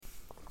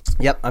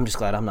Yep, I'm just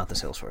glad I'm not the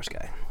Salesforce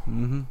guy.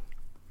 Mm-hmm.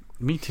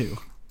 Me too.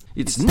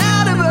 It's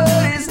not a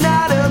bird, it's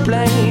not a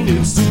plane,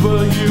 it's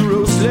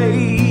Superhero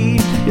Slate.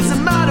 It's a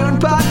modern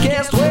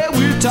podcast where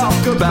we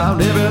talk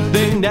about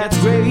everything that's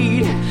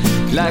great,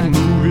 like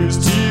movies,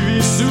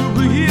 TV,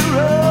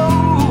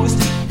 superheroes.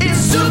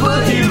 It's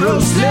Superhero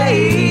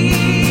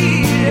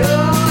Slate.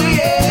 Oh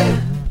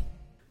yeah.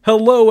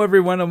 Hello,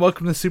 everyone, and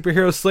welcome to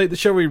Superhero Slate, the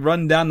show where we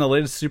run down the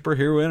latest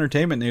superhero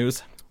entertainment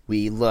news.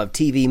 We love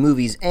TV,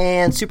 movies,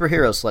 and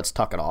superheroes, so let's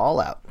talk it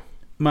all out.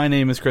 My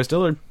name is Chris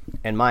Dillard.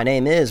 And my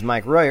name is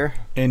Mike Royer.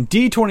 And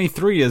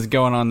D23 is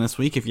going on this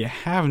week, if you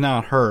have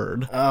not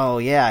heard. Oh,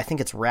 yeah, I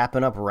think it's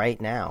wrapping up right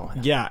now.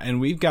 Yeah,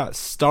 and we've got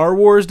Star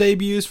Wars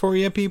debuts for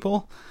you,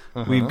 people.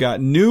 We've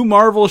got new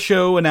Marvel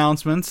show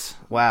announcements.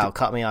 Wow,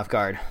 caught me off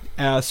guard.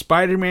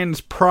 Spider-Man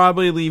is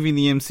probably leaving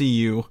the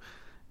MCU,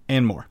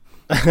 and more.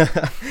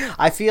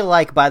 I feel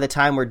like by the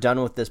time we're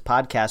done with this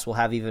podcast, we'll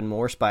have even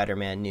more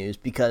Spider-Man news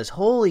because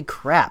holy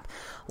crap,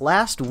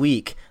 last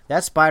week,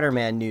 that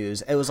Spider-Man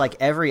news, it was like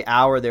every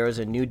hour there was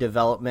a new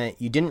development.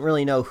 You didn't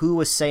really know who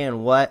was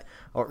saying what,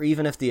 or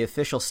even if the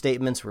official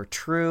statements were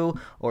true,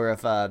 or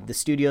if the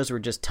studios were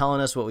just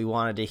telling us what we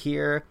wanted to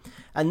hear.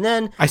 And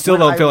then I still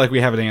don't feel like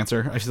we have an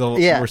answer. We're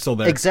still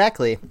there.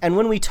 Exactly. And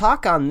when we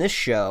talk on this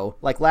show,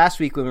 like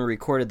last week when we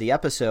recorded the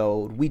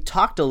episode, we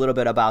talked a little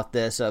bit about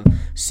this of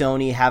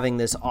Sony having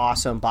this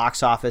awesome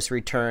box office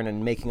return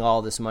and making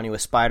all this money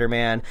with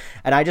Spider-Man.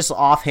 And I just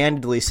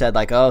offhandedly said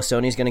like, oh,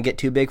 Sony's going to get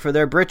too big for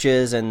their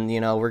britches and,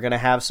 you know, we're going to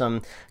have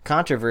some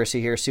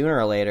controversy here sooner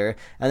or later.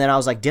 And then I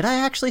was like, did I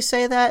actually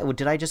say that?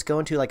 Did I just go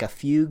into like a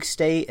fugue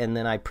state and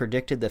then I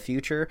predicted the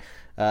future?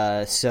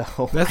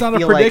 So that's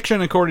not a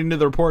prediction according to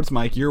the reports,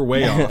 Mike. You're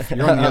way off.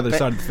 You're on the other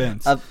side of the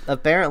fence.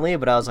 Apparently,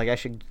 but I was like, I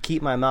should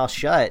keep my mouth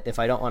shut if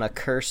I don't want to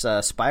curse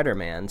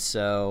Spider-Man.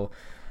 So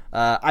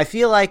I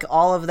feel like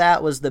all of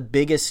that was the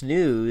biggest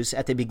news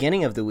at the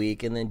beginning of the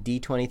week, and then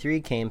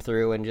D23 came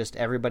through and just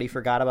everybody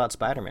forgot about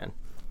Spider-Man.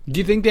 Do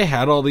you think they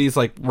had all these,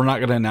 like, we're not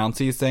going to announce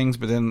these things,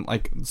 but then,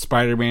 like,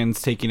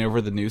 Spider-Man's taking over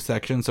the news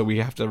section, so we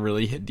have to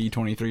really hit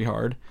D23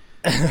 hard?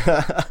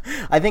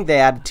 I think they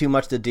had too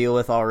much to deal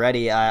with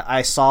already.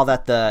 I saw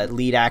that the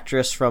lead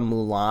actress from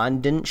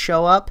Mulan didn't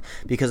show up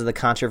because of the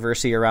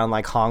controversy around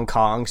like Hong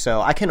Kong.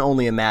 So I can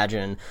only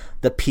imagine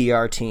the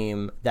PR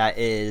team that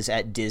is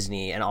at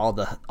Disney and all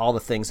the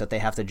things that they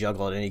have to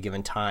juggle at any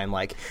given time.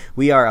 Like,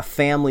 we are a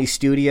family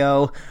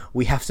studio.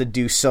 We have to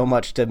do so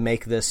much to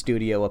make this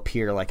studio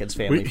appear like it's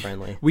family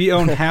friendly. We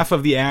own half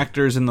of the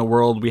actors in the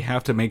world. We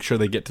have to make sure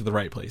they get to the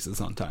right places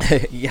on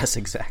time. Yes,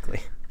 exactly.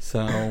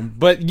 So,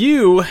 but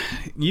you've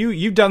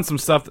done some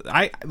stuff.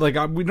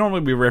 We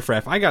normally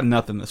riff-raff. I got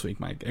nothing this week,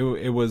 Mike.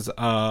 It was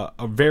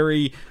a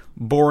very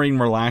boring,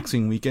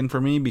 relaxing weekend for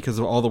me because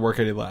of all the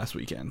work I did last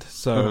weekend.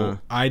 So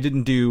I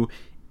didn't do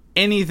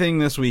anything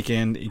this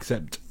weekend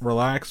except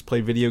relax, play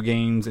video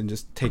games, and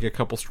just take a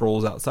couple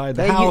strolls outside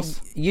the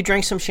house. You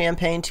drank some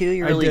champagne too?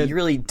 You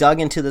really dug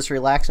into this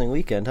relaxing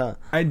weekend, huh?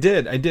 I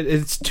did.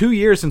 It's 2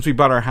 years since we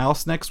bought our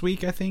house next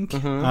week, I think.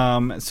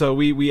 So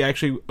we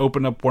actually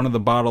opened up one of the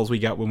bottles we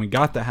got when we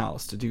got the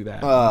house to do that.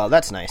 Oh,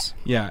 that's nice.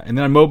 Yeah, and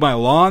then I mowed my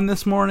lawn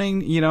this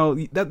morning. You know,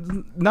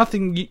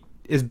 nothing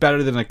is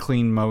better than a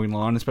clean mowing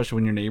lawn, especially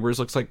when your neighbor's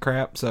looks like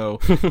crap. So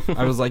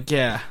I was like,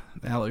 yeah,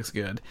 that looks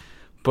good.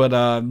 But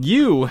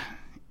you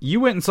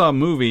went and saw a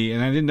movie,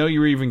 and I didn't know you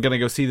were even going to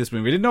go see this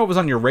movie. I didn't know it was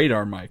on your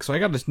radar, Mike, so I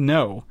got to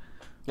know.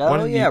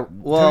 Oh, yeah.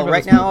 Well,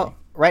 right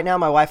now,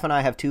 my wife and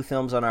I have two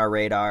films on our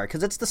radar,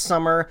 because it's the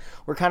summer.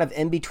 We're kind of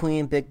in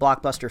between big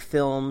blockbuster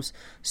films.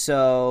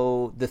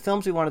 So the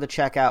films we wanted to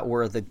check out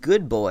were The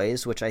Good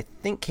Boys, which I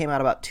think came out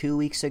about 2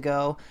 weeks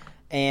ago,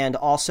 and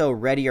also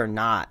Ready or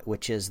Not,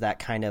 which is that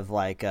kind of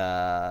like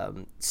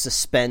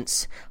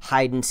suspense,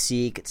 hide and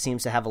seek. It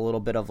seems to have a little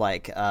bit of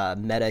like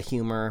meta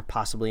humor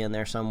possibly in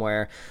there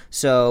somewhere.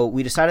 So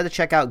we decided to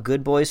check out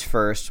Good Boys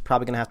first.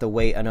 Probably going to have to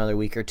wait another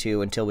week or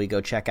two until we go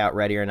check out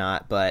Ready or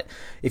Not. But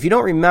if you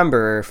don't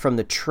remember from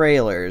the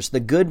trailers, The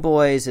Good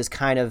Boys is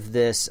kind of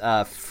this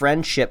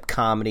friendship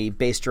comedy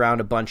based around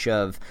a bunch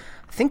of,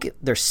 I think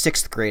they're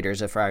sixth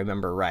graders if I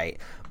remember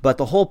right. But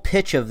the whole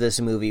pitch of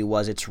this movie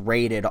was it's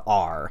rated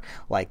R.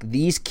 Like,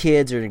 these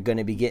kids are going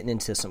to be getting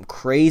into some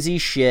crazy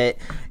shit.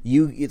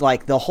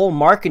 The whole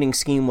marketing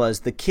scheme was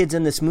the kids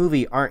in this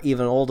movie aren't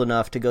even old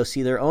enough to go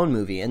see their own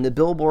movie. And the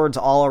billboards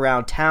all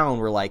around town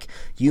were like,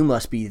 you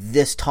must be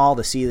this tall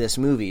to see this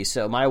movie.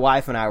 So my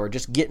wife and I were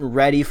just getting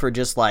ready for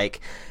just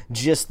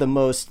the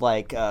most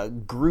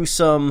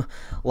gruesome,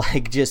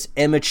 just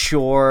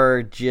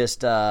immature,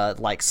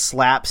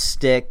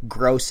 slapstick,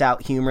 gross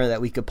out humor that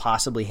we could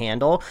possibly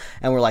handle.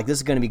 And we're like, this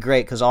is going to be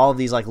great because all of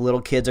these little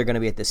kids are going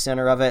to be at the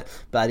center of it.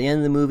 By the end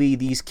of the movie,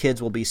 these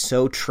kids will be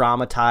so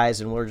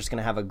traumatized, and we're just going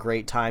to have a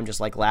great time just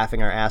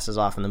laughing our asses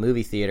off in the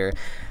movie theater.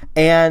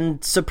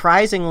 And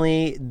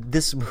surprisingly,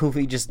 this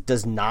movie just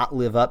does not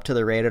live up to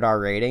the rated R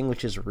rating,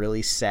 which is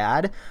really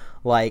sad.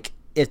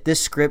 If this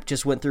script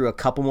just went through a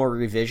couple more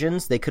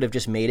revisions, they could have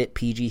just made it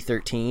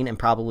PG-13 and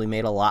probably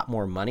made a lot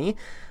more money.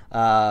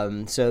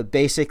 So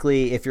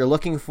basically, if you're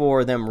looking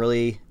for them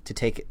really to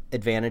take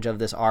advantage of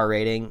this R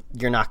rating,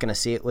 you're not going to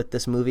see it with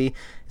this movie.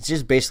 It's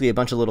just basically a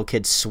bunch of little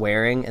kids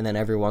swearing, and then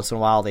every once in a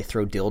while they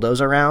throw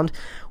dildos around,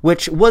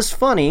 which was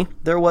funny.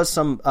 There was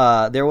some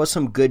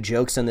good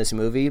jokes in this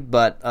movie,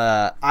 but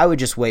I would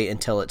just wait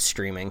until it's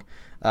streaming.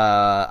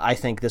 I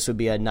think this would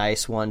be a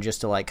nice one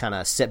just to like kind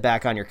of sit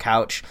back on your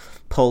couch,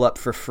 pull up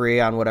for free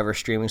on whatever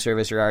streaming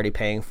service you're already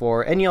paying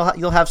for, and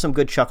you'll have some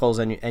good chuckles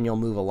and you'll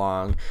move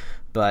along.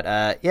 But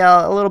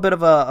yeah, a little bit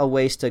of a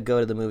waste to go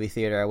to the movie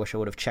theater. I wish I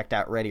would have checked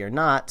out Ready or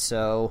Not.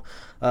 So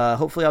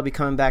hopefully I'll be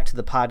coming back to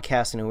the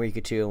podcast in a week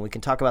or two, and we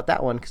can talk about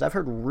that one because I've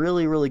heard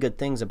really, really good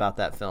things about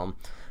that film.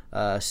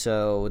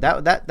 So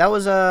that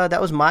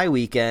was my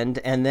weekend,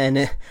 and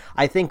then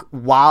I think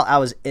while I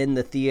was in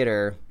the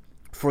theater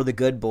for The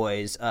Good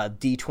Boys,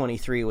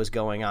 D23 was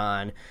going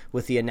on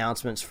with the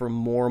announcements for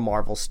more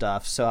Marvel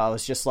stuff. So I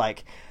was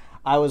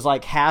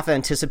like half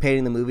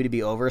anticipating the movie to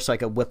be over so I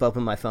could whip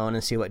open my phone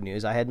and see what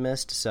news I had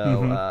missed.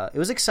 So it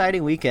was an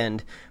exciting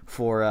weekend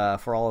for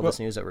all of this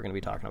news that we're going to be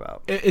talking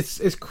about.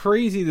 It's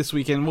crazy this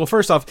weekend. Well,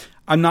 first off,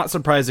 I'm not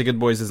surprised The Good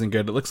Boys isn't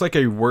good. It looks like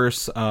a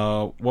worse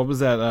what was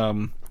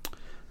that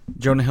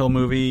Jonah Hill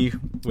movie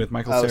with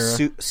Michael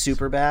Cera?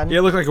 Superbad? Yeah,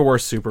 it looked like a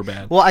worse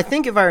Superbad. Well, I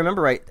think if I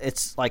remember right,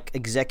 it's like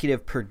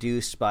executive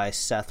produced by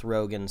Seth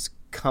Rogen's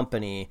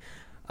company.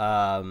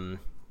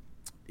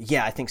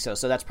 Yeah, I think so.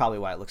 So that's probably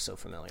why it looks so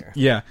familiar.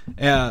 Yeah,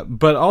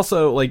 but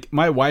also, like,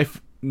 my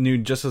wife knew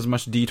just as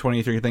much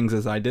D23 things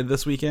as I did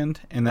this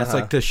weekend, and that's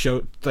like to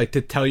show, like,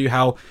 to tell you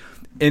how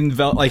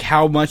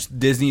how much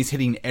Disney's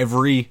hitting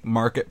every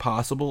market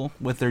possible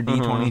with their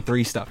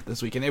D23 stuff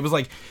this weekend. It was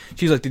like,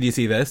 she's like, "Did you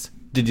see this?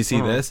 Did you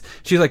see this?"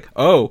 She's like,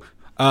 "Oh,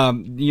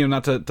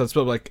 not to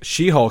spill, like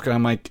She-Hulk," and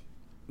I'm like.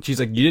 She's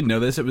like, "You didn't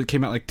know this? It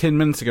came out like 10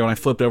 minutes ago," and I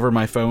flipped over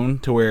my phone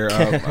to where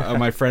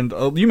my friend,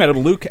 you met him,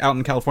 Luke, out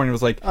in California,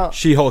 was like,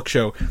 She-Hulk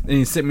show, and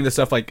he sent me the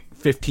stuff like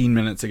 15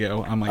 minutes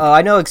ago. I'm like, oh,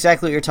 I know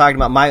exactly what you're talking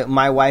about.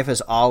 My wife is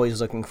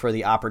always looking for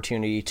the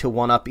opportunity to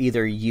one-up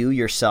either you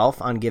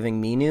yourself on giving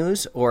me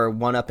news or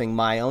one-upping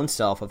my own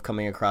self of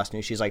coming across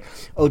news. She's like,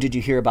 "Oh, did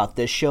you hear about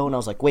this show?" And I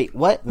was like, "Wait,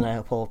 what?" And I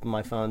pull up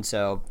my phone.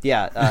 So,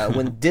 yeah,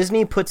 when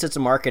Disney puts its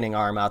marketing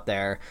arm out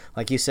there,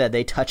 like you said,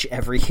 they touch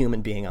every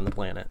human being on the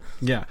planet.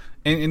 Yeah.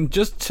 And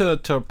just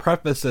to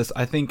preface this,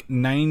 I think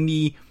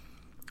 90%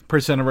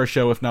 of our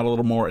show, if not a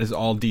little more, is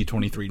all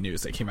D23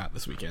 news that came out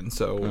this weekend.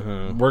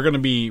 So we're gonna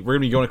be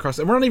going across,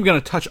 and we're not even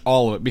gonna touch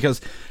all of it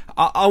because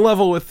I'll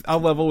level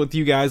with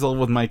you guys, I'll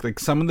level with Mike. Like,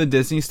 some of the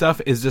Disney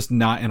stuff is just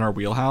not in our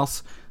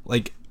wheelhouse.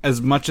 Like,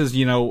 as much as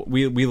we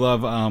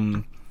love. I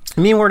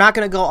mean, we're not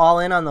going to go all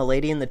in on the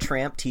Lady and the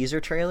Tramp teaser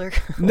trailer.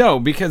 No,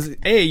 because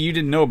A, you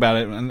didn't know about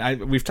it, and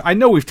I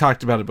know we've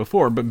talked about it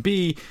before, but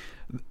B,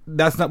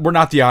 we're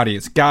not the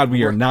audience. God,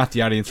 we are not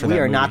the audience for that movie.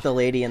 We are not the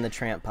Lady and the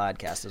Tramp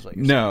podcast, is what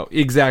you're saying. No,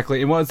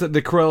 exactly. And what was it,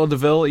 the Cruella de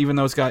Vil, even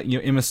though it's got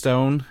Emma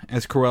Stone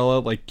as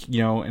Cruella,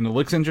 and it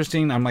looks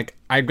interesting, I'm like,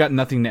 I've got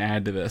nothing to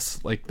add to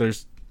this. Like,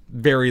 there's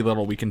very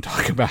little we can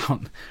talk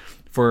about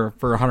for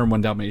 101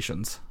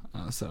 Dalmatians.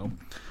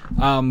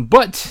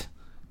 But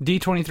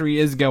D23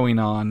 is going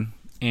on,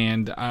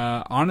 and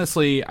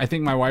honestly, I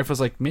think my wife was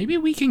like, maybe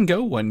we can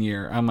go one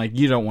year. I'm like,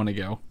 you don't want to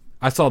go.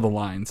 I saw the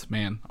lines,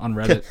 man, on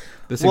Reddit.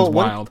 This thing's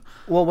wild.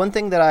 One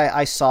thing that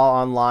I saw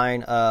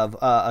online of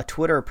a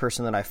Twitter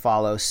person that I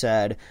follow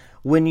said,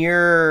 when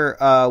you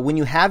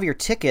have your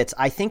tickets,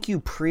 I think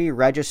you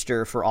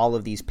pre-register for all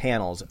of these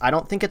panels. I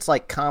don't think it's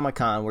like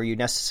Comic-Con where you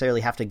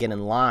necessarily have to get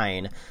in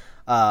line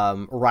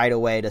right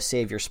away to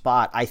save your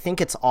spot. I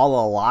think it's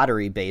all a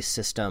lottery-based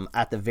system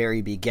at the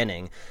very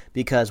beginning,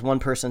 because one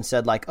person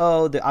said, like,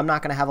 "Oh, I'm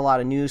not going to have a lot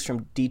of news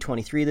from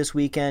D23 this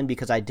weekend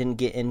because I didn't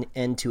get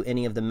into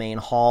any of the main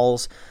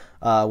halls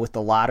with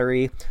the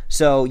lottery."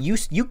 So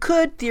you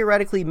could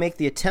theoretically make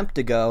the attempt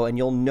to go, and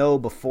you'll know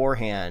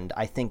beforehand,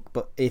 I think,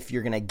 if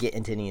you're going to get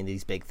into any of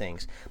these big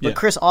things. But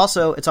Chris,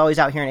 also, it's always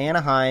out here in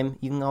Anaheim.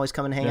 You can always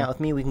come and hang out with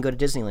me. We can go to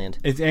Disneyland.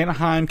 It's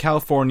Anaheim,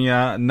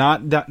 California,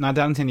 not down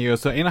in San Diego.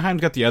 So Anaheim's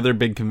got the other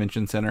big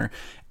convention center.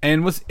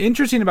 And what's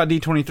interesting about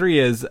D23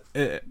 is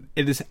it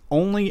is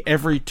only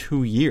every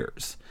 2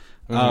 years,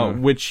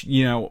 which,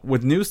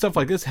 with new stuff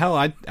like this,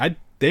 hell,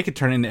 they could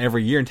turn into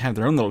every year and have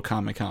their own little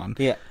Comic-Con.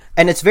 Yeah.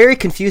 And it's very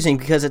confusing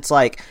because it's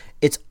like,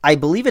 I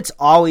believe it's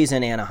always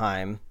in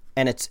Anaheim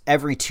and it's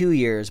every 2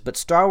 years, but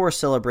Star Wars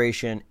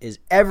Celebration is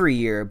every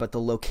year, but the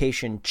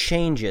location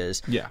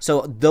changes. Yeah.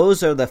 So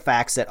those are the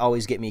facts that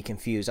always get me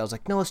confused. I was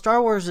like, no,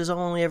 Star Wars is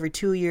only every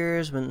 2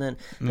 years. And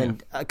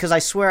then, because I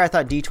swear I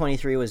thought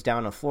D23 was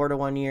down in Florida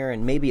one year,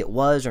 and maybe it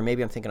was, or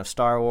maybe I'm thinking of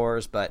Star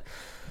Wars, but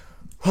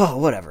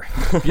whatever.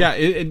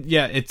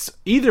 It's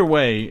either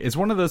way. It's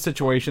one of those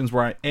situations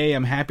where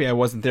I'm happy I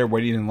wasn't there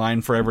waiting in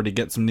line forever to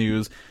get some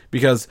news,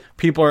 because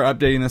people are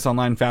updating this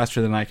online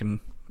faster than I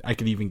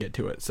could even get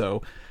to it.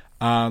 So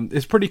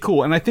it's pretty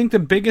cool. And I think the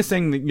biggest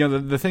thing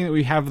that, the thing that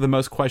we have the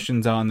most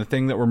questions on, the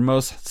thing that we're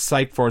most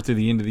psyched for through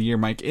the end of the year,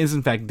 Mike, is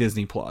in fact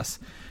Disney Plus.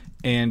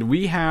 And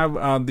we have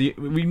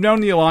we've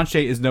known the launch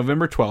date is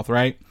November 12th,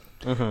 right?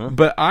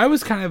 But I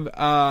was kind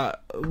of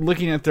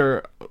looking at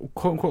their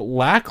quote-unquote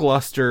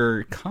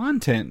lackluster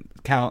content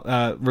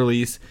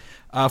release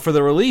for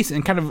the release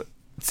and kind of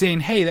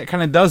saying, hey, that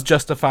kind of does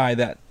justify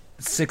that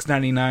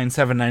 $6.99,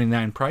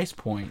 $7.99 price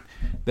point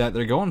that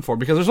they're going for.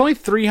 Because there's only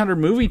 300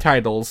 movie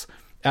titles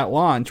at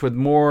launch, with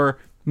more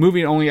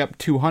moving only up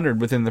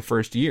 200 within the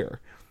first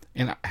year.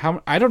 And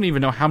I don't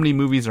even know how many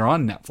movies are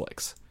on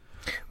Netflix.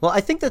 Well, I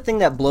think the thing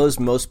that blows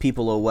most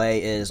people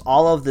away is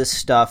all of this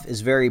stuff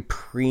is very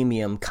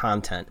premium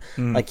content.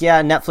 Like,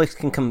 yeah,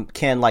 Netflix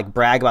can like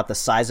brag about the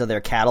size of their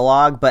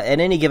catalog, but at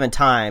any given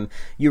time,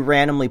 you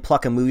randomly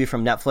pluck a movie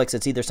from Netflix.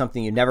 It's either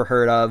something you've never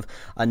heard of,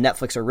 a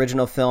Netflix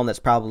original film that's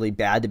probably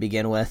bad to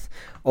begin with,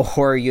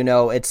 or,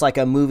 it's like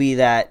a movie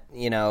that,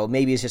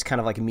 maybe is just kind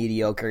of like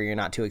mediocre, you're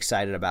not too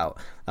excited about.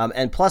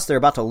 And plus, they're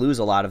about to lose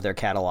a lot of their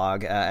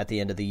catalog at the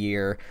end of the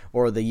year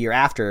or the year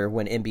after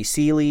when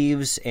NBC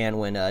leaves and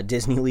when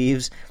Disney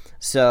leaves.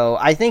 So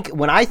I think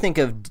when I think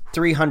of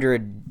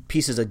 300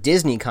 pieces of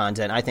Disney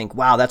content, I think,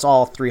 wow, that's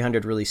all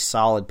 300 really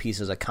solid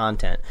pieces of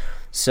content.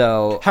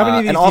 So how many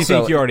of these do you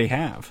think you already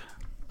have?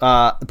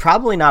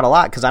 Probably not a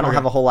lot, because I don't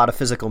have a whole lot of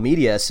physical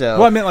media. So,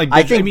 well, I meant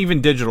I think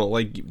even digital,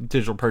 like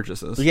digital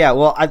purchases. Yeah,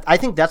 well, I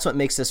think that's what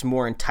makes this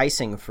more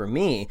enticing for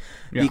me,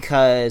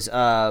 because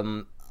I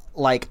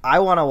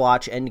want to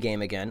watch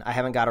Endgame again. I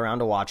haven't got around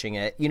to watching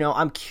it.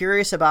 I'm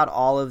curious about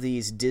all of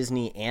these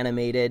Disney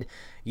animated,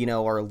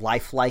 or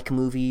lifelike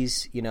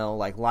movies,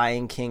 like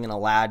Lion King and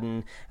Aladdin.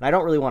 And I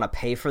don't really want to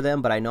pay for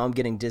them, but I know I'm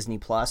getting Disney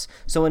Plus.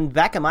 So in the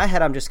back of my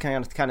head, I'm just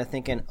kind of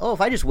thinking, oh, if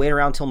I just wait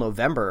around till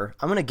November,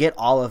 I'm going to get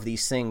all of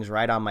these things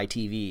right on my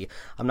TV.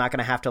 I'm not going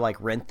to have to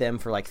rent them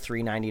for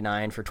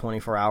 $3.99 for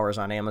 24 hours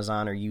on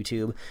Amazon or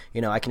YouTube.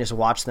 I can just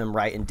watch them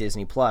right in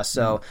Disney Plus.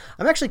 So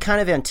I'm actually kind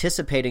of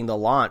anticipating the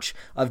launch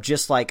of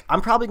just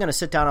I'm probably going to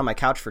sit down on my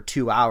couch for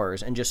 2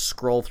 hours and just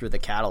scroll through the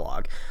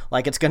catalog.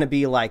 It's going to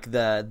be like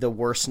the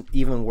worst,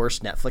 even worse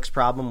Netflix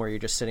problem, where you're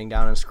just sitting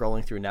down and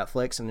scrolling through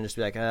Netflix and then just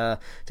be like,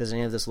 does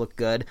any of this look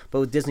good?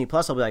 But with Disney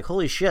Plus, I'll be like,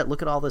 holy shit,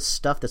 look at all this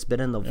stuff that's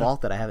been in the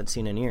vault that I haven't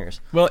seen in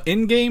years. Well,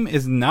 Endgame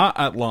is not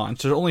at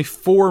launch. There's only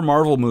 4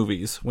 Marvel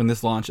movies when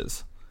this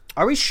launches.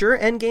 Are we sure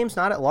Endgame's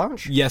not at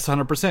launch? Yes,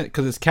 100%,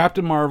 because it's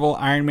Captain Marvel,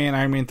 Iron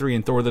Man 3,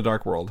 and Thor: The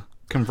Dark World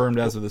confirmed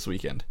as of this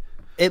weekend.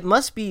 It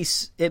must be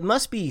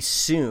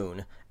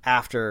soon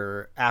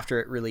after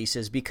it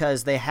releases,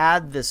 because they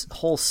had this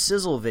whole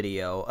sizzle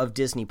video of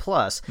Disney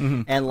Plus,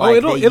 and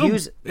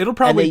it'll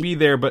probably be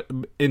there, but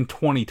in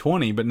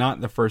 2020, but not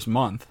in the first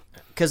month,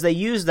 because they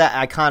use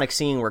that iconic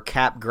scene where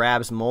Cap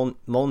grabs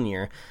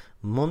Mjolnir,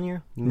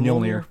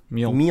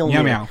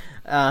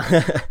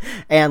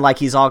 and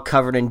he's all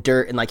covered in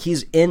dirt, and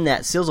he's in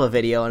that sizzle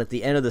video, and at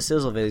the end of the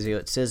sizzle video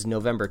it says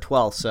November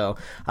 12th. So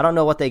I don't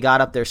know what they got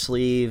up their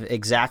sleeve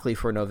exactly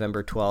for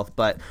November 12th,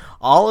 but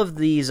all of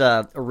these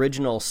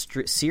original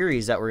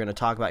series that we're going to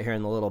talk about here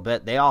in a little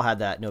bit, they all had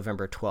that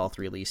November 12th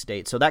release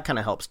date. So that kind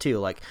of helps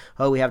too.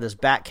 We have this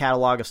back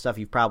catalog of stuff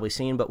you've probably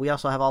seen, but we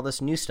also have all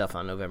this new stuff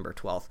on November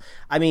 12th.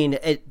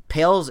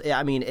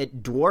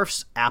 It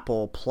dwarfs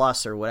Apple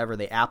Plus or whatever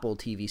the Apple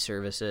TV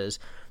service is,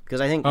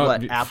 because I think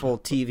Apple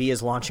TV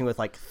is launching with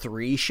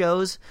 3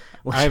 shows,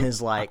 which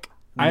is I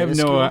have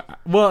no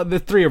the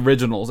 3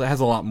 originals. It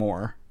has a lot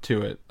more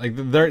to it.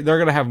 They're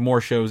gonna have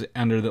more shows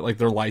under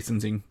their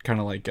licensing,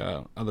 kind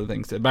of other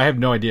things. But I have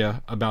no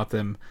idea about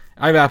them.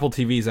 I have Apple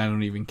TVs. I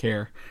don't even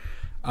care.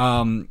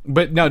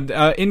 But no,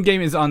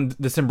 Endgame is on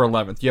December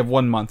 11th. You have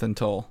 1 month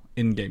until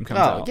Endgame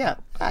comes out. Oh yeah,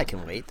 I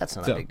can wait. That's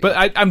not a big deal.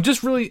 But I'm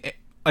just really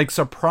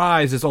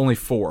surprised it's only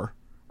 4.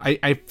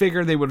 I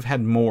figured they would have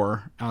had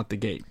more out the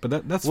gate,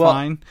 but that's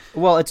fine.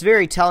 Well, it's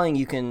very telling.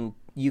 You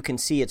can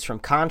see it's from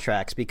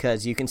contracts,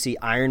 because you can see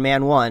Iron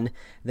Man 1,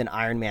 then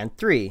Iron Man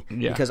 3,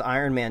 because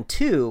Iron Man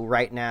 2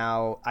 right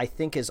now I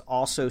think is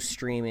also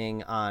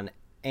streaming on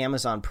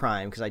Amazon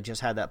Prime, because I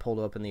just had that pulled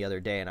open the other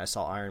day and I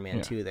saw Iron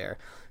Man 2 there.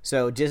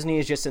 So Disney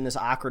is just in this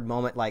awkward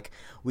moment,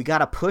 we got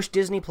to push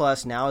Disney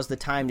Plus. Now is the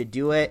time to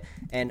do it.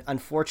 And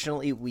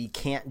unfortunately, we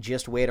can't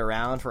just wait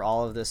around for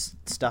all of this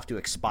stuff to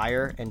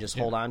expire and just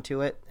hold on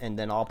to it and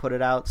then I'll put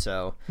it out.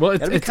 So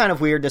it'd be kind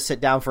of weird to sit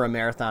down for a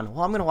marathon.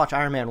 Well, I'm going to watch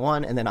Iron Man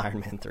 1 and then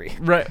Iron Man 3.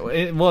 Right.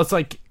 It's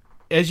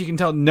as you can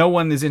tell, no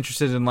one is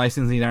interested in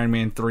licensing Iron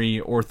Man 3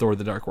 or Thor: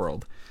 The Dark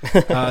World.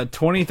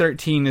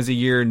 2013 is a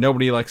year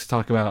nobody likes to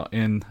talk about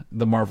in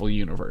the Marvel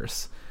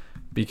Universe,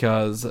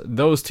 because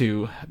those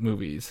 2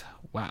 movies,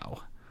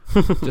 wow.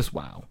 Just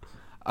wow.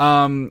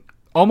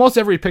 Almost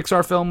every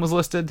Pixar film was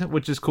listed,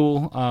 which is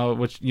cool.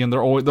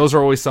 Those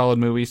are always solid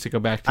movies to go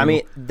back to. I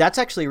mean, that's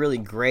actually really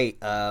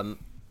great.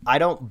 I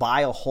don't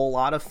buy a whole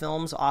lot of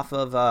films off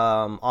of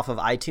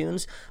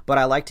iTunes, but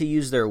I like to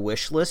use their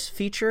wish list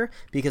feature,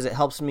 because it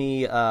helps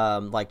me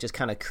just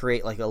kind of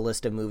create a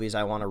list of movies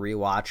I want to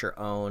rewatch or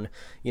own.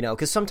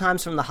 Because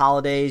sometimes from the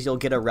holidays you'll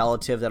get a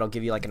relative that'll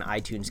give you an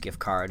iTunes gift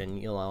card,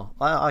 and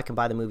I can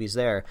buy the movies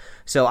there.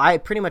 So I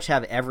pretty much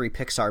have every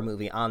Pixar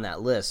movie on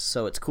that list.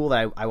 So it's cool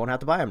that I won't have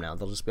to buy them now.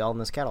 They'll just be all in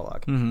this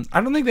catalog. Mm-hmm. I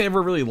don't think they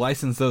ever really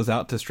licensed those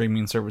out to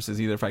streaming services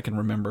either, if I can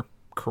remember.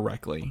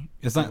 correctly.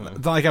 It's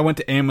not like I went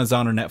to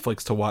Amazon or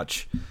Netflix to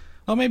watch.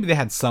 Well, maybe they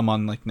had some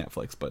on like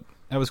Netflix, but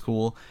that was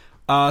cool.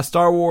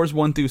 Star Wars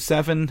 1 through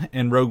 7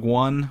 and Rogue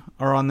One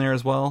are on there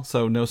as well.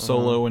 So no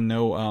Solo and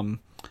no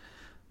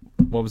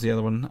what was the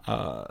other one?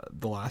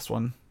 The last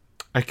one.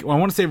 I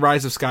want to say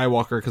Rise of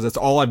Skywalker because that's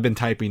all I've been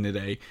typing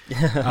today.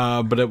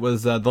 But it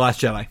was The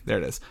Last Jedi. There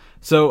it is.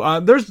 So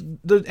and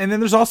then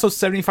there's also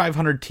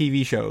 7,500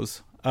 TV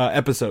shows.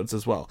 Episodes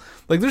as well.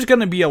 Like there's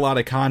going to be a lot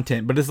of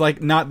content, but it's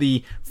like not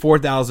the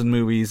 4,000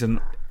 movies and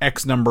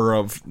X number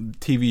of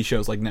TV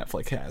shows like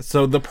Netflix has.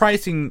 So the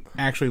pricing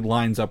actually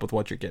lines up with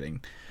what you're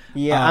getting.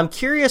 Yeah, I'm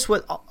curious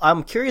what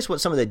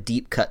some of the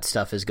deep cut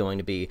stuff is going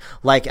to be.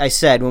 Like I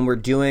said, when we're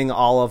doing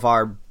all of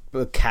our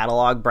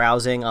catalog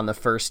browsing on the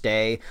first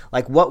day,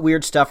 like what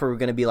weird stuff are we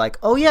going to be like,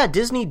 oh yeah,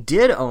 Disney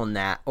did own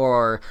that,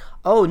 or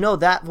oh no,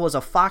 that was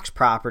a Fox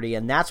property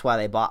and that's why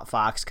they bought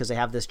Fox because they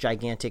have this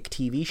gigantic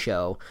TV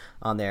show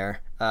on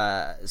there.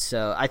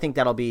 So I think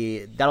that'll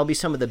be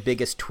some of the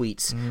biggest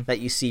tweets that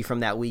you see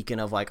from that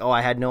weekend of like, oh,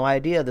 I had no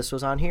idea this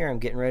was on here. I'm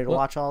getting ready to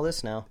watch all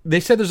this now.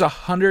 They said there's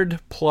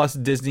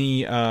 100+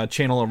 Disney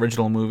Channel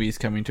original movies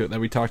coming to it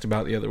that we talked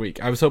about the other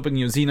week. I was hoping,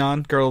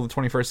 Xenon, Girl of the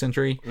 21st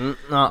Century.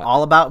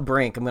 All about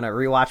Brink. I'm going to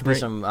rewatch me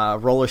some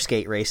roller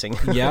skate racing.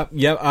 Yep.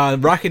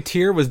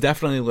 Rocketeer was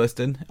definitely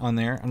listed on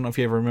there. I don't know if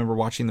you ever remember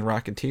watching The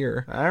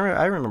Rocketeer.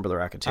 I remember The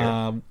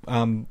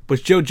Rocketeer.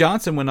 Which Joe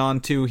Johnson went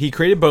on to, he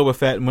created Boba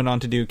Fett and went on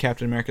to do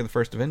Captain America: The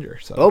First Avenger.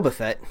 So.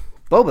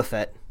 Boba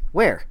Fett.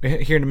 Where?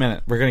 Here in a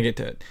minute. We're going to get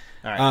to it.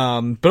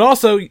 All right. But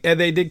also,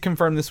 they did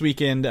confirm this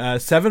weekend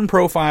 7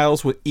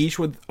 profiles with each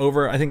with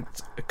over, I think,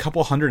 a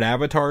couple hundred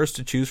avatars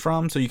to choose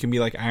from. So you can be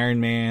like Iron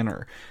Man,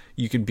 or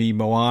you could be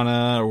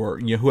Moana, or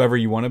whoever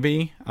you want to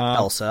be.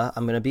 Elsa.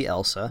 I'm going to be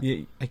Elsa.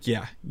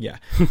 Yeah.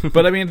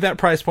 But I mean, at that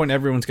price point,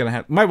 everyone's going to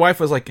have. My wife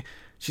was like,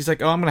 she's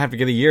like, oh, I'm going to have to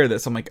get a year of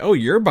this. I'm like, oh,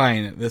 you're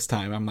buying it this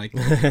time. I'm like,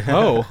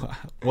 oh,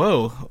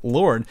 whoa,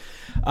 Lord.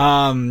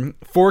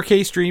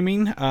 4K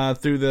streaming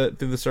through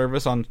the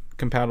service on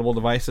compatible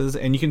devices,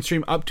 and you can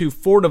stream up to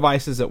 4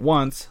 devices at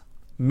once,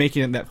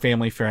 making it that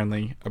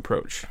family-friendly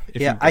approach.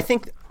 I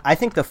think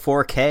the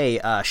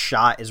 4K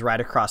shot is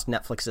right across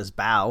Netflix's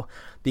bow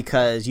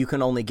because you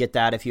can only get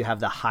that if you have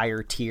the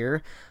higher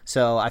tier.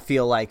 So I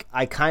feel like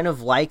I kind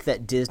of like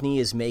that Disney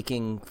is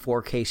making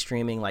 4K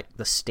streaming like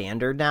the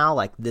standard now.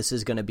 Like this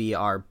is going to be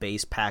our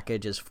base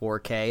package is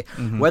 4K.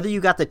 Mm-hmm. Whether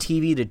you got the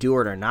TV to do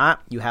it or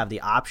not, you have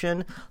the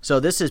option. So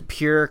this is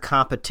pure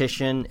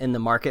competition in the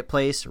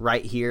marketplace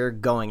right here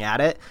going at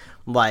it.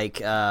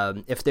 Like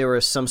if there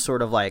was some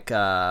sort of like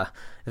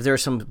if there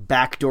was some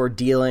backdoor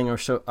dealing or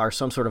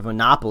some sort of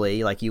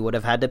monopoly, like you would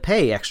have had to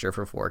pay extra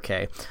for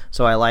 4K.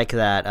 So I like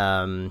that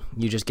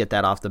you just get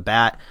that off the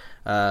bat.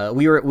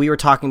 We were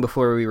talking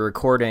before we were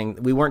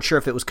recording. We weren't sure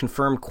if it was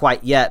confirmed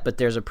quite yet, but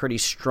there's a pretty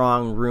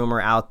strong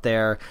rumor out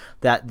there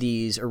that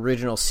these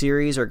original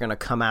series are going to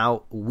come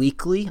out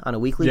on a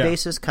weekly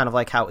basis, kind of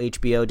like how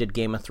HBO did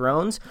Game of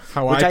Thrones.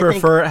 How I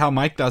prefer it, how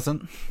Mike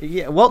doesn't.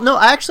 Yeah, well, no,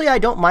 actually, I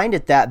don't mind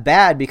it that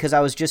bad because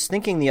I was just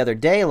thinking the other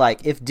day,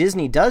 like, if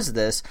Disney does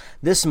this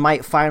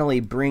might finally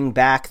bring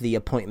back the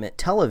appointment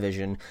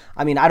television.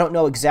 I mean, I don't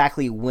know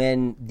exactly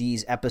when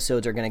these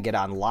episodes are going to get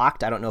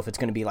unlocked. I don't know if it's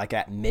going to be like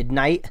at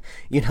midnight,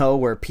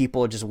 where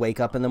people just wake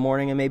up in the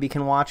morning and maybe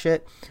can watch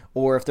it,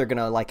 or if they're going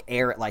to like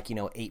air it like,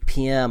 8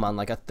 p.m. on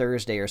like a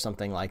Thursday or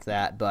something like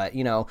that. But,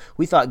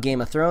 we thought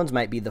Game of Thrones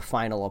might be the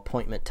final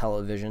appointment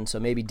television, so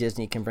maybe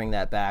Disney can bring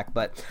that back.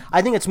 But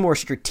I think it's more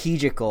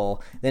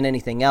strategical than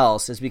anything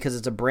else, is because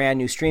it's a brand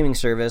new streaming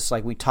service.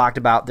 Like we talked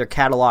about, their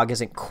catalog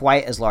isn't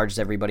quite as large as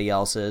everybody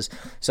else's.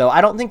 So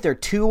I don't think they're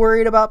too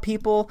worried about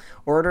people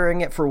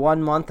ordering it for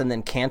 1 month and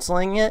then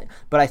canceling it.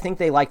 But I think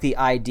they like the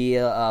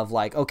idea of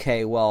like,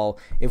 okay, well,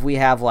 if we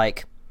have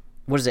like,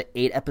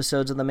 8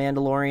 episodes of The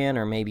Mandalorian,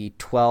 or maybe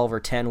 12 or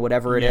 10,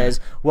 whatever it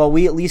is. Well,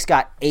 we at least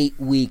got 8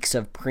 weeks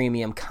of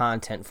premium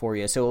content for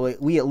you. So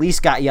we at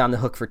least got you on the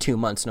hook for 2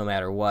 months no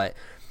matter what.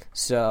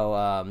 So,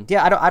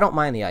 I don't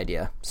mind the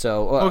idea.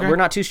 So we're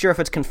not too sure if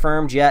it's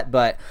confirmed yet,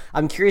 but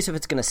I'm curious if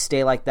it's going to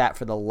stay like that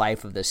for the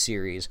life of the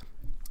series.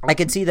 I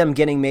could see them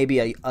getting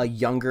maybe a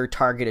younger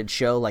targeted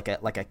show, like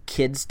a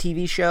kids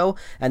TV show,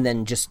 and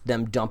then just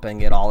them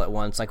dumping it all at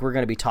once. Like we're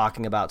going to be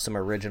talking about some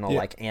original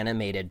like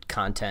animated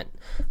content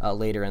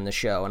later in the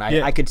show, and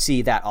I could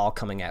see that all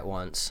coming at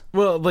once.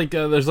 Well, like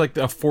there's like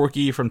a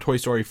Forky from Toy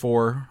Story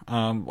 4.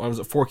 What was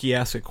it? Forky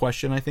Ask a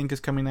Question, I think,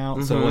 is coming out.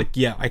 Mm-hmm. So like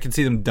I could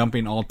see them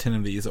dumping all 10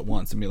 of these at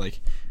once and be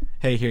like,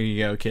 hey, here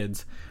you go,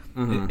 kids,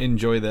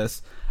 enjoy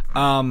this.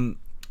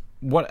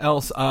 What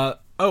else?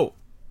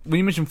 When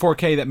you mentioned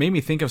 4K, that made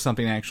me think of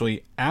something,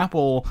 actually.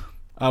 Apple,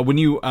 when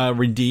you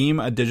redeem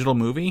a digital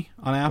movie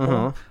on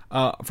Apple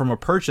from a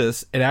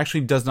purchase, it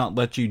actually does not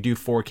let you do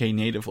 4K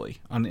natively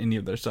on any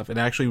of their stuff. It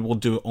actually will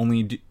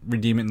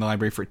redeem it in the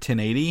library for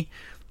 1080.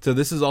 So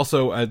this is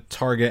also a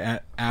target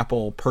at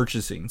Apple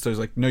purchasing. So it's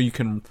like, no, you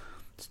can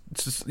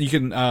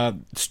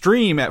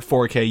stream at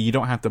 4K. You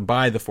don't have to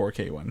buy the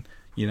 4K one,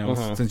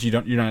 since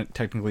you're not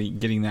technically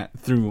getting that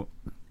through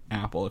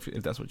Apple if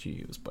that's what you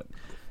use. But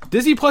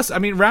Disney Plus, I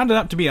mean, rounded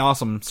up to be an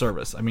awesome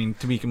service. I mean,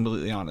 to be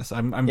completely honest,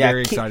 I'm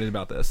very excited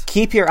about this.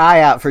 Keep your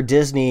eye out for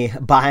Disney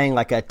buying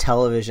like a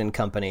television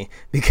company,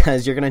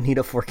 because you're going to need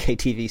a 4K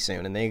TV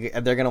soon, and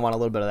they're going to want a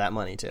little bit of that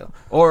money too.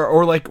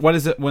 Or like, what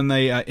is it when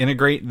they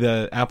integrate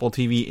the Apple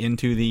TV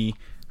into the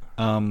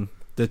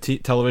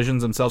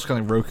televisions themselves, kind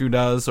of like Roku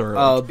does?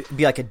 Or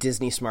be like a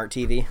Disney Smart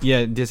TV.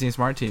 Yeah, Disney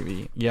Smart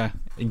TV. Yeah,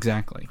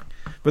 exactly.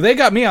 But they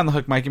got me on the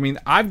hook, Mike. I mean,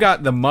 I've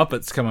got the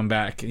Muppets coming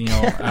back. You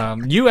know,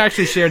 you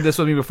actually shared this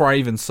with me before I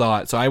even saw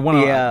it, so I want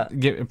to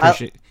give you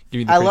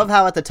the I love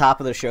how at the top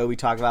of the show we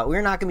talk about,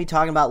 we're not going to be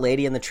talking about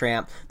Lady and the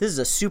Tramp. This is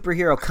a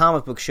superhero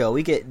comic book show.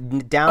 We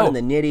get down in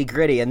the nitty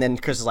gritty, and then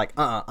Chris is like,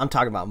 I'm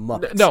talking about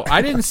Muppets. No,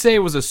 I didn't say it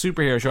was a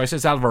superhero show. I said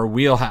it's out of our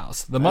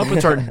wheelhouse. The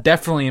Muppets are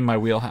definitely in my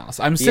wheelhouse.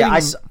 I'm sitting.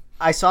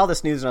 I saw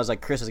this news and I was like,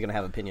 Chris is going to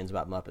have opinions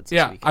about Muppets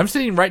this weekend. I'm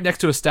sitting right next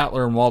to a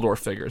Statler and Waldorf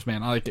figures,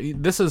 man.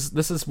 This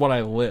is what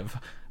I live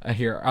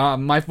here.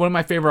 One of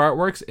my favorite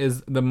artworks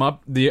is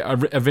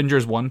the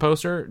Avengers 1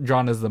 poster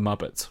drawn as the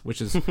Muppets, which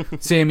is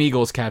Sam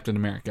Eagle's Captain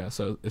America,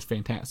 so it's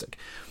fantastic.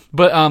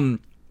 But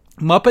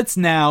Muppets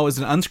Now is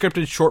an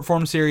unscripted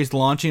short-form series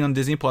launching on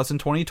Disney Plus in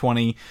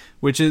 2020,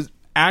 which is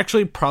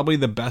actually probably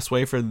the best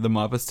way for the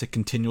Muppets to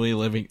continually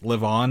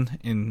live on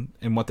in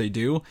what they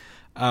do.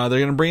 They're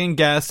going to bring in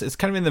guests. It's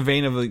kind of in the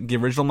vein of the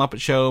original Muppet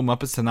Show,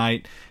 Muppets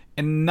Tonight,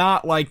 and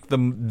not like the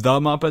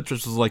Muppets,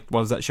 which was like, what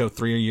was that show,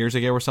 3 years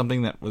ago or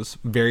something that was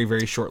very,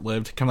 very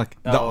short-lived, kind of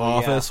like the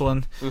Office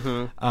one.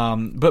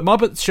 Mm-hmm. But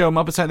Muppets Show,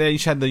 Muppets Tonight, they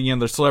each had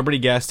their celebrity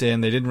guest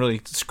in. They didn't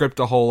really script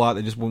a whole lot.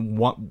 They just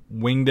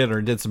winged it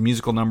or did some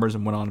musical numbers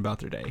and went on about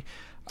their day.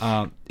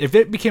 If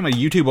it became a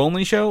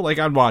YouTube-only show, like,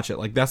 I'd watch it.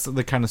 Like, that's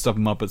the kind of stuff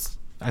Muppets,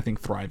 I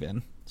think, thrive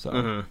in.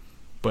 So,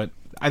 But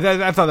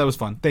I thought that was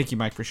fun. Thank you,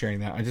 Mike, for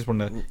sharing that. I just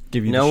wanted to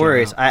give you the no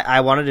worries.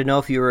 I wanted to know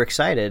if you were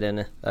excited,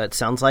 and it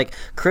sounds like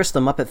Chris, the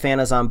Muppet fan,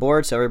 is on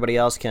board, so everybody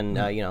else can,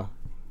 don't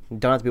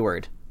have to be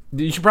worried.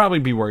 You should probably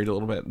be worried a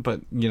little bit,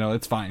 but,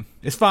 it's fine.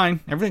 It's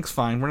fine. Everything's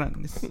fine.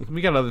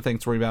 We got other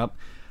things to worry about.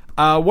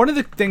 One of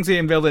the things they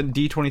unveiled at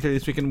D23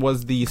 this weekend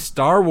was the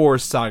Star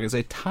Wars sagas,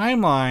 a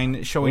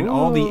timeline showing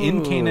all the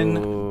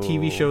in-canon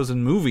TV shows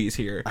and movies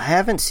here. I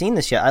haven't seen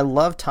this yet. I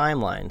love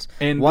timelines.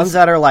 And ones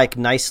that are like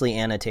nicely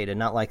annotated,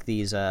 not like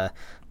these the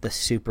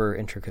super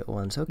intricate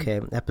ones.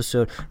 Okay,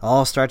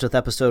 all starts with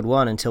episode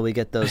 1 until we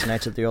get those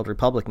Knights of the Old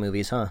Republic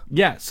movies, huh?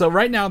 Yeah, so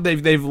right now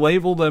they've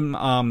labeled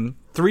them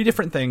 3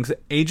 different things: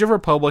 Age of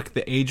Republic,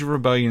 the Age of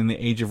Rebellion, and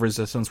the Age of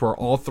Resistance, where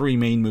all 3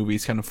 main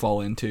movies kind of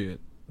fall into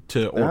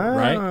order,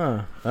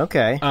 right?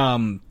 Okay.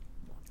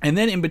 And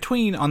then in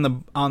between, on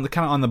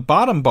the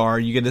bottom bar,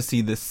 you get to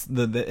see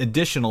the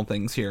additional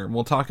things here.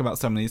 We'll talk about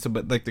some of these,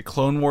 but like the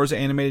Clone Wars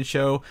animated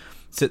show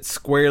sits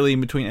squarely in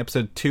between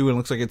episode 2 and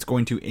looks like it's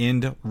going to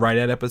end right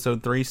at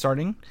episode 3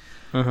 starting.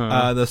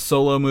 The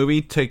Solo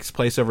movie takes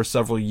place over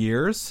several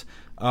years.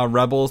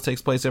 Rebels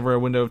takes place over a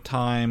window of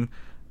time.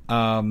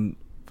 Rogue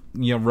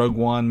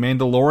One.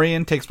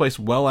 Mandalorian takes place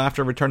well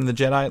after Return of the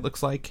Jedi, it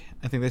looks like.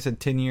 I think they said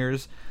 10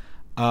 years.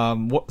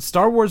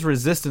 Star Wars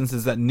Resistance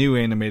is that new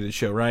animated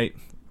show, right?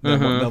 That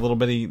little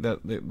bitty, the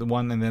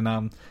one, and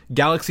then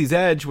Galaxy's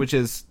Edge, which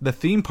is the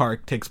theme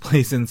park, takes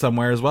place in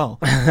somewhere as well.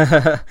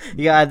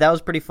 Yeah, that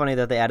was pretty funny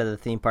that they added the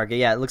theme park.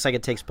 Yeah, it looks like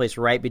it takes place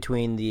right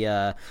between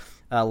the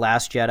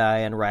Last Jedi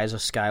and Rise of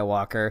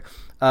Skywalker.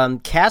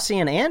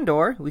 Cassian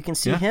Andor, we can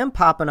see him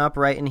popping up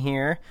right in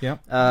here.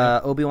 Yep.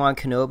 Obi-Wan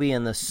Kenobi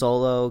and the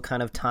Solo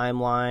kind of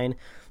timeline.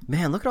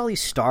 Man, look at all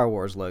these Star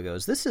Wars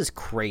logos. This is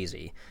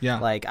crazy. Yeah.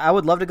 Like, I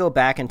would love to go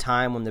back in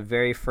time when the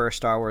very first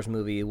Star Wars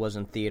movie was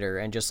in theater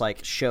and just,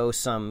 like, show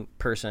some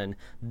person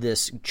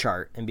this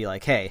chart and be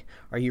like, hey,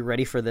 are you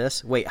ready for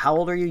this? Wait, how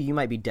old are you? You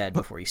might be dead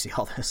before you see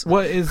all this.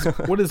 What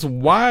is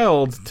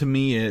wild to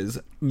me is,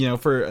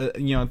 for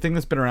a thing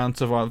that's been around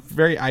so far,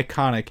 very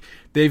iconic,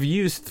 they've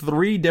used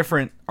 3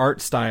 different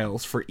art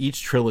styles for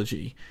each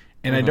trilogy.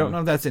 And I don't know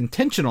if that's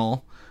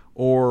intentional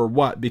or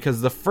what,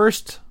 because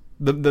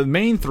the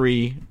main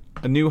 3,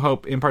 A New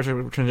Hope, Empire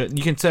Strikes Back,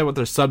 you can say what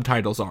their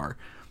subtitles are.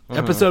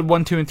 Episode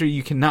 1, 2, and 3,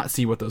 you cannot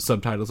see what those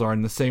subtitles are,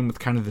 and the same with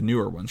kind of the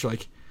newer ones.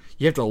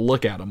 You have to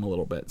look at them a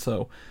little bit.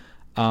 So,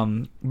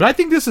 but I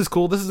think this is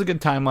cool. This is a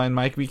good timeline,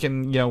 Mike. We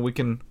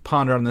can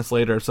ponder on this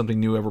later if something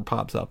new ever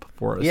pops up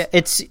for us. Yeah,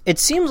 it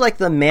seems like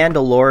The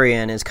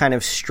Mandalorian is kind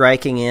of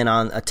striking in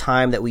on a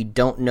time that we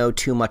don't know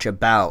too much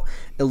about,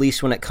 at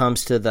least when it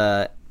comes to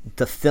the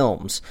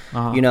films.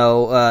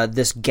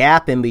 This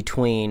gap in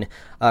between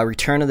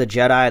Return of the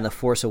Jedi and The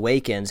Force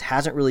Awakens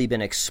hasn't really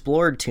been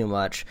explored too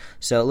much,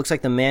 so it looks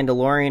like The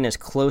Mandalorian is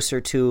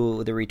closer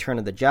to the Return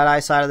of the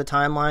Jedi side of the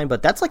timeline,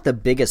 but that's like the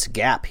biggest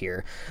gap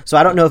here. So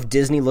I don't know if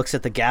Disney looks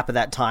at the gap of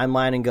that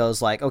timeline and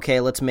goes like, okay,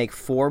 let's make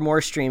 4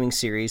 more streaming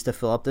series to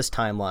fill up this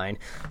timeline.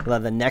 We'll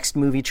have the next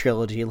movie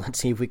trilogy. Let's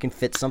see if we can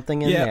fit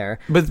something in there.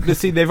 But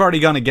see, they've already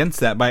gone against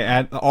that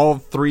by all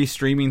 3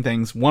 streaming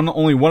things.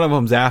 Only one of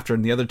them's after,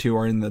 and the other 2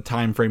 are in the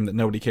time frame that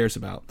nobody cares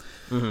about.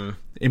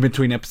 In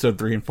between episode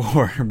 3 and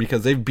 4,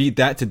 because they've beat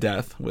that to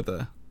death with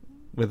a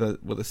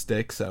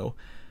stick. So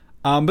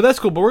But that's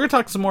cool. But we're going to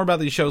talk some more about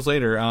these shows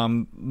later.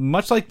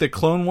 Much like the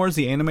Clone Wars,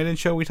 the animated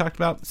show we talked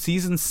about,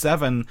 Season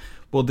 7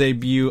 will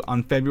debut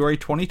on February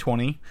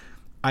 2020.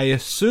 I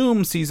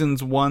assume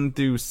Seasons 1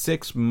 through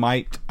 6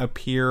 might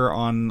appear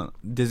on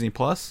Disney+.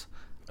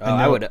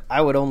 I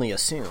would only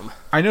assume.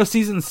 I know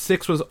Season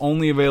 6 was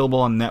only available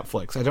on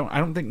Netflix. I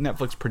don't think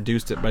Netflix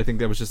produced it, but I think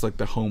that was just like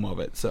the home of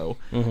it. So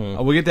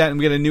we'll get that, and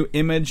we get a new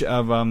image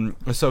of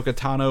Ahsoka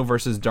Tano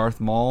versus Darth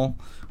Maul,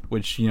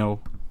 which, you know,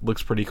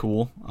 looks pretty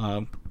cool.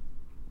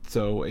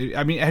 So,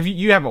 I mean,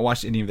 you haven't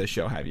watched any of this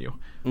show, have you?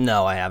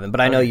 No, I haven't,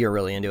 but I know you're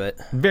really into it.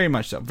 Very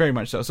much so, very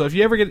much so. So if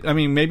you ever get, I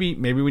mean, maybe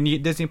when you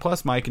get Disney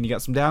Plus, Mike, and you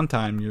got some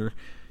downtime, you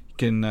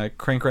can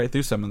crank right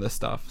through some of this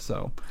stuff.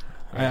 So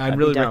I'd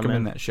really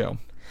recommend that show.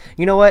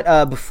 You know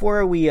what?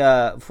 Before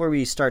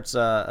we start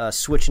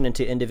switching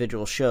into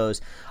individual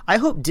shows, I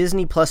hope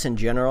Disney Plus in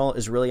general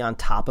is really on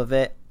top of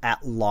it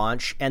at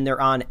launch, and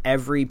they're on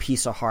every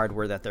piece of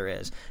hardware that there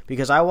is.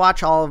 Because I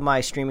watch all of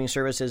my streaming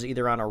services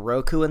either on a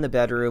Roku in the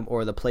bedroom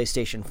or the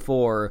PlayStation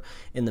 4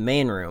 in the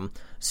main room.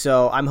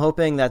 So I'm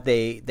hoping that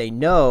they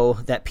know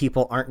that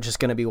people aren't just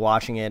going to be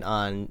watching it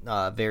on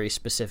very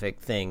specific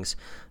things.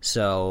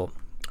 So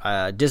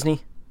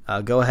Disney,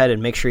 go ahead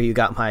and make sure you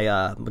got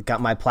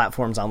my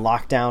platforms on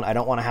lockdown. I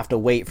don't want to have to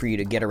wait for you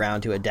to get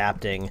around to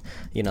adapting,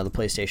 the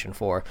PlayStation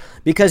 4,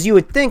 because you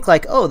would think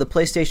like, oh, the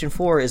PlayStation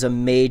 4 is a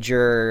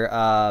major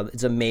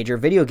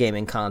video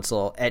gaming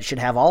console. It should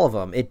have all of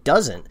them. It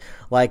doesn't.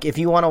 Like, if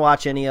you want to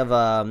watch any of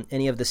the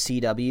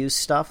CW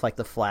stuff, like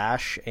The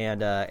Flash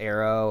and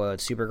Arrow,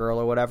 Supergirl,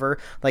 or whatever,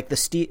 like the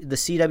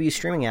CW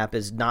streaming app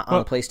is not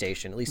on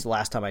PlayStation. At least the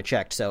last time I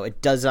checked. So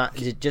it does not.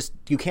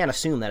 You can't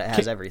assume that it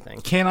has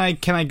everything. Can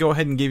I go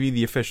ahead and give you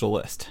the official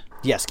list?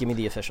 Yes, give me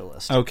the official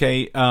list.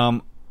 Okay.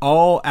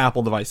 All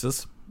Apple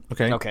devices.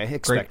 Okay. Okay.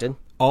 Expected. Great.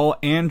 All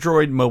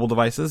Android mobile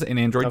devices and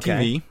Android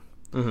TV.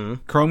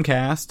 Mm-hmm.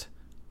 Chromecast.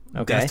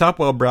 Okay. Desktop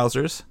web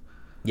browsers.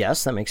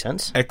 Yes, that makes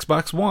sense.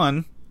 Xbox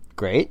One.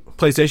 Great.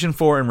 PlayStation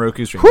 4 and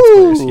Roku streaming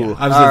players. Yeah,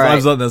 I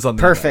was letting this on.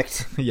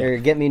 Perfect. Yeah. You're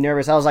getting me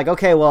nervous. I was like,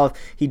 okay, well, if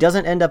he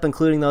doesn't end up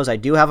including those, I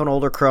do have an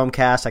older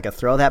Chromecast. I could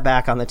throw that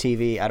back on the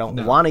TV. I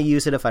don't want to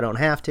use it if I don't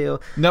have to.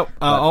 Nope.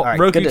 All right,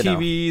 Roku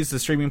TVs, the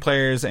streaming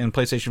players, and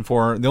PlayStation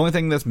 4. The only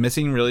thing that's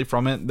missing really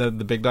from it, the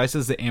big device,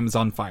 is the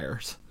Amazon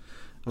Fires.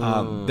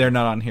 They're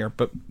not on here,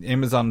 but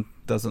Amazon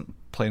doesn't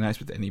play nice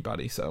with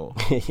anybody. So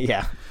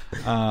yeah.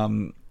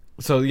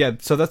 So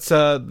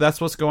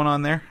that's what's going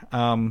on there.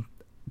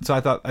 So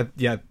I thought,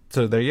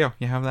 so there you go.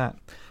 You have that.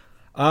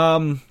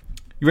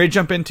 You ready to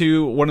jump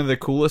into one of the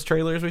coolest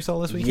trailers we saw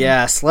this weekend?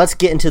 Yes, let's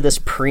get into this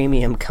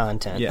premium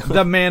content. Yeah,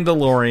 The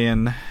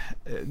Mandalorian,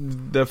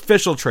 the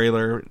official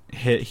trailer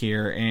hit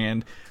here,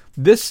 and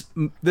this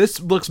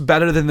looks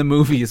better than the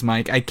movies,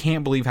 Mike. I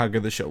can't believe how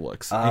good the show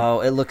looks.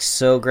 Oh, it looks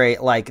so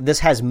great. Like, this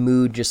has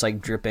mood just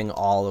like dripping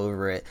all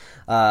over it.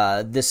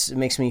 This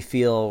makes me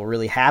feel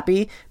really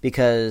happy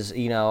because,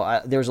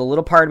 there's a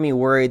little part of me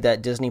worried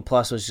that Disney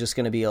Plus was just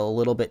going to be a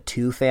little bit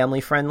too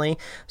family friendly.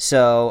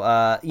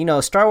 So,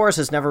 Star Wars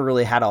has never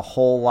really had a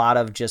whole lot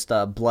of just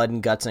blood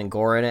and guts and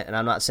gore in it. And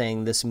I'm not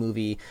saying this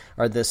movie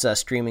or this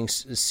streaming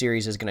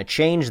series is going to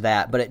change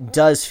that, but it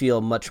does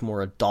feel much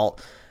more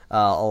adult.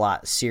 A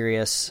lot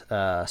serious,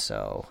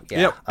 so yeah.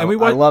 Yep.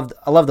 And I love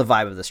the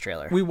vibe of this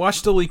trailer. We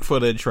watched the leak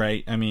footage,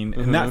 right? I mean,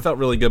 and that felt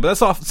really good. But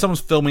that's off. Someone's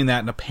filming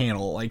that in a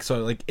panel,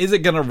 is it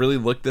gonna really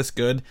look this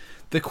good?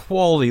 The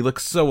quality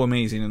looks so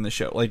amazing in the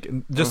show. Like,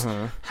 just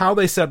how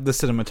they set up the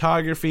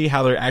cinematography,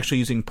 how they're actually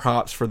using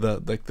props for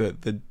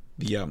the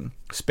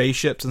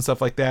spaceships and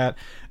stuff like that.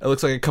 It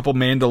looks like a couple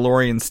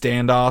Mandalorian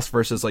standoffs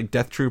versus like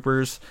Death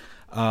Troopers.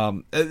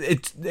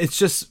 It's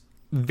just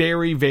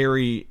very,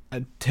 very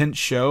tense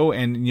show,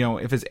 and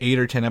if it's 8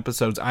 or 10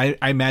 episodes, I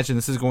imagine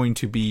this is going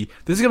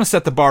to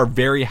set the bar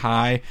very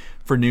high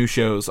for new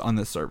shows on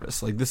this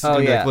service. Like, this is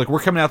like we're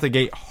coming out the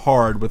gate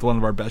hard with one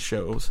of our best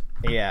shows.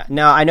 Yeah.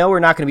 Now, I know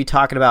we're not going to be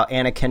talking about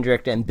Anna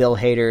Kendrick and Bill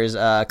Hader's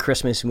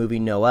Christmas movie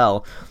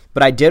Noelle,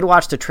 but I did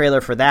watch the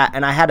trailer for that,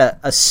 and I had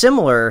a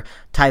similar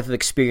type of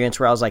experience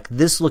where I was like,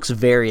 this looks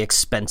very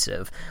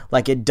expensive.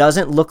 Like, it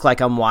doesn't look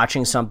like I'm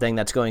watching something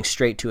that's going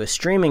straight to a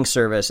streaming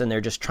service, and they're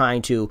just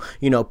trying to,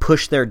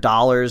 push their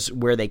dollars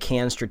where they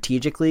can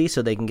strategically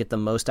so they can get the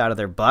most out of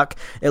their buck.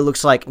 It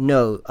looks like,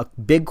 no, a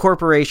big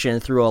corporation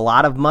threw a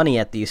lot of money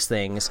at these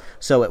things,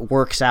 so it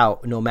works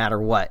out no matter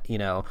what.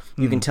 You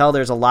can tell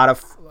there's a lot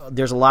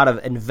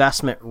of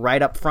investment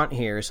right up front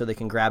here so they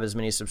can grab as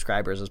many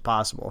subscribers as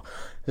possible.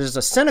 There's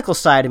a cynical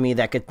side of me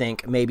that could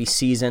think maybe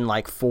season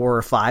like 4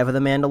 or 5 of The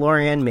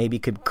Mandalorian maybe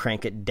could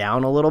crank it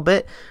down a little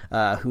bit.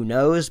 Who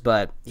knows?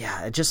 But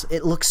yeah,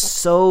 it looks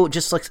so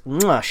just like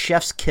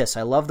chef's kiss.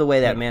 I love the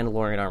way that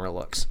Mandalorian armor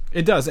looks.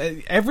 It does.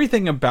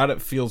 Everything about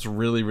it feels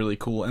really, really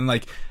cool. And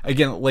like,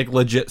 again, like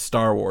legit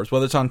Star Wars,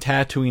 whether it's on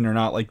Tatooine or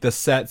not, like the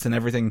sets and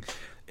everything,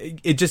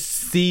 it just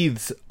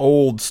seethes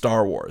old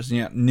Star Wars.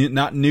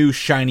 Not new,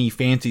 shiny,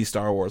 fancy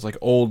Star Wars, like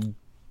old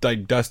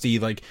like dusty,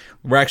 like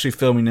we're actually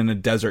filming in a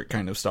desert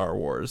kind of Star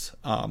Wars.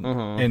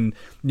 And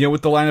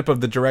with the lineup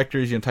of the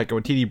directors, Taika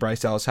Waititi,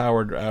 Bryce Dallas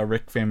Howard,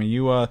 Rick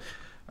Famuyiwa,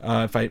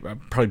 if I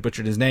probably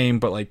butchered his name,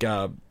 but like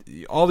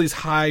all these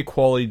high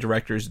quality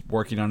directors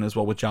working on it as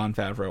well with Jon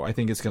Favreau, I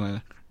think it's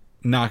gonna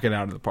knock it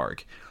out of the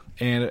park.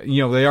 And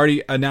they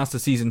already announced the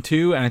season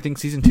 2, and I think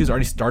season 2's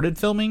already started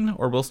filming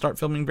or will start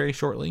filming very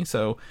shortly.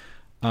 So,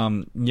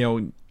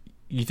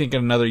 you think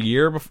in another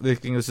year before they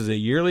think this is a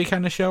yearly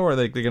kind of show, or are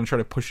they going to try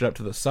to push it up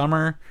to the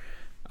summer?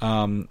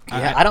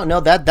 I don't know.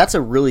 That's a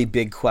really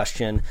big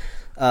question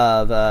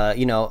of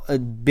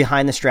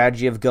behind the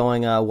strategy of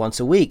going once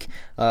a week.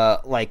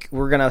 Like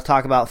we're going to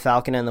talk about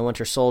Falcon and the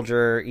Winter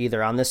Soldier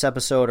either on this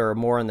episode or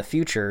more in the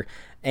future.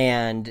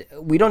 And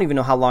we don't even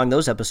know how long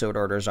those episode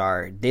orders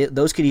are.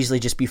 Those could easily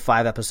just be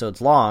 5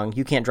 episodes long.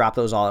 You can't drop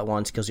those all at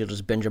once because you'll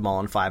just binge them all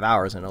in 5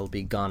 hours and it'll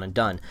be gone and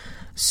done.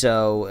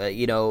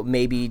 So,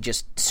 maybe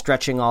just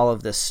stretching all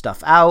of this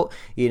stuff out,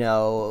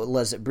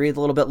 lets it breathe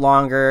a little bit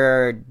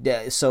longer.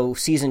 So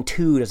season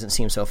 2 doesn't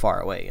seem so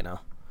far away,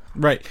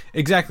 Right,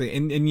 exactly.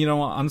 And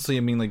honestly, I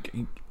mean, like,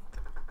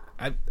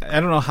 I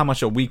don't know how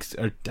much a week,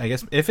 or I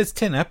guess if it's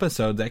 10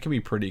 episodes, that could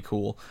be pretty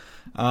cool.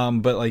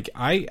 But like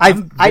I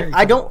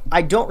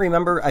don't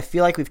remember. I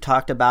feel like we've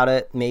talked about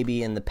it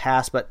maybe in the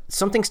past, but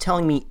something's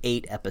telling me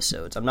 8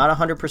 episodes. I'm not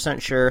 100%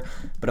 sure,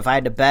 but if I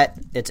had to bet,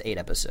 it's 8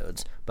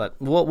 episodes. But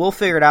we'll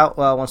figure it out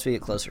once we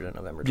get closer to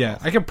November 12th. Yeah,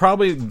 I could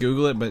probably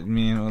Google it, but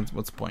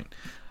what's the point?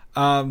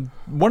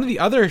 One of the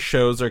other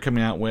shows they're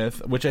coming out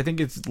with, which I think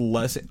is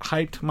less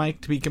hyped,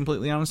 Mike, to be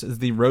completely honest, is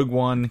the Rogue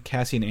One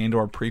Cassian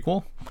Andor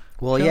prequel.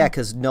 Well, yeah,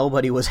 because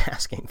nobody was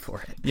asking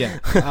for it. Yeah.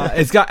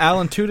 It's got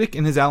Alan Tudyk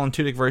in his Alan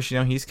Tudyk verse.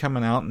 He's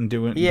coming out and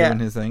doing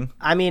his thing.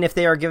 I mean, if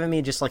they are giving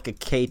me just like a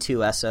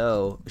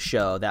K2SO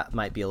show, that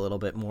might be a little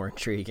bit more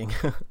intriguing.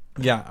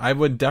 Yeah, I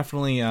would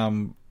definitely, I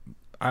don't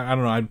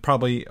know, I'd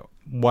probably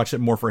watch it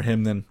more for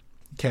him than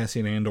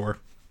Cassian Andor.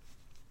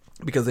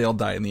 Because they all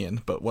die in the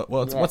end, but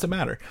what's it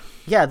matter?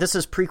 Yeah, this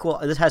is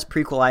prequel. This has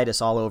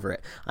prequelitis all over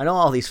it. I know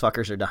all these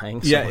fuckers are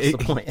dying. So what's the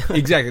point?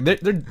 Exactly.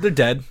 They're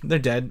dead. They're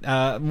dead.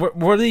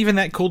 Were they even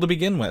that cool to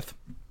begin with?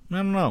 I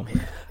don't know.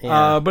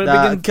 Yeah.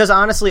 Because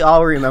honestly, all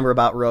we remember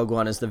about Rogue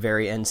One is the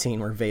very end scene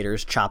where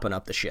Vader's chopping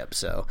up the ship.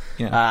 So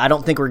I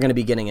don't think we're going to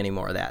be getting any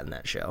more of that in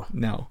that show.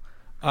 No.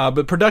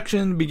 But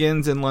production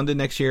begins in London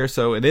next year,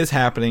 so it is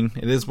happening.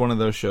 It is one of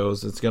those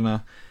shows. It's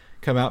gonna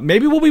come out.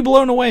 Maybe we'll be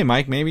blown away,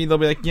 Mike. Maybe they'll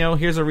be like,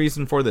 here's a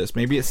reason for this.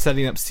 Maybe it's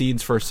setting up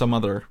seeds for some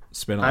other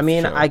spin-off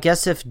show. I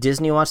guess if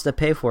Disney wants to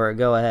pay for it,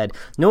 go ahead.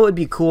 What would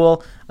be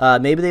cool?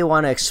 Maybe they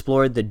want to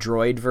explore the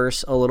droid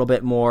verse a little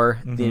bit more,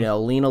 lean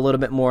a little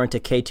bit more into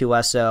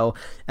K2SO.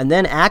 And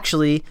then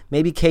actually,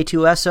 maybe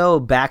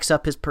K2SO backs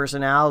up his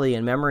personality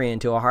and memory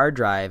into a hard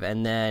drive,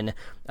 and then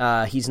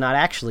he's not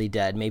actually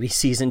dead. Maybe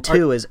season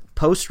 2 is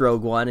post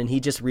Rogue One, and he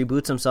just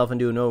reboots himself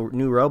into a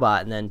new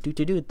robot, and then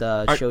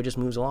the show just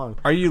moves along.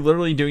 Are you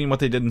literally doing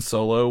what they did in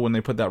Solo when they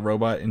put that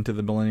robot into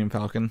the Millennium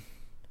Falcon?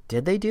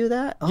 Did they do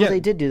that? Oh, yeah.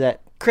 They did do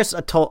that. Chris,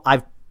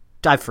 I've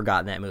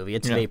forgotten that movie.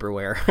 It's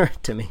vaporware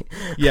to me.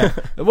 Yeah.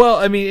 Well,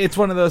 I mean, it's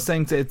one of those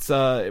things. It's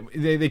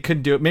they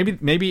could do it.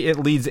 Maybe it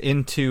leads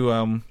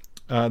into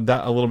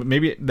that a little bit.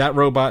 Maybe that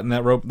robot and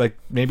that like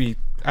maybe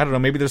I don't know.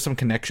 Maybe there's some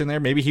connection there.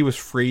 Maybe he was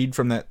freed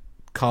from that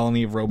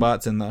colony of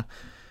robots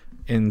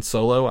in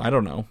Solo. I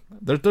don't know.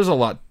 There's a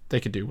lot they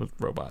could do with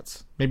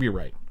robots. Maybe you're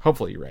right.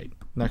 Hopefully you're right.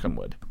 Knock on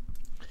wood.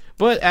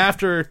 But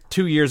after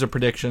 2 years of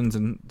predictions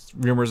and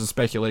rumors and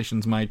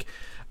speculations, Mike,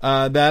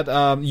 that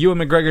Ewan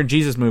McGregor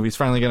Jesus movie is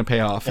finally going to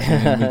pay off.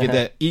 And we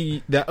get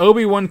that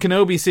Obi-Wan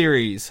Kenobi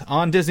series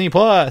on Disney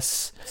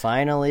Plus.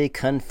 Finally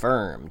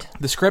confirmed.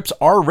 The scripts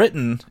are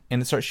written,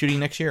 and it starts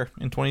shooting next year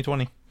in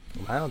 2020.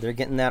 Wow, they're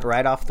getting that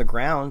right off the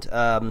ground.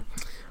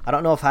 I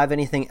don't know if I have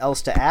anything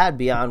else to add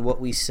beyond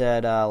what we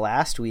said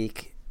last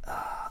week.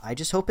 I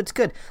just hope it's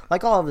good.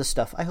 Like all of this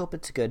stuff, I hope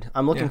it's good.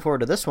 I'm looking forward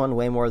to this one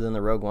way more than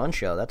the Rogue One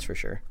show, that's for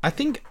sure.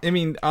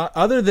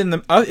 Other than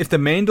if The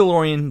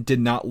Mandalorian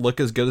did not look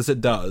as good as it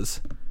does,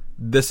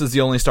 this is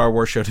the only Star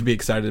Wars show to be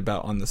excited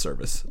about on the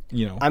service. Of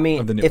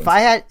the new if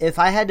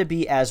I had to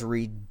be as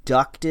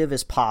reductive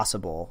as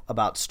possible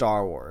about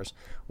Star Wars,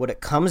 what it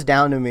comes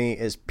down to me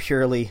is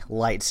purely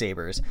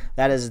lightsabers.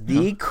 That is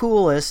the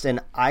coolest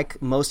and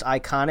most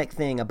iconic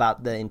thing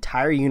about the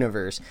entire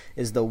universe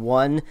is the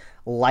one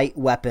light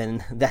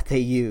weapon that they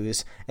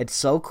use. It's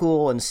so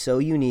cool and so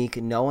unique.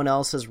 No one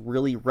else has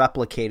really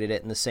replicated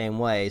it in the same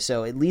way.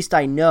 So at least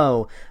I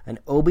know an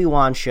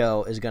Obi-Wan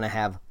show is going to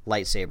have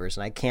lightsabers,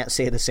 and I can't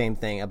say the same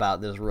thing about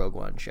this Rogue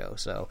One show.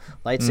 So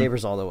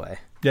lightsabers all the way.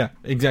 Yeah,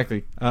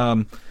 exactly.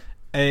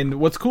 And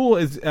what's cool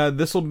is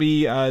this will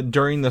be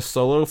during the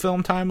Solo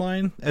film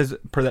timeline, as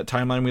per that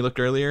timeline we looked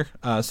earlier.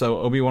 So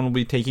Obi-Wan will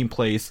be taking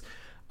place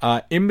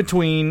in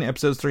between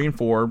episodes 3 and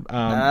 4.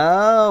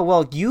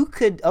 Well, you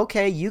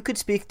could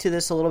speak to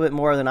this a little bit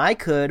more than I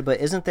could, but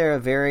isn't there a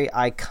very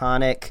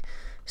iconic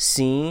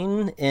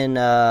scene in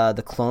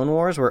the Clone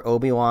Wars where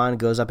Obi-Wan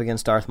goes up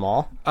against Darth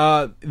Maul?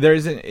 It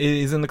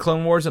is in the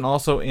Clone Wars and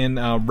also in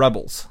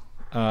Rebels.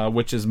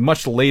 which is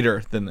much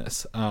later than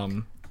this.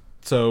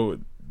 So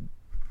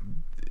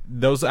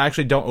those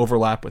actually don't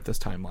overlap with this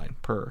timeline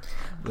per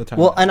the timeline.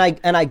 Well,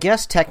 and I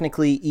guess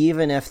technically,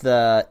 even if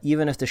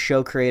the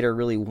show creator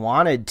really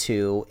wanted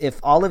to, if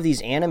all of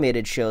these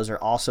animated shows are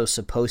also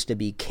supposed to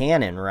be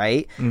canon,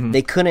 right? Mm-hmm.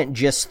 They couldn't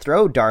just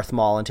throw Darth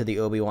Maul into the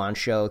Obi-Wan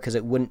show because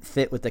it wouldn't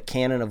fit with the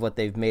canon of what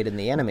they've made in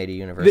the animated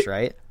universe,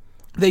 right?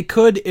 They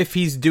could if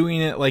he's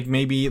doing it like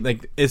maybe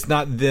like it's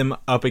not them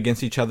up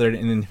against each other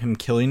and then him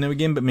killing them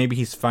again, but maybe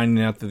he's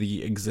finding out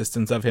the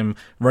existence of him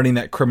running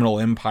that criminal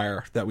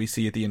empire that we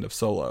see at the end of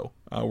Solo,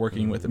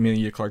 working with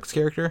Emilia Clarke's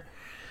character.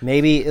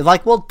 Maybe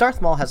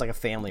Darth Maul has like a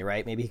family,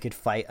 right? Maybe he could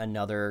fight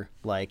another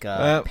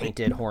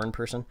painted horn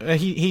person.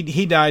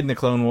 He died in the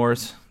Clone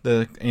Wars,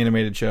 the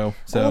animated show.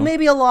 So well,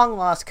 maybe a long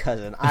lost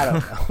cousin. I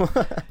don't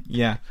know.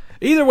 Yeah.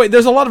 Either way,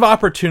 there's a lot of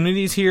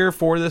opportunities here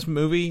for this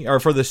movie or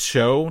for this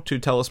show to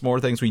tell us more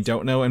things we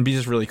don't know and be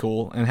just really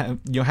cool and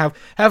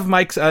have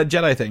Mike's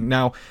Jedi thing.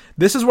 Now,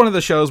 this is one of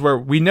the shows where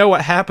we know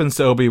what happens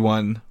to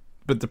Obi-Wan,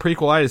 but the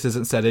prequelitis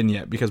isn't set in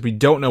yet because we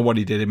don't know what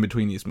he did in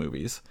between these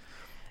movies.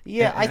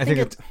 Yeah, I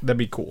think that'd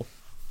be cool.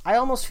 I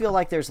almost feel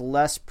like there's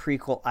less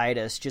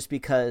prequel-itis just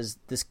because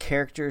this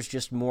character is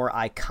just more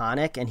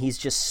iconic and he's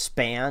just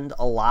spanned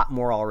a lot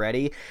more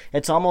already.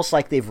 It's almost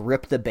like they've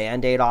ripped the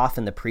Band-Aid off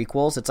in the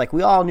prequels. It's like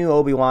we all knew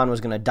Obi-Wan was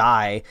going to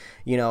die,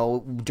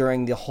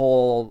 during the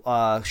whole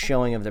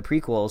showing of the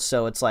prequels.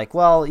 So it's like,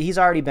 well, he's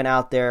already been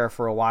out there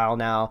for a while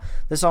now.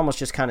 This almost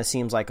just kind of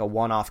seems like a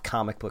one-off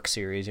comic book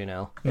series,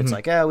 Mm-hmm. It's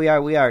like, we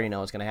already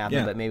know what's going to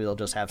happen, but maybe they'll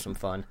just have some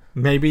fun.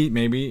 Maybe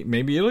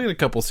it'll get a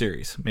couple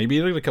series. Maybe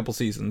it'll get a couple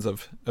seasons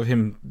of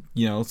him,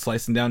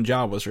 slicing down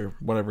Jawas or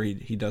whatever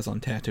he does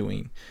on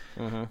Tatooine.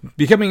 Mm-hmm.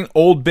 Becoming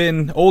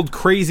old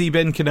crazy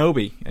Ben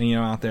Kenobi,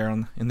 out there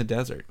in the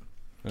desert.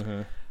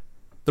 Mm-hmm.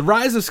 The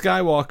Rise of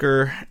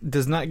Skywalker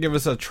does not give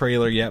us a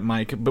trailer yet,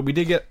 Mike, but we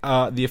did get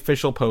the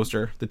official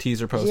poster, the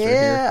teaser poster here.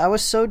 Yeah, I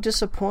was so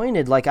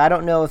disappointed. Like, I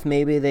don't know if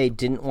maybe they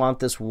didn't want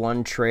this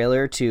one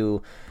trailer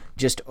to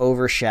just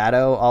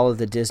overshadow all of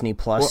the Disney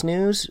Plus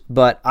news,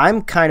 but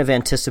I'm kind of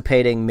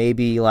anticipating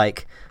maybe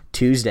like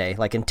Tuesday,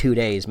 like in 2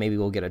 days, maybe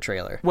we'll get a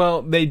trailer.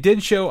 Well, they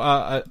did show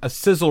a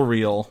sizzle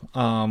reel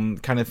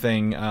kind of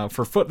thing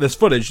for this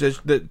footage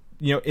that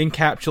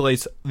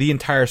encapsulates the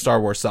entire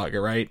Star Wars saga,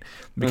 right?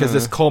 Because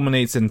this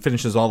culminates and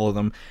finishes all of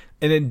them,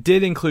 and it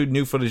did include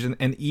new footage.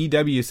 And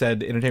EW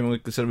said, Entertainment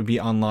Weekly said it would be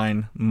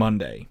online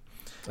Monday.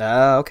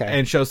 Okay.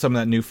 And show some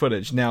of that new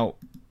footage. Now,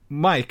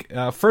 Mike,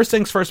 first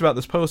things first about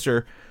this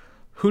poster.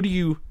 Who do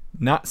you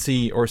not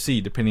see or see,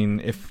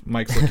 depending if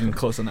Mike's looking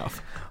close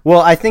enough?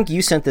 Well, I think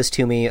you sent this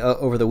to me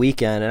over the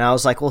weekend, and I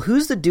was like, well,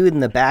 who's the dude in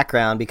the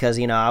background? Because,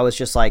 I was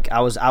just like, I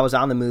was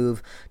on the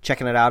move,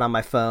 checking it out on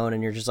my phone,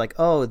 and you're just like,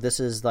 oh, this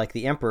is like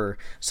the Emperor.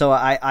 So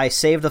I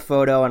saved the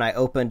photo, and I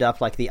opened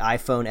up like the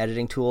iPhone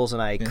editing tools,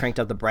 and I cranked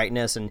up the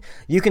brightness, and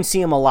you can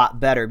see him a lot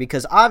better,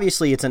 because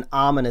obviously it's an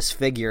ominous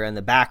figure in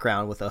the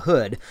background with a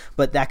hood,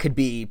 but that could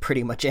be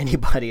pretty much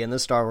anybody in the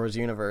Star Wars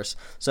universe.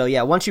 So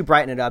yeah, once you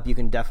brighten it up, you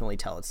can definitely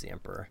tell it's the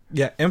Emperor.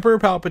 Yeah, Emperor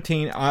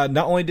Palpatine,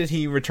 not only did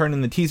he return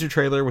in the teaser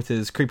trailer with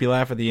his creepy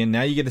laugh at the end,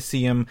 now you get to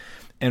see him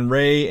and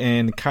Rey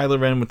and Kylo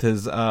Ren with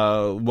his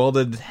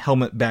welded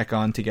helmet back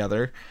on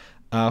together,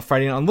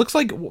 fighting on. Looks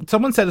like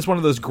someone said it's one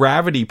of those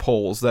gravity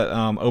poles that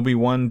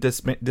Obi-Wan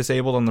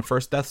disabled on the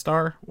first Death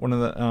Star. One of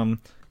the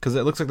because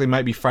it looks like they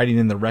might be fighting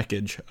in the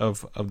wreckage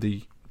of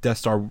the Death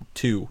Star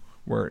 2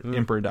 where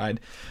Emperor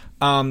died.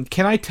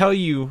 Can I tell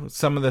you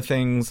some of the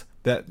things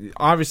that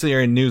obviously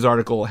are in news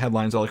article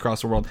headlines all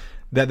across the world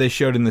that they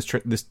showed in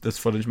this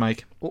footage,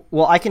 Mike?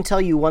 Well, I can tell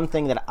you one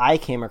thing that I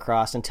came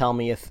across, and tell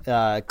me if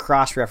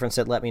cross-reference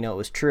it, let me know it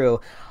was true.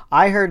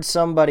 I heard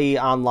somebody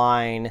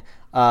online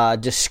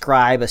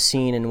describe a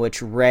scene in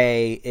which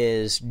Rey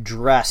is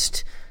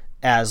dressed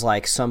as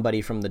like somebody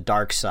from the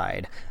dark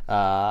side.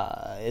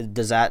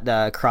 Does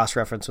that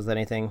cross-reference with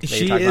anything that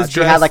you're talking about?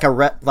 She had like a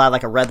red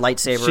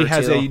lightsaber. She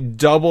has a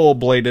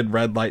double-bladed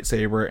red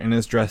lightsaber and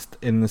is dressed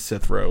in the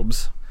Sith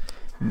robes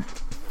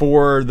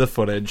for the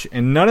footage,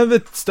 and none of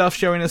the stuff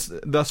showing us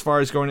thus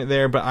far is going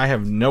there, but I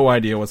have no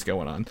idea what's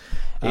going on.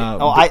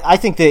 I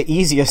think the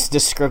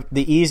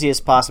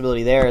easiest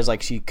possibility there is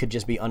like she could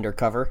just be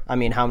undercover. I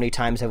mean, how many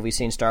times have we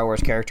seen Star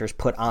Wars characters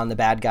put on the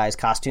bad guys'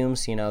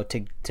 costumes,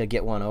 to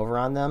get one over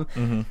on them?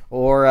 Mm-hmm.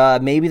 Or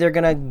maybe they're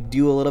gonna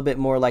do a little bit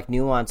more like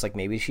nuance. Like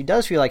maybe she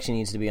does feel like she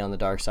needs to be on the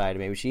dark side.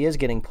 Maybe she is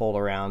getting pulled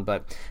around.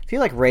 But I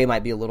feel like Rey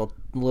might be a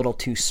little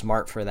too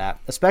smart for that.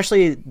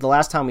 Especially the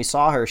last time we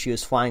saw her, she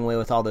was flying away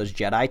with all those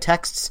Jedi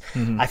texts.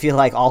 Mm-hmm. I feel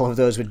like all of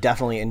those would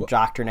definitely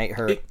indoctrinate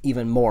her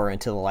even more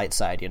into the light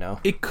side.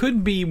 It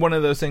could be one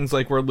of those things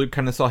like where Luke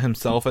kind of saw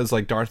himself as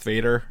like Darth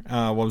Vader.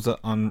 What was it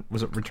on?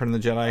 Was it Return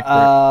of the Jedi?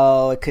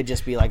 Oh, it could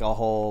just be like a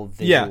whole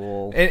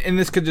visual. Yeah, and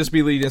this could just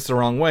be leading us the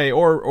wrong way,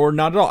 or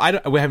not at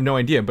all. We have no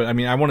idea, but I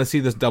mean, I want to see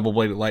this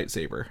double-bladed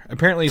lightsaber.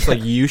 Apparently, it's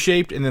like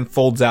U-shaped and then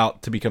folds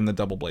out to become the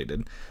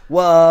double-bladed.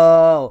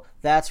 Whoa,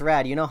 that's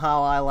rad. You know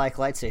how I like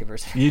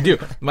lightsabers. You do.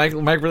 Mike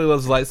really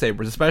loves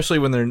lightsabers, especially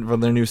when they're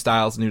new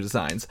styles, new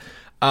designs.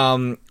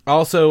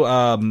 Also,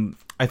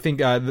 I think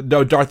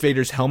Darth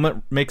Vader's helmet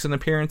makes an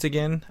appearance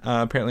again.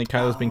 Apparently,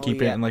 Kylo's been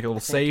keeping it in like a little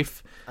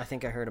safe. I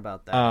think I heard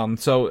about that.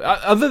 So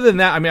other than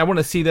that, I mean, I want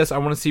to see this. I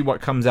want to see what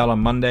comes out on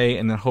Monday,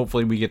 and then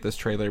hopefully we get this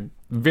trailer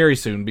very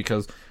soon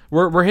because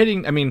we're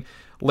hitting. I mean,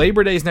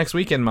 Labor Day's next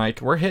weekend,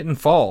 Mike. We're hitting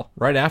fall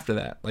right after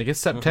that. Like it's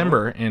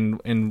September,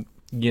 and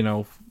you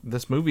know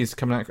this movie's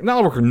coming out.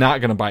 No, we're not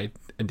going to buy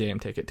a damn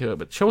ticket to it,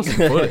 but show us some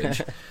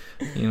footage.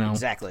 You know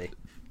exactly.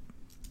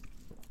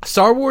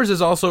 Star Wars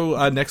is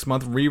also next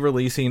month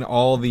re-releasing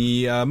all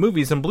the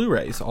movies and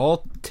Blu-rays,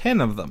 all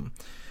 10 of them.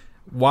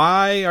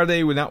 Why are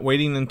they not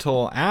waiting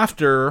until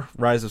after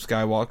Rise of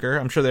Skywalker?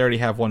 I'm sure they already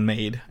have one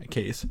made, a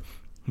case.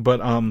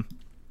 But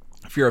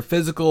if you're a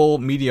physical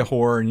media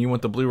whore and you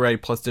want the Blu-ray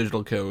plus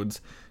digital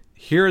codes,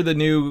 here are the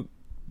new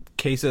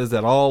cases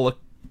that all look,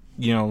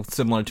 you know,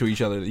 similar to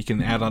each other that you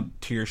can add on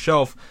to your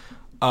shelf.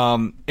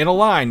 In a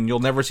line, you'll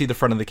never see the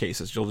front of the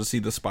cases. You'll just see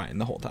the spine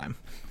the whole time.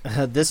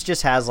 This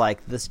just has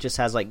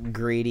like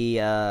greedy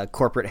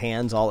corporate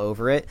hands all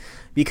over it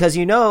because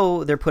you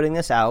know they're putting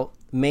this out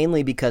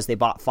mainly because they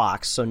bought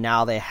Fox, so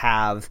now they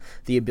have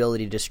the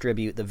ability to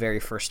distribute the very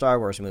first Star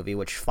Wars movie,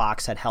 which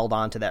Fox had held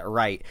on to that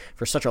right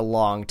for such a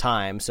long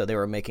time, so they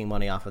were making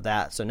money off of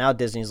that. So now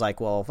Disney's like,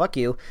 well, fuck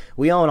you,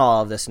 we own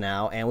all of this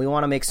now, and we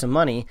want to make some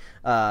money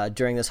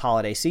during this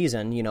holiday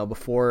season, you know,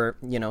 before,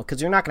 you know, because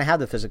you're not going to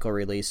have the physical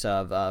release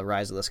of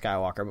Rise of the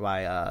Skywalker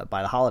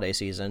by the holiday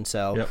season,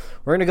 so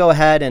we're going to go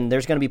ahead, and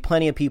there's going to be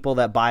plenty of people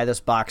that buy this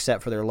box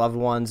set for their loved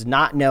ones,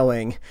 not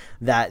knowing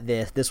that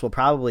this will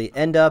probably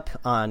end up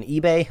on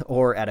eBay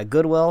or at a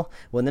Goodwill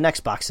when the next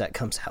box set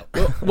comes out.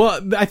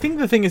 Well, I think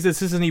the thing is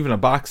this isn't even a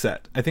box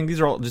set. I think these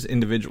are all just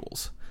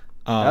individuals.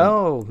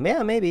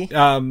 Maybe.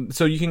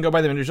 So you can go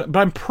buy them individually. But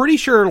I'm pretty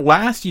sure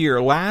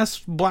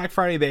last Black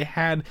Friday, they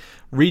had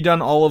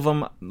redone all of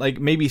them,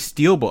 like maybe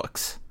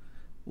steelbooks.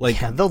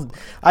 Like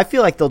I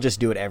feel like they'll just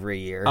do it every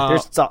year.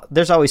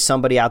 There's always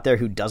somebody out there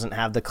who doesn't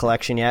have the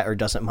collection yet or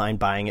doesn't mind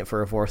buying it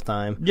for a fourth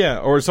time. Yeah,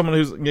 or someone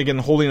who's again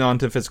holding on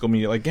to physical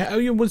media. Like,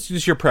 what's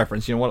just your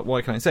preference? You know,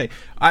 what can I say?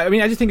 I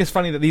mean, I just think it's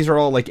funny that these are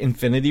all like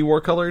Infinity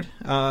War colored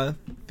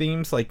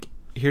themes. Like,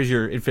 here's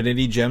your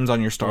Infinity Gems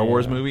on your Star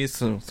Wars movies,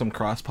 so some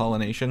cross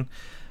pollination.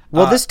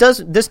 Well, this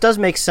does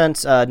make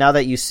sense now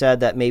that you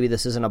said that maybe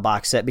this isn't a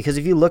box set, because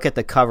if you look at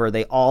the cover,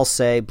 they all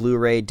say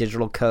Blu-ray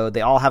digital code.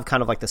 They all have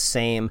kind of like the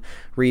same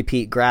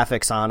repeat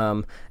graphics on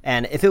them.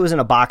 And if it was in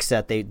a box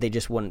set, they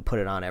just wouldn't put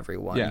it on every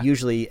one. Yeah.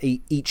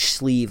 Usually each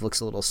sleeve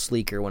looks a little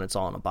sleeker when it's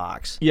all in a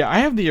box. Yeah, I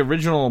have the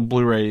original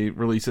Blu-ray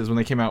releases when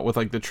they came out with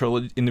like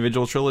the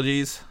individual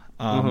trilogies.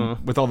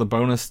 With all the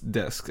bonus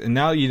discs. And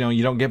now, you know,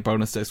 you don't get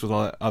bonus discs with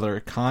all that other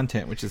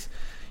content, which is,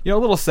 you know,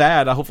 a little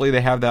sad. Hopefully they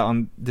have that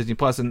on Disney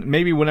Plus, and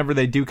maybe whenever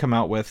they do come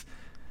out with,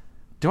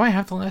 do I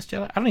have The Last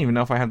Jedi? I don't even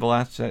know if I have The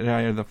Last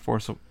Jedi or The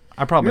Force.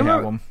 I probably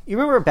have them. You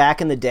remember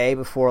back in the day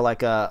before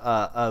like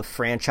a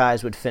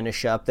franchise would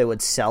finish up, they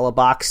would sell a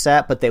box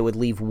set, but they would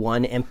leave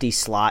one empty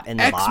slot in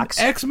the box.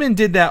 X-Men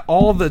did that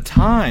all the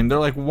time. They're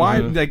like, why?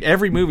 Like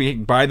every movie,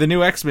 buy the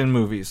new X-Men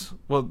movies.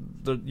 Well,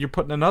 you're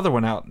putting another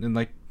one out in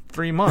like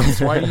 3 months.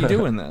 Why are you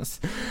doing this?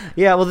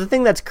 Yeah, well, the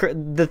thing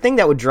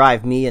that would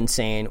drive me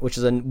insane, which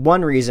is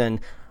one reason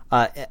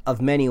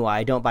of many why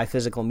I don't buy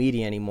physical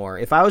media anymore.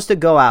 If I was to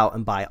go out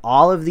and buy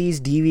all of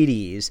these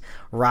DVDs,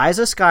 Rise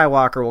of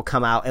Skywalker will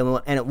come out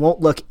and it won't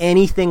look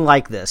anything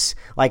like this.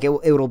 Like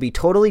it'll be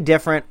totally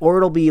different, or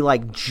it'll be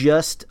like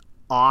just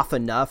off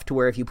enough to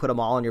where if you put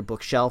them all on your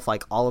bookshelf,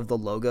 like all of the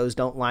logos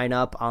don't line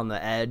up on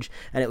the edge,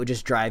 and it would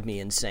just drive me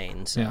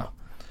insane. So. Yeah.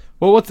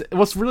 Well,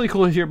 what's really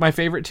cool here, my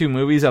favorite 2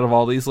 movies out of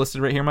all these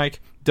listed right here,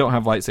 Mike, don't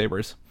have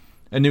lightsabers.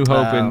 A New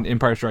Hope and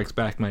Empire Strikes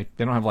Back, Mike.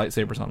 They don't have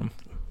lightsabers on them.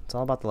 It's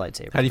all about the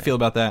lightsaber. How do you feel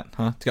about that?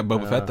 Huh? It's got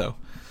Boba Fett, though.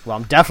 Well,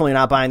 I'm definitely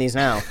not buying these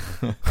now.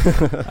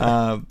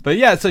 But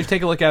yeah, so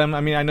take a look at them.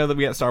 I mean, I know that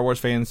we got Star Wars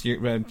fans. If you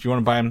want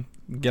to buy them,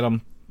 get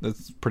them.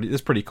 That's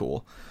pretty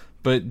cool.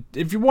 But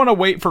if you want to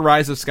wait for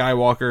Rise of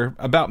Skywalker,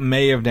 about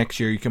May of next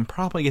year, you can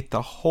probably get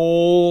the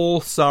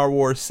whole Star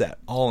Wars set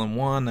all in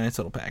one nice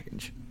little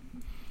package.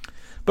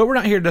 But we're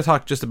not here to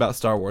talk just about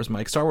Star Wars,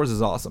 Mike. Star Wars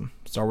is awesome.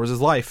 Star Wars is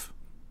life.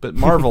 But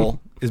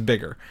Marvel is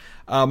bigger.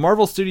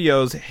 Marvel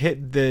Studios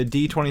hit the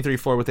D23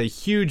 floor with a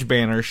huge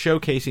banner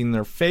showcasing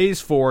their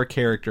Phase 4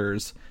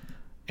 characters.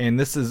 And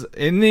this is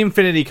in the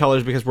Infinity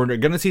colors, because we're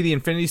going to see the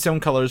Infinity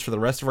Stone colors for the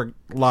rest of our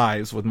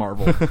lives with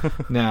Marvel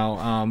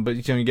now.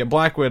 But you know, you get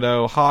Black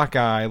Widow,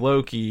 Hawkeye,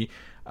 Loki,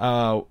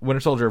 Winter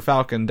Soldier,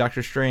 Falcon,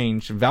 Doctor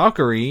Strange,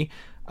 Valkyrie,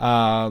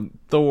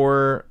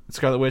 Thor,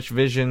 Scarlet Witch,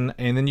 Vision,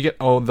 and then you get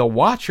the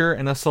Watcher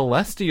and a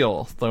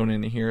Celestial thrown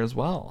in here as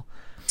well.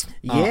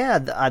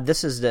 Yeah,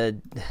 this is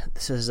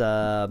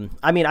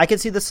I mean, I can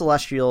see the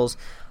Celestials.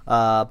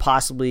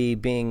 possibly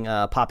being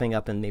popping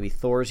up in maybe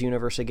Thor's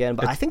universe again.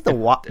 But I think the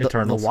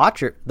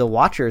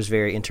Watcher is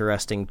very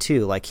interesting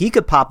too. Like he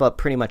could pop up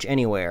pretty much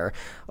anywhere,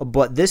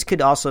 but this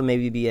could also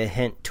maybe be a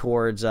hint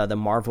towards the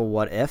Marvel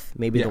What If.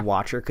 Maybe the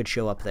Watcher could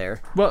show up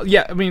there. Well,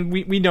 yeah, I mean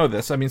we know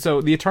this. I mean,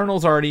 so the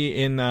Eternals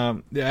already in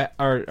are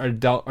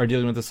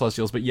dealing with the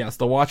Celestials, but yes,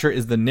 the Watcher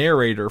is the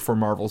narrator for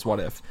Marvel's What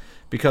If.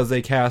 Because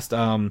they cast,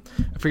 I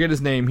forget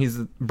his name. He's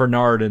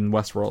Bernard in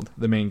Westworld,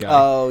 the main guy.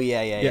 Oh,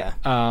 yeah.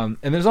 And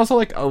there's also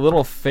like a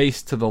little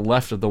face to the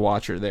left of the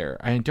Watcher there.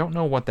 I don't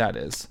know what that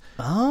is.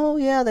 Oh,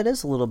 yeah, that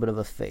is a little bit of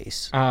a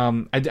face.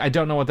 I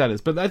don't know what that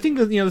is, but I think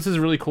that this is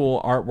really cool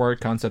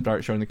artwork, concept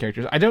art showing the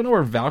characters. I don't know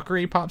where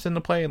Valkyrie pops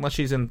into play unless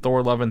she's in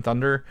Thor: Love and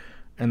Thunder,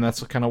 and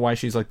that's kind of why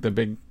she's like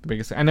the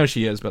biggest thing. I know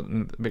she is, but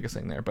the biggest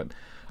thing there. But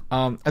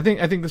I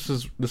think this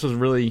was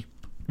really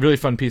really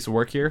fun piece of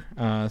work here.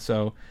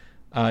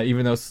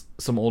 Even though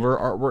some older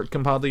artwork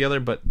compiled together,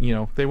 but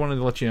they wanted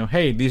to let you know,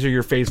 hey, these are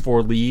your Phase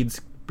 4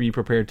 leads. Be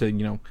prepared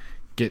to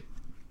get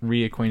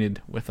reacquainted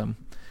with them.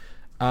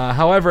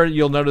 However,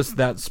 you'll notice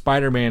that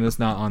Spider-Man is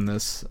not on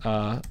this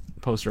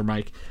poster,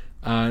 Mike.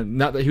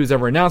 Not that he was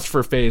ever announced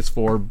for Phase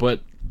 4,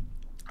 but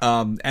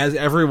as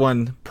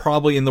everyone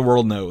probably in the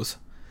world knows,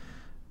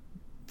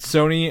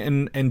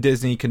 Sony and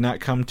Disney could not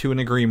come to an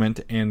agreement,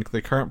 and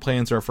the current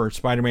plans are for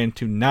Spider-Man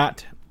to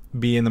not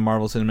be in the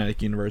Marvel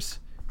Cinematic Universe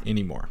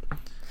anymore.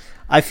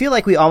 I feel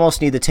like we almost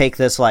need to take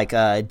this like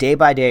day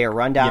by day, a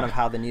rundown of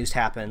how the news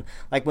happened.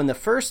 Like when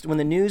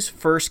the news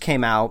first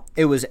came out,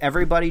 it was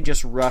everybody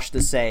just rushed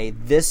to say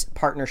this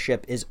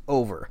partnership is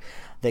over.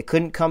 They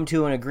couldn't come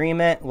to an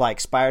agreement. Like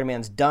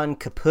Spider-Man's done,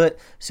 kaput.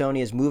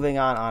 Sony is moving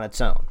on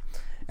its own.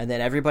 And then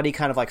everybody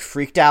kind of like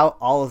freaked out.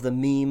 All of the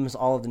memes,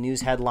 all of the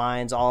news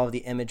headlines, all of the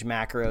image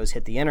macros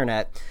hit the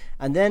internet.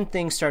 And then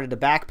things started to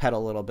backpedal a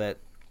little bit,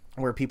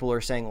 where people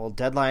are saying, well,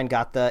 Deadline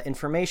got the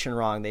information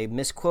wrong. They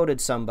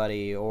misquoted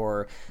somebody,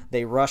 or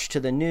they rushed to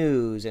the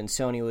news, and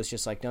Sony was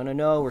just like,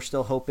 no, we're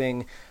still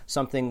hoping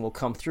something will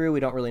come through. We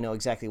don't really know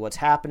exactly what's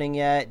happening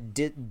yet.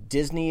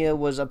 Disney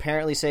was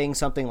apparently saying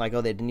something like,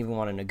 oh, they didn't even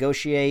want to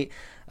negotiate.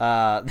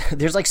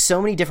 There's like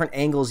so many different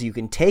angles you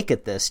can take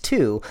at this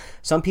too.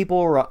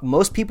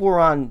 Most people were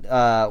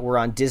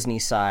on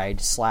Disney's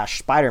side /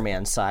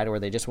 Spider-Man's side,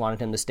 where they just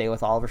wanted him to stay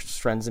with all of his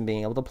friends and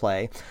being able to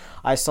play.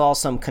 I saw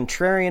some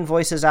contrarian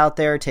voices out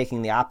there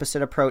taking the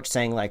opposite approach,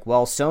 saying like,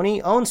 well, Sony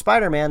owns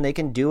Spider-Man, they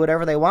can do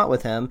whatever they want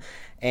with him.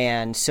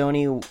 And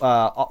Sony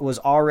was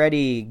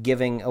already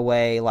giving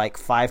away like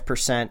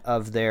 5%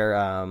 of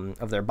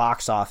their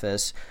box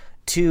office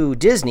to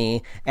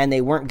Disney, and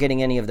they weren't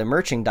getting any of the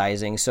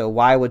merchandising. So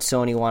why would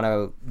Sony want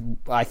to,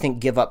 I think,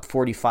 give up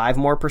 45%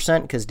 more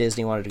because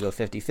Disney wanted to go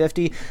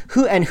 50-50?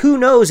 Who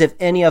knows if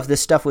any of this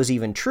stuff was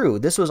even true?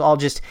 This was all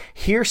just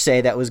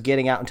hearsay that was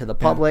getting out into the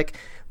public.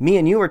 Me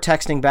and you were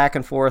texting back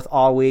and forth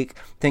all week,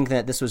 thinking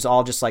that this was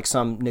all just like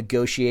some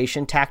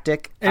negotiation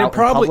tactic and out in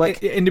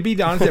public. And to be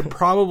honest, it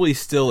probably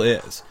still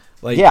is.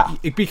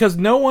 Because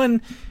no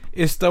one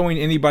is throwing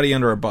anybody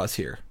under a bus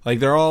here. Like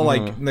they're all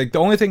like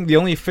the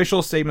only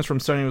official statements from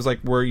Sony was like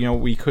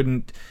we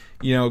couldn't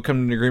come to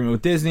an agreement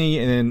with Disney,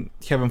 and then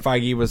Kevin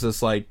Feige was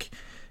just like,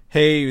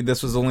 hey,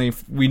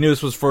 we knew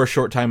this was for a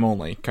short time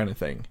only kind of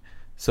thing.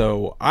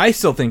 So I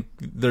still think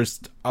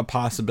there's a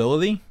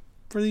possibility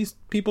for these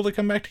people to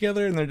come back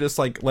together, and they're just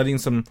like letting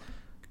some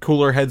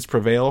cooler heads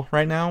prevail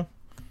right now.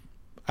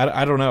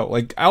 I don't know.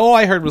 Like all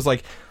I heard was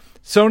like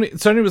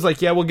Sony was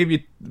like, yeah, we'll give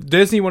you.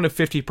 Disney wanted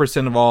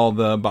 50% of all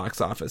the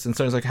box office, and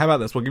Sony's like, how about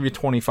this? We'll give you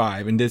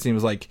 25%, and Disney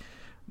was like,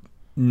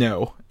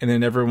 no, and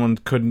then everyone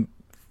couldn't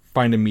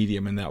find a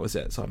medium, and that was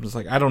it. So I'm just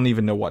like, I don't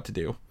even know what to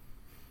do.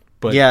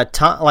 But yeah,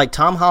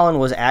 Tom Holland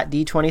was at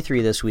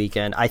D23 this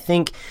weekend. I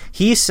think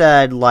he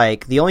said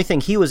like the only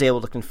thing he was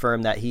able to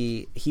confirm that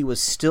he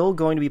was still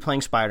going to be playing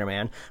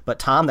Spider-Man. But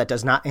Tom, that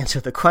does not answer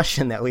the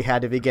question that we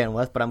had to begin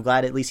with. But I'm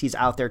glad at least he's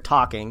out there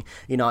talking,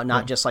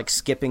 not just like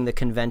skipping the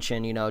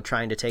convention,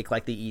 trying to take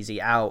like the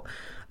easy out.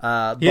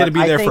 He had to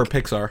be there for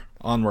Pixar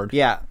onward.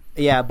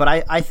 Yeah, but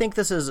I think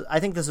this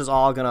is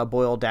all gonna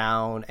boil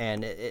down,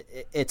 and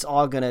it's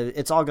all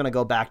gonna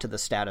go back to the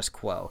status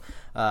quo.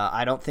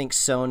 I don't think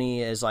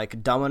Sony is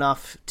like dumb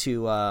enough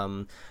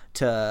to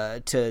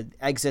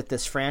exit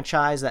this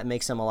franchise that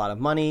makes them a lot of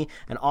money,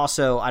 and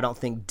also I don't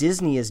think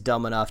Disney is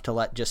dumb enough to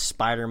let just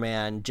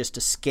Spider-Man just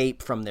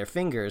escape from their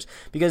fingers.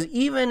 Because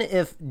even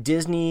if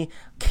Disney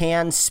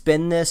can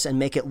spin this and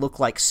make it look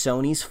like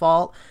Sony's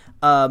fault,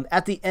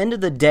 at the end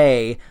of the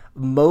day,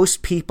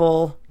 most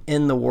people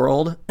in the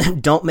world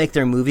don't make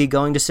their movie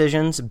going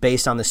decisions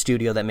based on the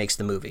studio that makes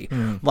the movie.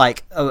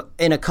 Like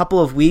in a couple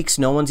of weeks,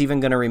 no one's even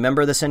going to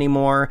remember this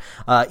anymore.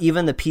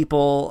 Even the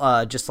people,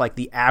 just like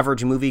the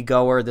average movie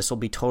goer, this will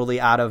be totally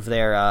out of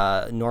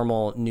their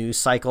normal news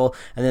cycle,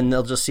 and then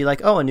they'll just see like,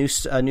 oh, a new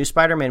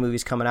Spider-Man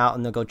movie's coming out,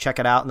 and they'll go check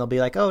it out, and they'll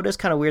be like, oh, it is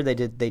kind of weird they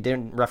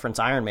didn't reference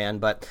Iron Man,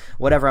 but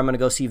whatever, I'm going to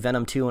go see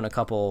Venom 2 in a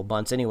couple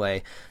months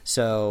anyway.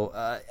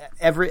 So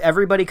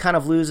everybody kind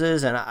of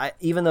loses, and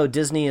even though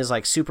Disney is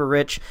like super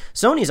rich,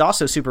 Sony's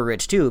also super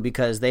rich too,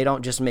 because they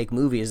don't just make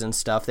movies and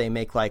stuff. They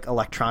make like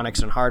electronics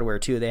and hardware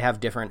too. They have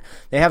different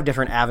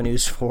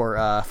avenues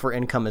for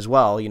income as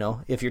well. You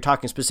know, if you're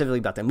talking specifically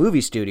about the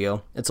movie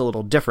studio, it's a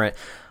little different.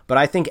 But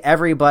I think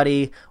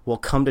everybody will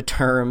come to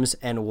terms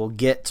and will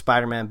get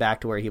Spider-Man back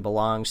to where he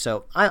belongs.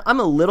 So I'm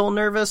a little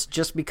nervous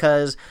just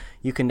because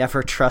you can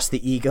never trust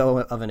the ego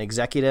of an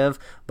executive.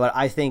 But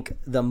I think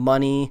the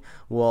money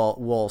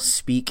will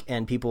speak,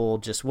 and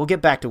people will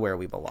get back to where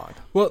we belong.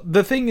 Well,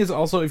 the thing is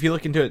also, if you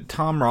look into it,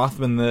 Tom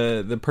Rothman,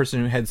 the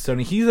person who heads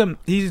Sony,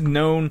 he's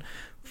known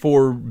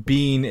for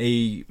being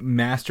a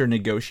master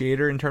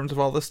negotiator in terms of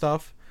all this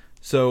stuff.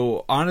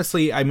 So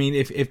honestly, I mean,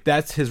 if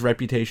that's his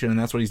reputation and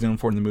that's what he's known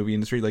for in the movie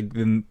industry, like,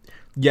 then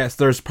yes,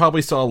 there's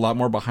probably still a lot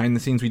more behind the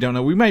scenes we don't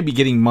know. We might be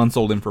getting months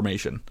old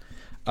information.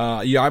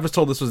 I was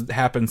told this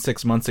happened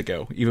 6 months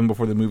ago, even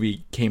before the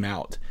movie came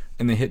out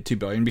and they hit $2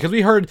 billion, because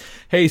we heard,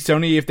 hey,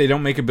 Sony, if they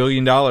don't make $1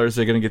 billion, they're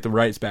going to get the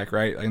rights back,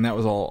 right? And that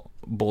was all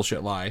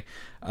bullshit lie.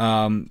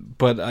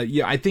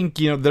 Yeah, I think,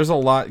 there's a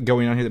lot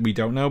going on here that we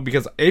don't know,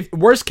 because if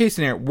worst case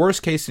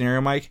scenario,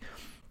 Mike,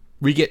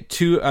 we get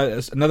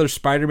another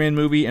Spider-Man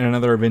movie and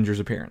another Avengers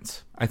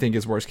appearance, I think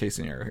is worst case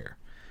scenario here.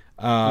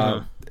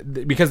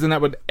 Because then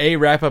that would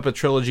wrap up a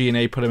trilogy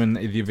and put him in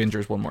the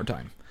Avengers one more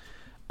time.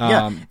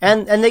 Yeah,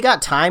 and they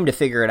got time to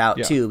figure it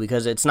out too,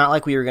 because it's not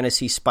like we were going to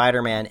see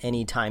Spider-Man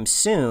anytime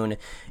soon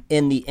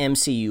in the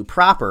MCU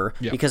proper,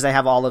 because they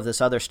have all of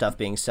this other stuff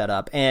being set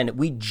up, and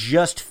we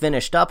just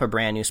finished up a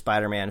brand new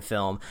Spider-Man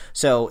film,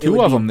 so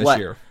two of them this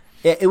year.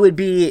 It would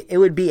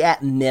be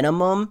at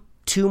minimum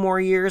 2 more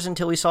years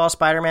until we saw a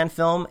Spider-Man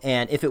film,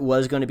 and if it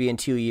was going to be in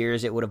 2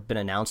 years, it would have been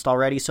announced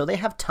already. So they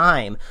have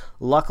time,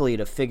 luckily,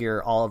 to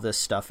figure all of this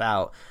stuff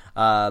out.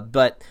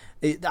 But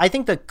I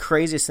think the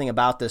craziest thing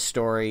about this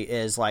story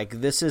is,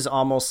 like, this is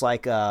almost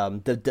like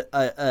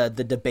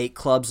the debate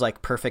club's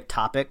like perfect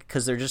topic,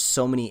 because there's just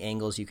so many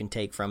angles you can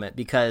take from it.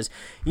 Because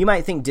you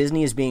might think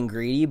Disney is being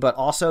greedy, but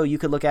also you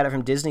could look at it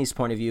from Disney's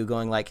point of view,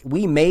 going like,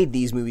 we made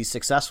these movies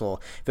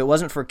successful. If it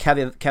wasn't for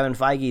Kevin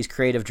Feige's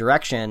creative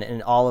direction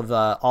and all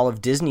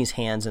of Disney's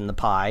hands in the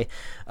pie,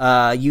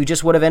 you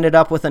just would have ended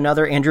up with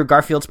another Andrew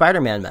Garfield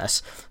Spider-Man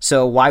mess.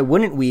 So why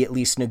wouldn't we at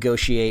least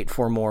negotiate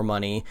for more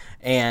money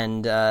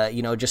and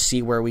just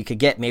see where we could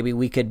get? Maybe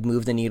we could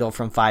move the needle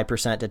from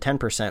 5% to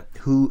 10%.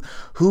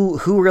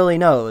 Who really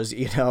knows?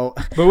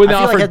 But when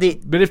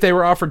but if they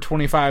were offered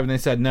 25 and they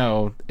said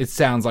no, it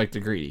sounds like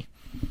they're greedy.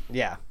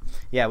 Yeah.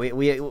 Yeah,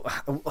 we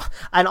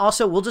and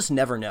also we'll just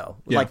never know.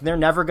 Yeah. Like, they're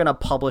never going to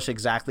publish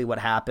exactly what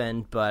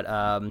happened, but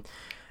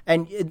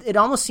and it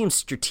almost seems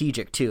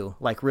strategic too.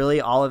 Like,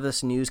 really, all of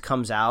this news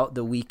comes out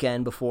the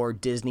weekend before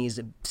Disney's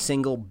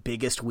single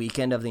biggest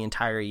weekend of the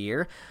entire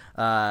year.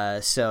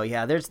 So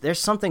yeah, there's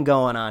something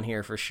going on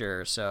here for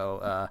sure.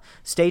 So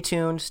stay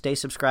tuned, stay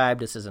subscribed.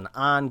 This is an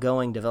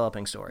ongoing,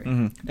 developing story.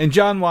 Mm-hmm. And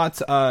John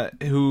Watts,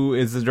 who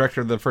is the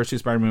director of the first 2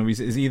 Spider-Man movies,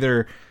 is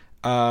either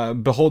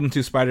beholden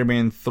to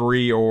Spider-Man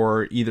 3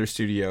 or either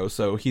studio,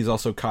 so he's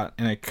also caught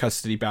in a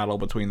custody battle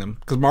between them,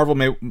 because Marvel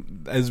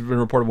has been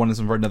reported one is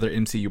for another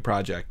MCU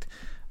project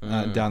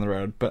down the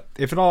road. But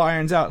if it all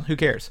irons out, who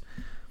cares?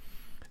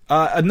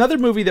 Another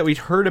movie that we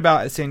heard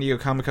about at San Diego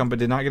Comic-Con but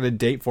did not get a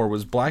date for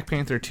was Black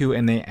Panther 2,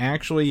 and they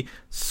actually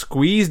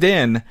squeezed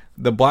in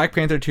the Black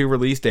Panther 2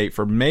 release date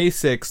for May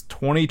 6,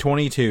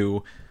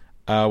 2022,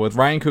 with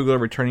Ryan Coogler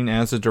returning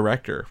as the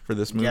director for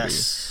this movie.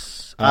 Yes.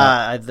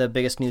 The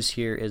biggest news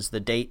here is the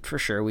date for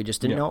sure. We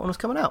just didn't know when it was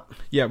coming out.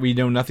 Yeah, we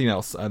know nothing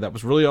else. That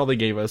was really all they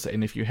gave us.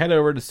 And if you head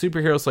over to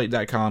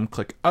superheroslate.com,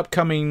 click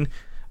upcoming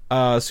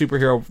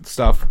superhero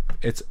stuff,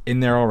 it's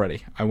in there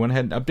already. I went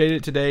ahead and updated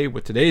it today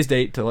with today's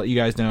date to let you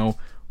guys know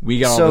we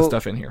got all this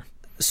stuff in here.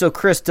 So,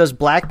 Chris, does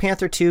Black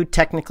Panther 2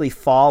 technically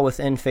fall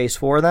within Phase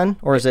 4 then?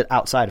 Or is it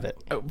outside of it?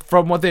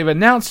 From what they've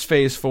announced,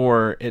 Phase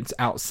 4, it's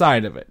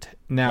outside of it.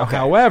 Now,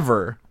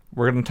 however,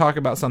 we're going to talk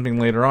about something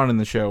later on in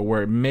the show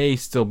where it may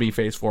still be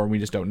Phase 4 and we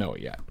just don't know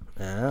it yet.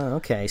 Oh,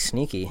 okay.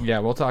 Sneaky. Yeah,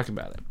 we'll talk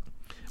about it.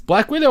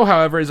 Black Widow,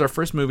 however, is our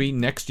first movie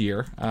next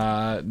year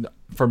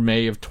for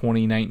May of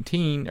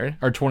 2019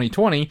 or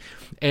 2020.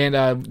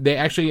 And they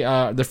actually,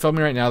 they're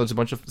filming right now. There's a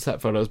bunch of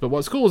set photos. But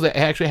what's cool is they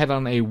actually had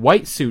on a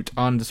white suit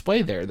on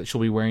display there that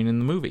she'll be wearing in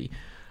the movie,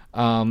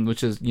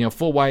 which is,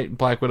 full white,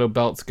 Black Widow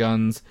belts,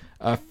 guns,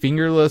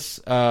 fingertipless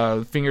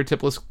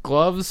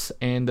gloves,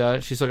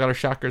 and she still got her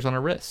shockers on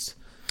her wrists.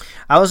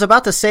 I was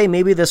about to say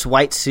maybe this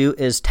white suit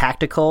is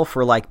tactical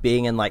for like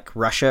being in like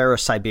Russia or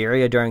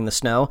Siberia during the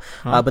snow,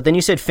 but then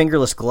you said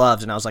fingerless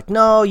gloves, and I was like,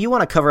 no, you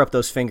want to cover up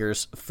those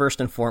fingers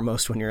first and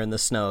foremost when you're in the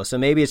snow. So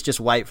maybe it's just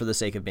white for the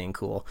sake of being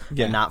cool,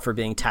 and not for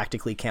being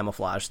tactically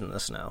camouflaged in the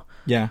snow.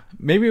 Yeah,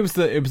 maybe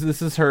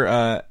this is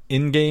her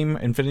in-game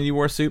Infinity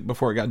War suit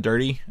before it got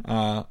dirty,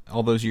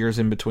 all those years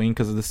in between,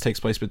 because this takes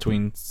place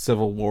between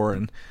Civil War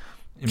and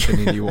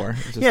Infinity War.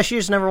 Yeah, she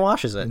just never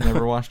washes it.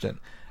 Never washed it.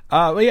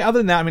 But yeah, other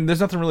than that, I mean,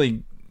 there's nothing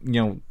really,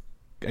 I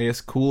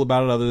guess cool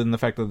about it other than the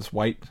fact that it's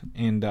white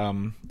and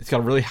it's got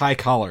a really high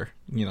collar,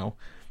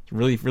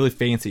 really, really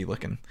fancy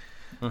looking.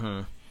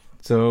 Mm-hmm.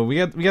 So we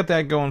got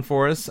that going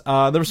for us.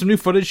 There was some new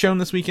footage shown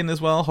this weekend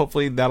as well.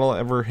 Hopefully that'll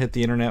ever hit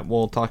the internet.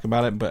 We'll talk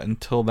about it. But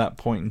until that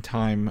point in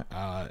time,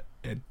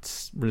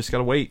 we're just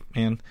gotta wait,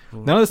 man.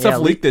 None of the stuff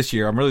leaked this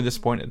year. I'm really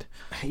disappointed.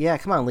 Yeah,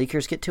 come on,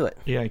 leakers, get to it.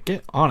 Yeah,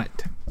 get on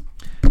it.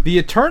 The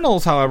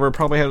Eternals, however,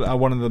 probably had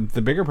one of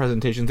the bigger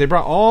presentations. They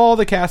brought all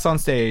the cast on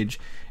stage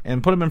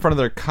and put them in front of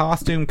their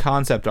costume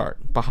concept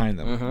art behind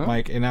them,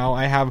 Mike. And now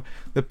I have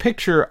the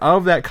picture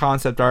of that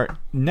concept art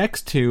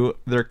next to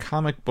their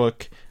comic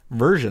book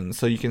versions,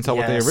 so you can tell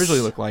what they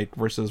originally look like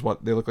versus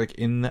what they look like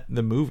in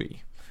the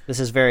movie. This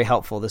is very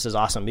helpful. This is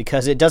awesome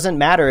because it doesn't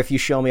matter if you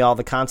show me all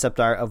the concept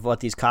art of what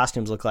these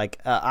costumes look like.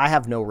 I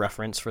have no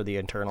reference for the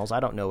Eternals. I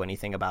don't know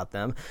anything about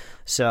them.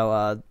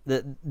 So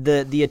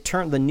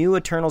the new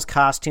Eternals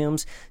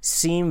costumes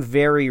seem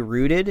very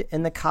rooted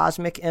in the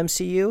cosmic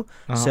MCU.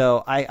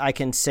 So I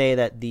can say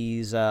that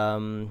these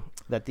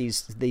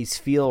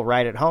feel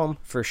right at home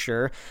for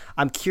sure.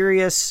 I'm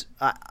curious.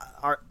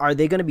 Are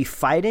they going to be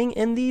fighting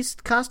in these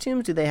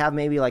costumes? Do they have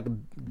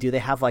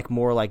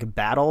more like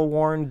battle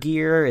worn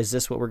gear? Is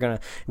this what we're gonna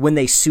when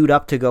they suit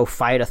up to go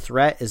fight a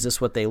threat? Is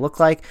this what they look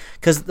like?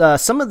 Because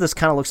some of this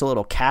kind of looks a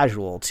little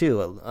casual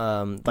too.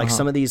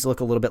 Some of these look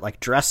a little bit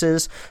like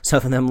dresses. Some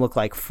of them look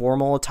like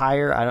formal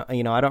attire.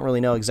 I don't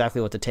really know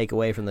exactly what to take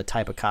away from the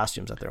type of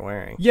costumes that they're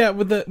wearing. Yeah,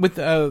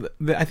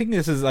 I think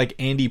this is like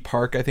Andy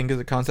Park. I think is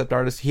a concept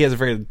artist. He has a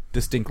very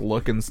distinct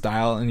look and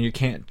style, and you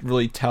can't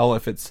really tell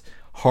if it's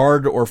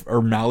hard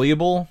or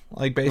malleable,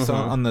 like based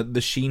on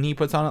the sheen he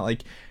puts on it.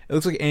 Like it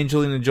looks like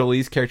Angelina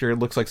Jolie's character. It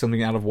looks like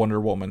something out of Wonder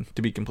Woman,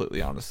 to be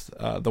completely honest.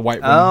 The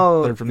white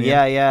one. From the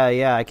end.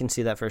 Yeah, I can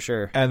see that for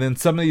sure. And then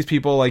some of these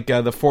people, like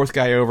the fourth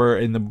guy over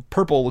in the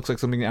purple, looks like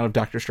something out of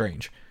Doctor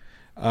Strange.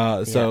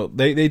 So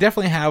they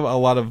definitely have a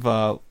lot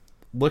of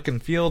look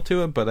and feel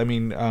to it, but I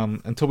mean,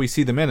 until we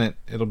see them in it,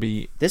 it'll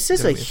be... This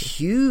is a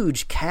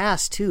huge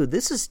cast, too.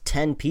 This is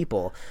 10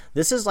 people.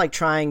 This is like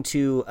trying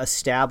to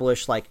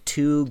establish like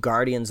 2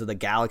 Guardians of the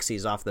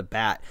Galaxies off the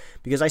bat,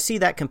 because I see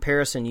that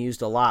comparison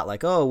used a lot.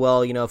 Like, oh,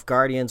 well, if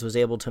Guardians was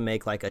able to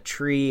make like a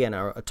tree and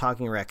a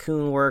talking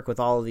raccoon work with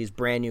all of these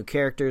brand new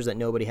characters that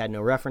nobody had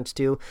no reference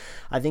to,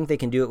 I think they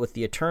can do it with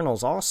the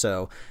Eternals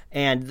also.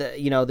 And,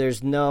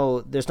 there's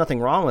nothing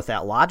wrong with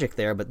that logic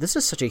there, but this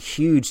is such a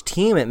huge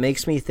team. It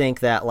makes me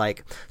think that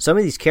like some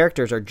of these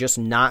characters are just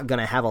not going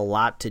to have a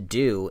lot to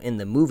do in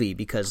the movie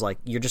because like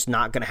you're just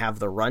not going to have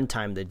the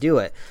runtime to do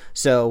it.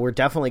 So we're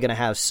definitely going to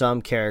have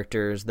some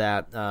characters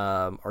that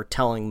are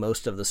telling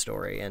most of the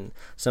story, and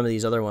some of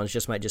these other ones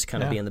might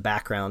kind of be in the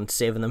background,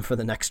 saving them for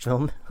the next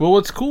film. Well,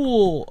 what's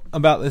cool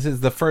about this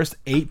is the first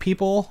 8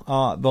 people,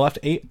 the left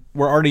 8,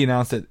 were already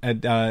announced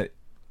at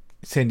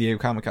San Diego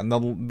Comic-Con.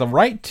 The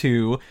right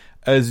 2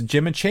 is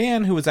Gemma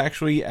Chan, who was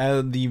actually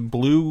the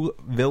blue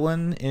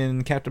villain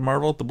in Captain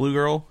Marvel, the blue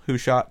girl who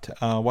shot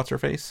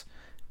what's-her-face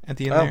at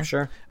the end there.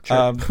 Sure.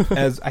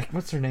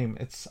 What's her name?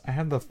 I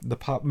have the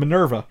pop...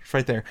 Minerva, it's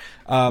right there.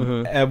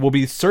 Will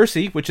be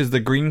Cersei, which is the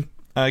green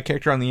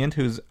character on the end,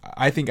 who's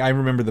I think I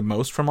remember the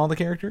most from all the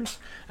characters.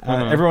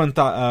 Everyone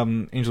thought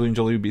Angelina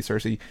Jolie would be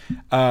Cersei.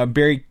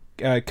 Barry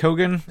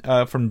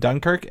Keoghan from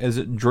Dunkirk as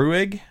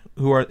Druig,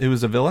 who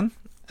was a villain.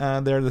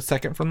 They're the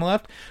second from the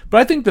left. But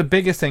I think the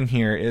biggest thing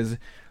here is,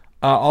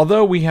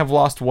 although we have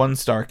lost 1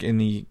 Stark in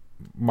the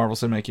Marvel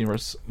Cinematic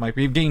Universe, Mike,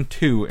 we've gained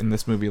 2 in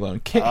this movie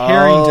alone. Kit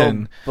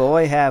Harington.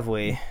 Boy, have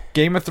we.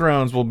 Game of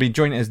Thrones will be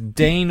joined as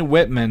Dane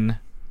Whitman,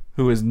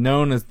 who is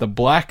known as the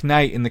Black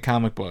Knight in the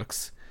comic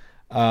books.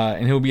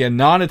 And he'll be a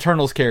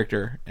non-Eternals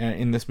character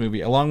in this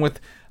movie, along with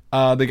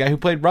the guy who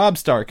played Robb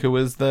Stark, who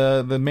was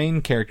the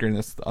main character in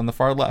this on the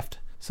far left.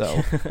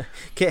 So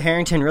Kit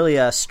Harington really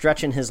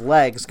stretching his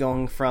legs,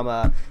 going from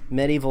a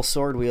medieval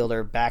sword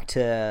wielder back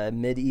to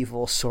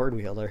medieval sword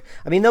wielder.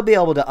 I mean, they'll be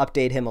able to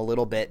update him a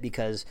little bit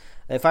because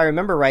if I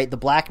remember right, the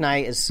Black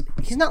Knight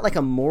he's not like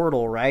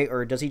immortal, right?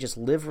 Or does he just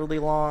live really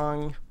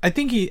long? I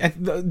think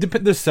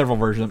there's several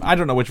versions. I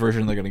don't know which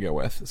version they're going to go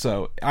with.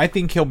 So I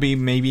think he'll be,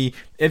 maybe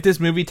if this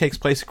movie takes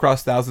place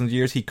across thousands of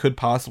years, he could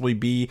possibly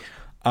be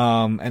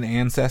an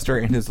ancestor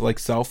in his like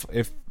self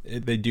if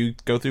they do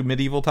go through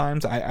medieval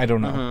times. I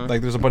don't know.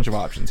 Like there's a bunch of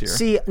options here.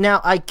 See, now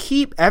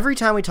every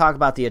time we talk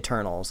about the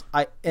Eternals,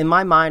 in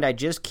my mind I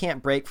just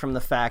can't break from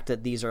the fact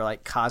that these are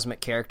like cosmic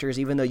characters,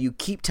 even though you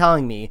keep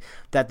telling me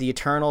that the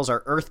Eternals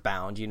are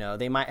earthbound.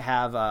 They might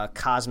have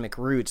cosmic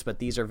roots, but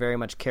these are very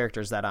much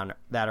characters that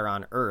are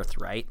on Earth,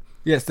 right?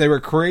 Yes, they were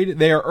created.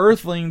 They are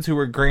Earthlings who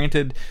were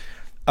granted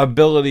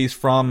abilities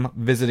from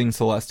visiting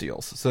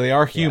Celestials, so they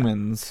are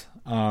humans.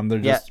 They're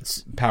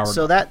just powered.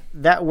 So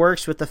that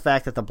works with the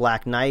fact that the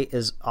Black Knight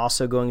is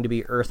also going to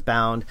be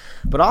earthbound,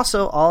 but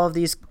also all of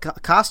these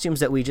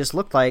costumes that we just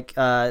looked like,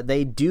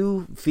 they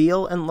do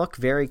feel and look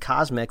very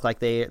cosmic, like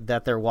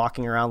they're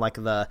walking around like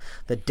the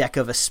deck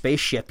of a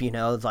spaceship,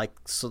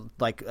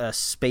 like a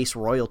space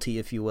royalty,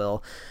 if you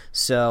will.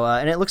 So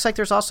and it looks like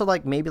there's also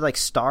like maybe like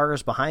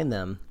stars behind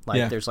them,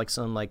 there's like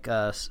some like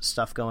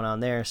stuff going on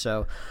there.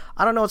 So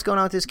I don't know what's going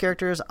on with these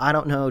characters. I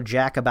don't know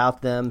jack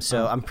about them,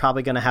 so I'm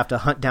probably going to have to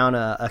hunt down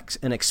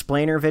an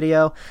explainer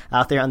video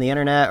out there on the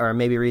internet, or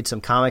maybe read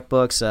some comic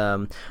books.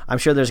 I'm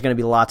sure there's going to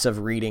be lots of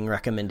reading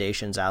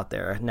recommendations out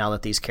there now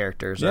that these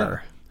characters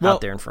are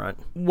out there in front.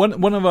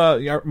 One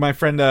of my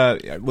friend,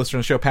 listener to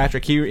the show,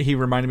 Patrick, he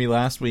reminded me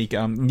last week.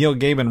 Neil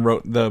Gaiman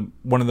wrote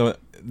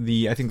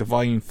I think the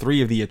volume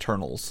 3 of the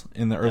Eternals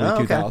in the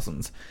early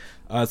 2000s.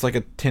 It's like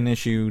a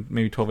 10-issue,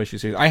 maybe 12-issue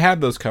series. I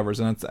have those covers,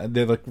 and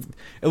it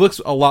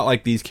looks a lot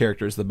like these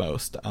characters the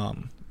most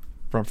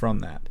from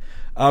that.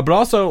 But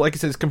also, like I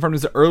said, it's confirmed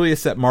as the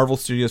earliest set Marvel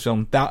Studios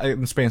film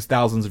it spans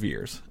thousands of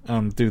years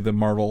through the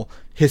Marvel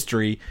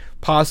history,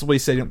 possibly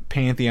setting up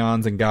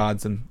pantheons and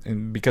gods,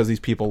 and because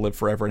these people live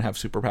forever and have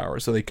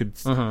superpowers, so they could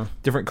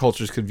different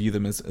cultures could view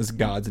them as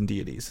gods and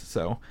deities.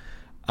 So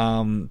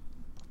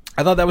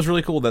I thought that was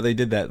really cool that they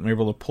did that and were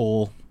able to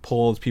pull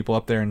those people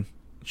up there and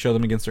show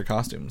them against their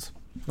costumes.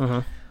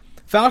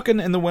 Falcon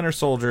and the Winter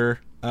Soldier.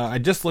 I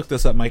just looked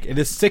this up, Mike. It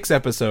is 6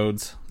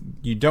 episodes.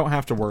 You don't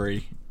have to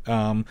worry.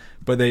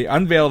 But they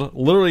unveiled,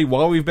 literally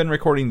while we've been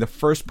recording, the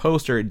first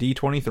poster at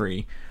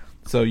D23.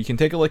 So you can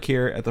take a look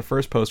here at the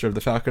first poster of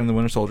the Falcon and the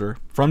Winter Soldier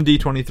from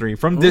D23,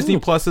 from Disney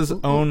Plus's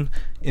own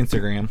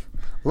Instagram.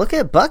 Look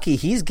at Bucky.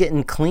 He's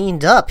getting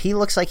cleaned up. He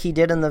looks like he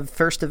did in the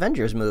first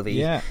Avengers movie.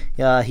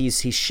 Yeah. He's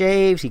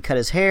shaved. He cut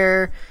his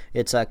hair.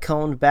 It's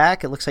coned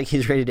back. It looks like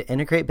he's ready to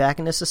integrate back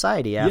into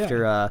society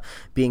after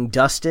being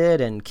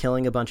dusted and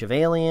killing a bunch of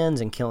aliens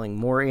and killing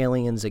more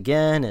aliens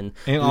again. And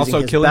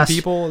also killing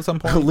people at some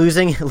point.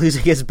 losing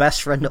his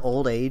best friend to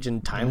old age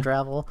and time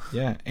travel.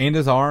 Yeah, and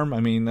his arm. I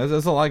mean,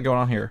 there's a lot going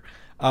on here.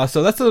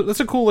 So that's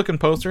a cool looking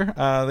poster.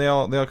 They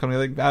all come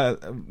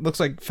together. Looks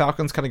like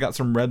Falcon's kind of got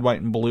some red, white,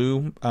 and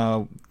blue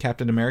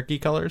Captain America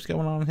colors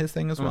going on in his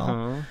thing as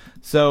well.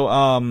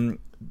 So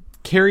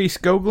Carrie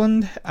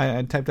Skoglund,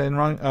 I typed that in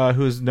wrong,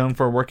 who is known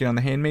for working on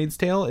The Handmaid's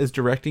Tale, is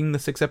directing the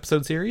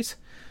 6-episode series.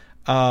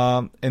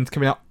 And it's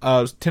coming out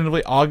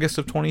tentatively August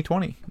of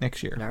 2020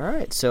 next year. All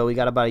right, so we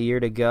got about a year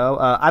to go.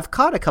 I've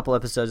caught a couple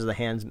episodes of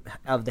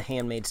The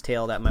Handmaid's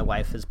Tale that my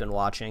wife has been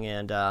watching,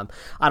 and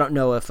I don't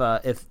know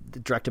if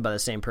directed by the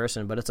same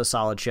person, but it's a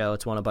solid show.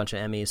 It's won a bunch of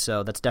Emmys,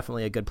 so that's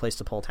definitely a good place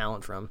to pull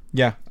talent from.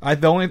 Yeah,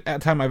 the only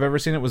time I've ever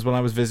seen it was when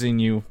I was visiting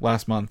you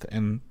last month,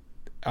 and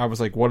I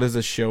was like, "What is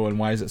this show, and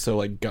why is it so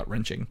like gut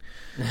wrenching?"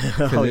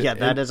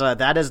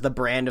 That is the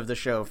brand of the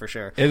show for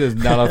sure. It is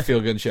not a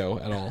feel good show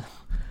at all.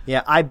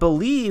 Yeah, I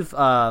believe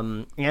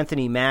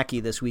Anthony Mackie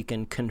this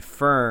weekend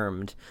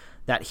confirmed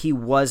that he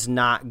was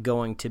not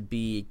going to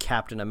be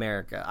Captain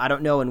America. I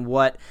don't know in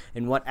what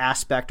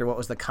aspect or what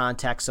was the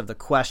context of the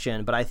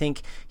question, but I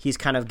think he's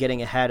kind of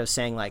getting ahead of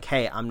saying like,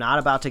 hey, I'm not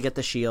about to get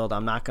the shield.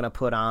 I'm not going to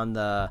put on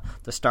the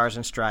stars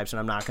and stripes, and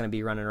I'm not going to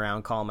be running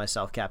around calling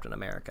myself Captain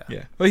America.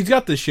 Yeah. Well, he's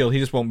got the shield. He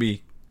just won't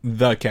be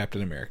the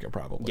Captain America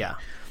probably. Yeah.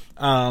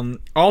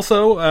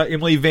 Also,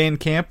 Emily Van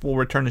Camp will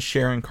return to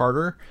Sharon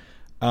Carter.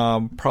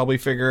 Probably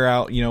figure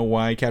out,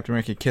 why Captain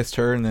America kissed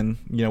her and then,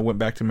 went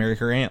back to marry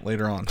her aunt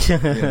later on.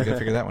 Gotta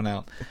figure that one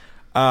out.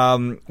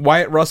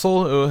 Wyatt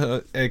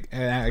Russell, a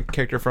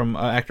actor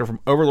from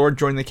Overlord,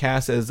 joined the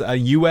cast as a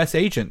U.S.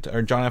 agent,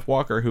 or John F.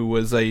 Walker, who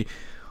was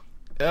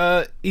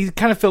he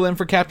kind of filled in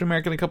for Captain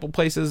America in a couple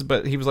places,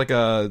 but he was like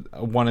a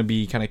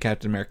wannabe kind of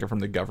Captain America from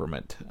the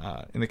government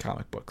in the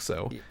comic book.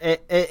 So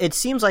it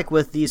seems like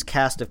with these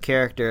cast of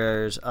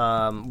characters,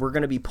 we're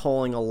going to be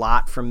pulling a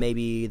lot from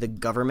maybe the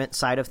government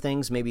side of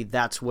things. Maybe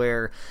that's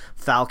where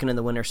Falcon and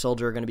the Winter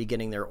Soldier are going to be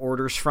getting their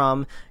orders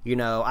from.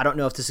 I don't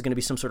know if this is going to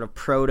be some sort of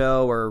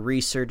proto or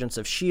resurgence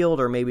of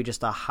S.H.I.E.L.D. or maybe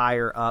just a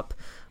higher up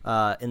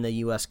in the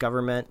U.S.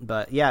 government.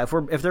 But yeah,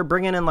 if they're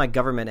bringing in like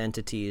government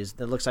entities,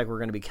 it looks like we're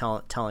going to be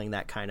telling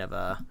that kind of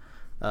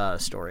a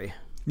story.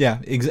 Yeah,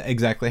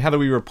 exactly. How do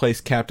we replace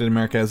Captain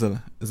America as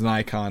an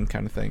icon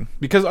kind of thing?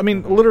 Because I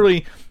mean,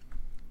 literally,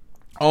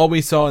 all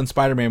we saw in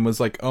Spider-Man was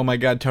like, oh my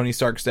god, Tony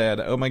Stark's dead.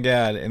 Oh my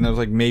god, and there was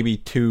like maybe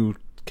 2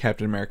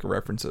 Captain America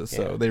references,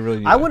 so they really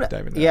need to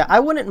dive into that. Yeah, I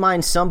wouldn't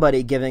mind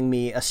somebody giving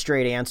me a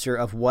straight answer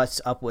of what's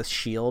up with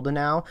S.H.I.E.L.D.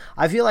 now.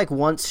 I feel like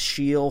once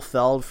S.H.I.E.L.D.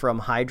 fell from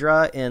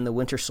Hydra in the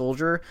Winter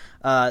Soldier,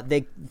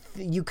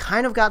 you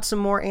kind of got some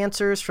more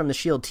answers from the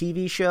S.H.I.E.L.D.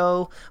 TV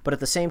show, but at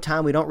the same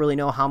time, we don't really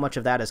know how much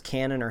of that is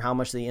canon or how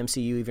much the MCU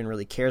even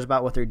really cares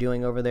about what they're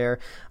doing over there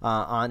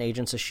on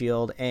Agents of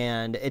S.H.I.E.L.D.,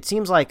 and it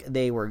seems like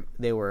they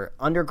were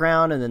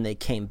underground, and then they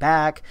came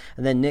back,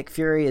 and then Nick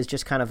Fury is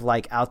just kind of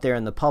like out there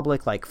in the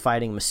public, like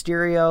fighting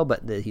Mysterio,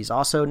 but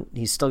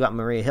he's still got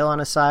Maria Hill on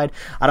his side.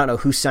 I don't know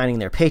who's signing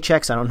their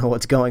paychecks. I don't know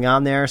what's going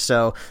on there.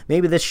 So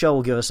maybe this show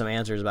will give us some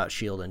answers about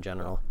S.H.I.E.L.D. in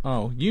general.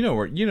 Oh, you know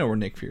where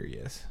Nick Fury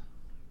is.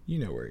 You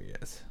know where he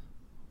is.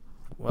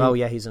 Well,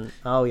 yeah, he's in.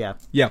 Oh, yeah.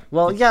 Yeah.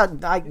 Well, yeah,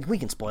 we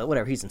can spoil it.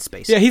 Whatever. He's in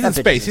space. Yeah, he's in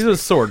space. He's a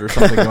sword or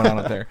something going on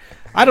up there.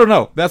 I don't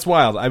know. That's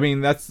wild. I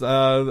mean, that's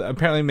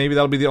apparently maybe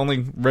that'll be the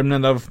only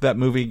remnant of that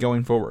movie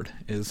going forward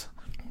is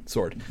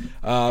sword.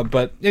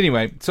 But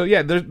anyway, so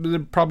yeah, there's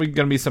probably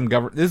going to be some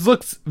government. This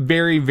looks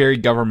very, very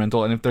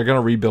governmental, and if they're going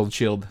to rebuild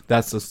S.H.I.E.L.D.,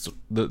 that's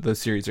the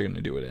series they're going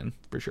to do it in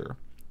for sure.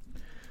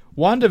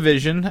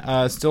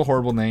 WandaVision, still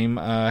horrible name,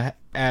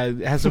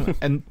 has some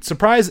and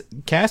surprise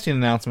casting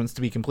announcements,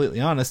 to be completely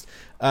honest.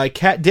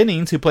 Kat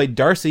Dennings, who played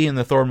Darcy in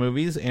the Thor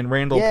movies, and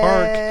Randall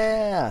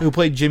Park, who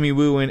played Jimmy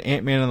Woo in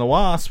Ant-Man and the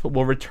Wasp,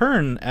 will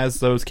return as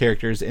those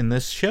characters in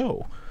this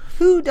show.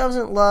 Who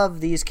doesn't love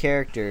these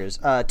characters?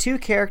 Two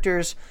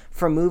characters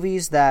from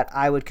movies that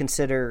I would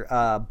consider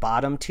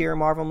bottom tier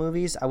Marvel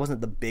movies. I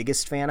wasn't the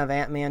biggest fan of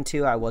Ant-Man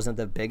 2. I wasn't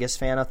the biggest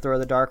fan of Thor: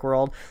 The Dark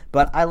World.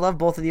 But I love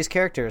both of these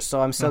characters,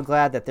 so I'm so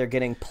glad that they're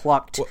getting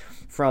plucked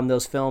from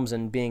those films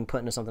and being put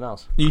into something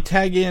else. You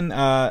tag in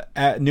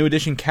at New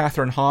Edition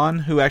Catherine Hahn,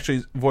 who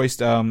actually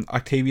voiced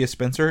Octavia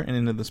Spencer in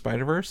Into the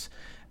Spider-Verse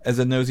as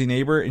a nosy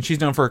neighbor, and she's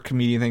known for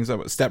comedian things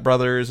like Step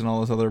Brothers and all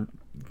those other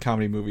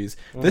comedy movies.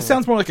 This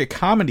sounds more like a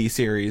comedy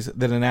series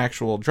than an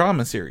actual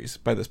drama series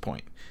by this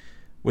point,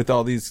 with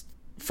all these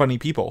funny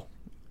people.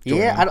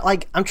 Yeah,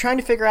 I'm trying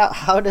to figure out,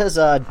 how does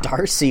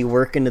Darcy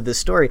work into this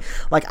story?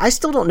 Like, I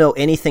still don't know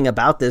anything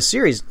about this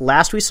series.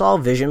 Last we saw,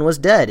 Vision was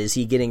dead. Is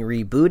he getting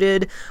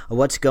rebooted?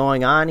 What's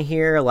going on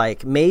here?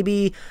 Like,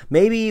 maybe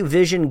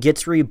Vision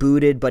gets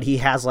rebooted, but he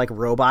has like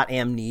robot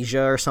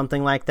amnesia or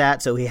something like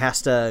that, so he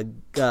has to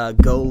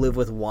go live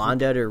with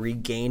Wanda to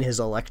regain his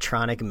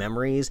electronic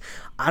memories.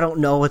 I don't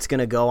know what's going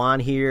to go on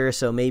here.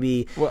 So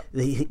maybe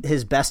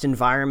his best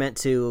environment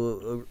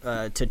to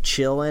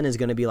chill in is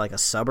going to be like a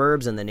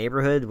suburbs in the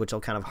neighborhood, which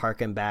will kind of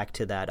harken back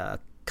to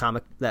that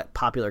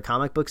popular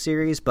comic book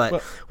series.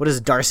 But what is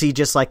Darcy,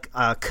 just like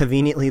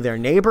conveniently their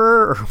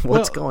neighbor, or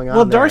what's going on?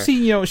 Well, there?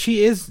 Darcy,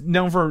 she is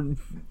known for,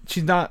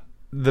 she's not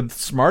the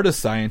smartest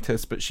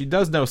scientist, but she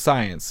does know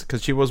science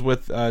because she was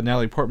with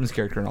Natalie Portman's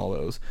character in all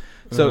those.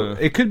 So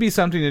it could be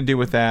something to do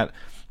with that.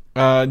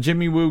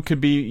 Jimmy Woo could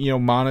be,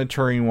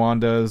 monitoring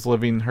Wanda's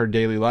living her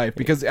daily life,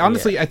 because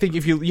honestly, I think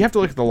if you have to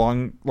look at the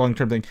long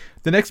term thing.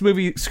 The next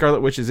movie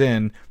Scarlet Witch is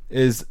in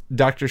is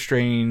Doctor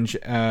Strange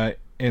in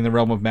the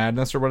Realm of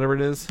Madness, or whatever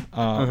it is,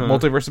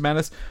 Multiverse of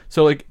Madness.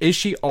 So like, is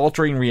she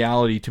altering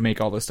reality to make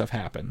all this stuff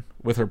happen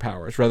with her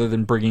powers rather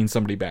than bringing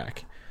somebody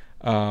back?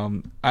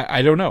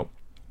 I don't know.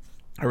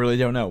 I really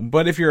don't know.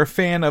 But if you're a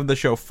fan of the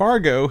show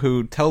Fargo,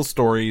 who tells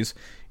stories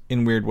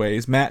in weird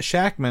ways, Matt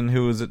Shackman,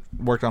 who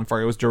worked on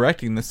Fargo, was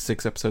directing this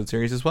 6-episode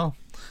series as well.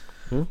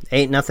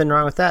 Ain't nothing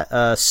wrong with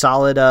that.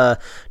 Solid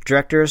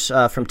directors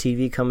from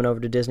TV coming over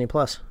to Disney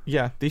Plus.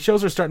 Yeah, these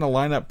shows are starting to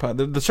line up.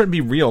 They're starting to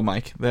be real,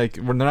 Mike. Like,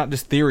 they're not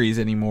just theories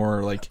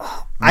anymore. Like,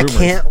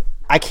 rumors.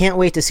 I can't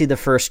wait to see the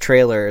first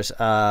trailers,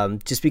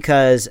 just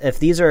because if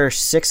these are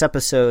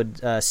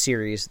 6-episode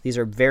series, these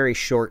are very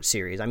short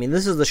series. I mean,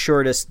 this is the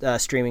shortest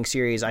streaming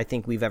series I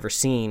think we've ever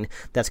seen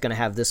that's going to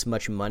have this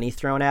much money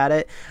thrown at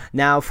it.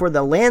 Now, for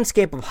the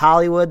landscape of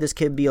Hollywood, this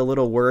could be a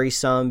little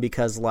worrisome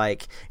because,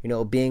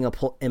 being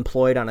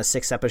employed on a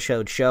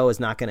 6-episode show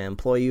is not going to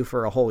employ you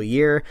for a whole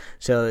year.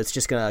 So it's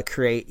just going to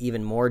create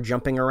even more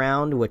jumping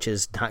around, which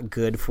is not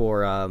good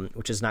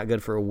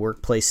for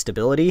workplace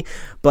stability.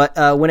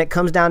 But when it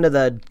comes down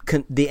to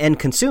the end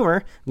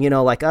consumer,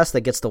 like us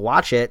that gets to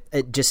watch it,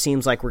 it just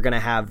seems like we're going to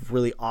have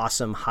really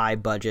awesome high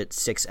budget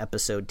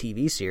 6-episode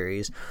TV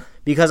series.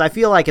 Because I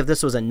feel like if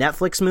this was a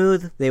Netflix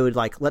move, they would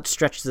let's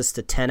stretch this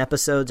to 10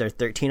 episodes or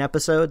 13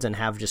 episodes and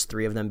have just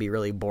 3 of them be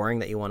really boring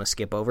that you want to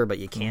skip over, but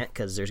you can't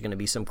because there's going to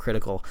be some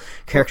critical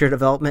character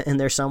development in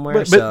there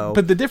somewhere.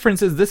 But the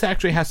difference is this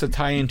actually has to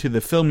tie into the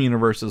film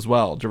universe as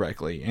well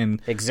directly.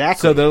 And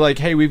exactly. So they're like,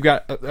 hey, we've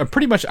got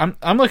pretty much,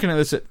 I'm looking at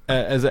this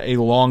as a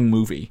long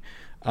movie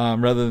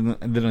rather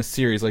than a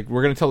series. Like,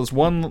 we're going to tell this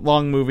one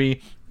long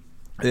movie,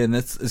 and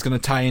this is going to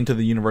tie into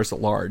the universe at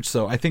large.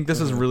 So I think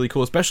this is really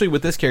cool, especially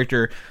with this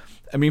character.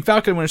 I mean,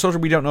 Falcon and Winter Soldier,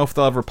 we don't know if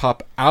they'll ever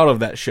pop out of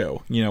that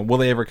show. Will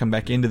they ever come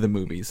back into the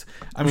movies?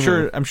 I'm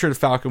sure the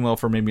Falcon will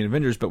for maybe an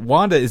Avengers, but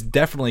Wanda is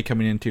definitely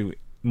coming into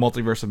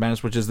Multiverse of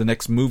Madness, which is the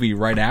next movie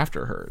right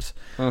after hers,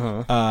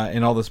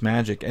 and all this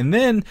magic. And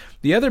then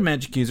the other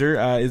magic user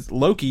is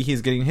Loki.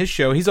 He's getting his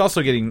show. He's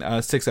also getting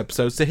 6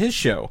 episodes to his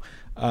show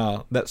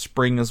that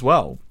spring as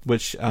well,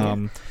 which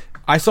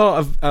I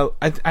saw.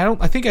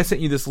 I think I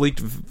sent you this leaked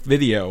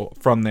video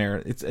from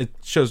there. It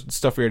shows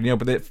stuff we already know,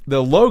 but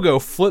the logo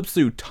flips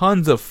through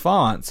tons of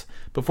fonts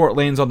before it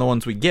lands on the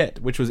ones we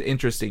get, which was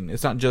interesting.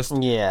 It's not just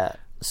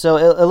So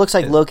it looks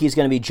like Loki's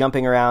going to be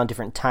jumping around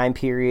different time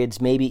periods,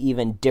 maybe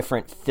even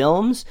different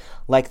films,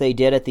 like they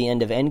did at the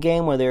end of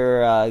Endgame, where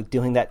they're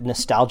doing that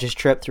nostalgia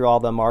trip through all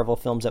the Marvel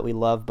films that we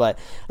love. But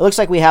it looks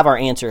like we have our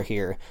answer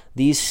here.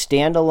 These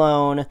these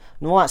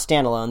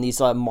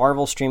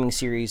Marvel streaming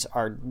series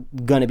are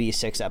going to be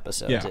 6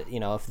 episodes.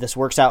 Yeah. If this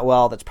works out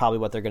well, that's probably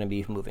what they're going to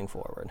be moving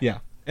forward. Yeah.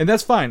 And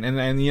that's fine.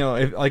 And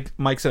if, like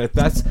Mike said,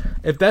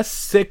 if that's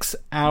 6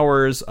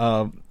 hours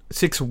of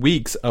 6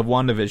 weeks of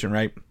WandaVision,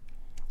 right?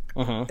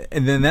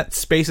 And then that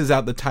spaces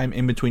out the time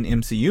in between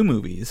MCU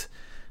movies.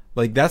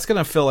 Like, that's going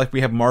to feel like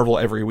we have Marvel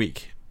every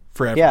week.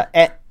 forever.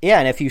 Yeah,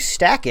 and if you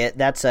stack it,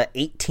 that's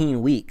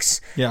 18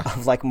 weeks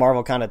of like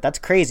Marvel content. That's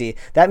crazy.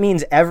 That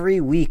means every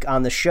week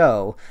on the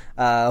show,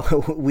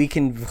 we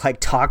can like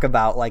talk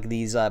about like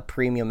these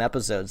premium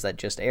episodes that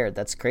just aired.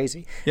 That's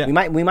crazy. Yeah.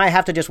 We might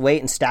have to just wait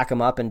and stack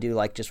them up and do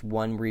like just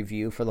one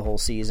review for the whole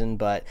season.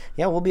 But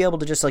yeah, we'll be able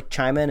to just like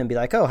chime in and be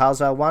like, oh, how's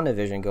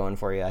WandaVision going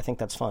for you? I think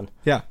that's fun.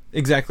 Yeah,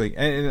 exactly.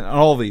 And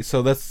all of these.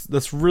 So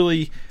that's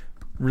really,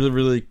 really,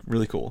 really,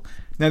 really cool.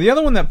 Now, the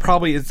other one that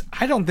probably is,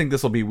 I don't think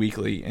this will be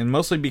weekly, and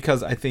mostly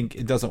because I think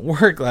it doesn't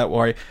work that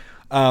way,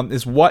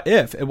 is What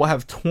If. It will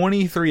have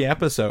 23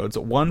 episodes,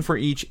 one for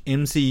each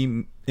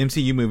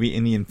MCU movie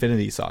in the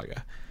Infinity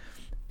Saga.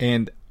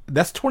 And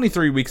that's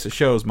 23 weeks of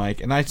shows,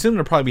 Mike, and I assume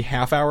it'll probably be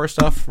half-hour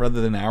stuff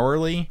rather than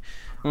hourly.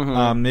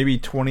 Maybe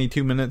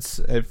 22 minutes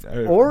or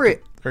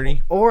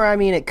 30. Or, I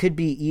mean, it could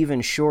be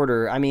even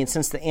shorter. I mean,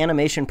 since the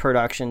animation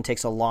production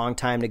takes a long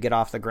time to get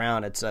off the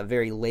ground, it's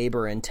very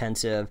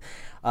labor-intensive.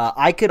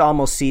 I could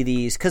almost see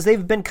these, because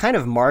they've been kind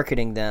of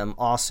marketing them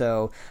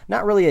also,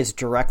 not really as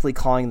directly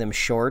calling them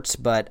shorts,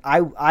 but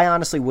I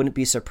honestly wouldn't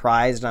be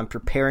surprised, and I'm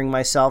preparing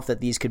myself that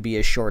these could be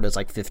as short as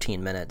like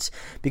 15 minutes,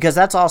 because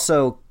that's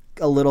also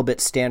a little bit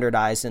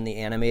standardized in the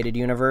animated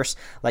universe.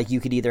 Like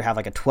you could either have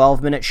like a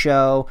 12-minute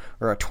show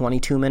or a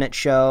 22-minute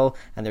show,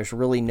 and there's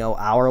really no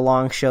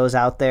hour-long shows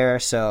out there.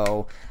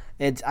 So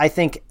I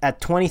think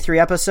at 23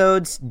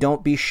 episodes,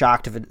 don't be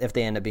shocked if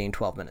they end up being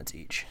 12 minutes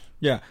each.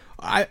 Yeah,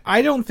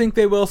 I don't think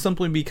they will,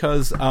 simply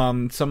because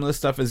some of the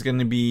stuff is going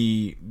to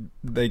be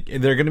they're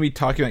going to be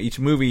talking about each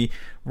movie.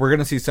 We're going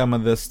to see some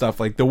of this stuff,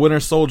 like the Winter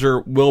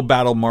Soldier will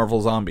battle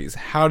Marvel zombies.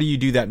 How do you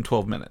do that in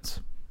 12 minutes?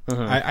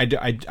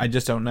 I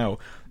just don't know.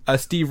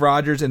 Steve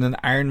Rogers in an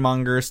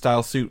Ironmonger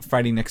style suit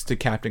fighting next to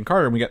Captain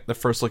Carter. And we got the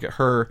first look at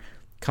her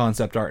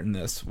concept art in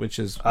this, which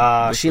is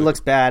she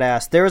looks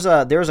badass.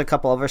 There's a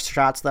couple other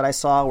shots that I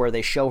saw where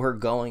they show her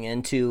going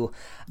into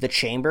the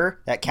chamber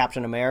that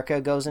Captain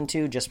America goes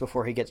into just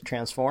before he gets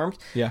transformed.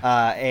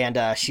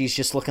 And she's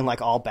just looking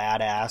like all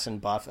badass and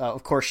buff.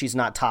 Of course, she's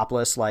not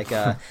topless like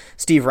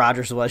Steve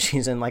Rogers was.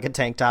 She's in like a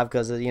tank top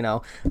because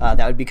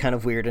that would be kind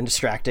of weird and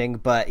distracting.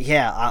 But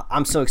yeah,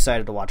 I'm so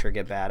excited to watch her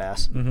get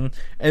badass. And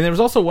there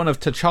was also one of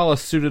T'Challa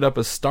suited up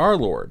as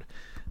Star-Lord.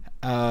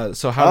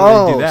 So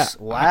how do they do that?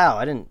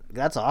 Wow,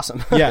 that's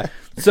awesome. Yeah.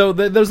 So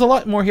there's a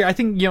lot more here. I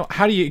think,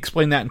 how do you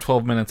explain that in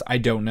 12 minutes? I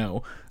don't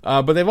know.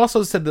 But they've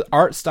also said the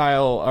art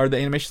style or the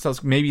animation style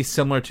is maybe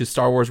similar to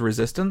Star Wars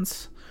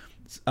Resistance,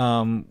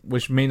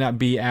 which may not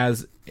be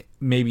as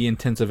maybe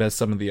intensive as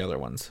some of the other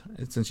ones,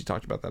 since you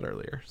talked about that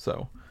earlier.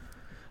 So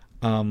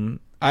I'm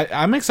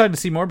excited to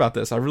see more about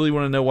this. I really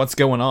want to know what's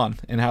going on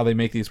and how they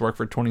make these work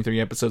for 23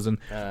 episodes and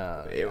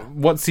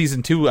what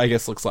season 2, I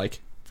guess, looks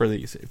like for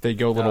these, if they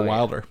go a little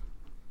wilder.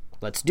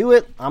 Let's do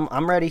it.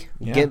 I'm ready.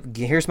 Yeah.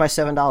 Here's my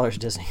 $7,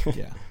 Disney.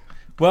 Yeah.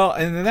 Well,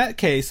 and in that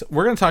case,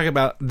 we're going to talk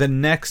about the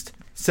next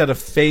set of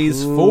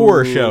Phase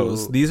 4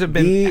 shows. These have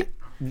been...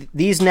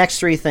 These next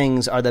 3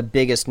 things are the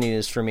biggest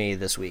news for me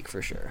this week,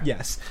 for sure.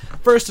 Yes.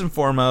 First and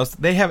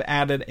foremost, they have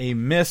added a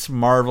Miss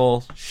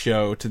Marvel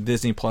show to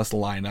Disney Plus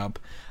lineup.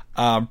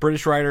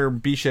 British writer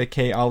Bisha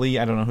K. Ali,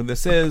 I don't know who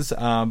this is,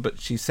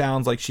 but she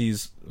sounds like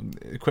she's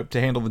equipped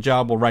to handle the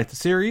job, will write the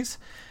series.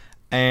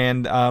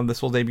 And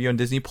this will debut on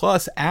Disney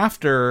Plus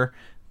after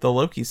the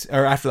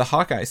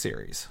Hawkeye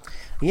series.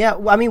 Yeah,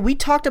 I mean, we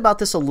talked about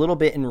this a little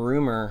bit in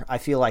rumor, I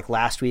feel like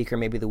last week or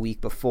maybe the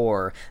week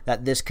before,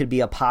 that this could be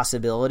a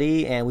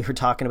possibility, and we were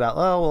talking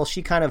about,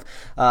 she kind of,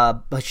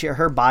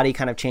 her body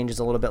kind of changes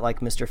a little bit like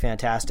Mr.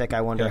 Fantastic.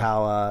 I wonder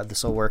how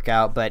this will work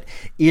out, but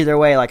either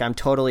way, like, I'm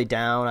totally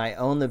down. I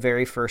own the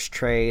very first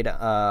trade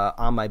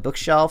on my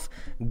bookshelf.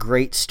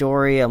 Great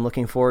story. I'm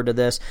looking forward to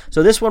this.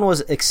 So this one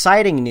was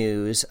exciting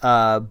news,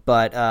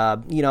 but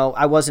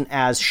I wasn't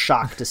as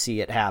shocked to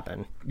see it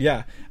happen.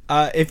 Yeah.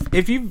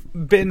 If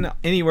you've been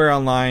anywhere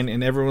online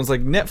and everyone's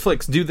like,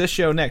 Netflix, do this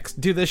show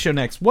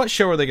next, what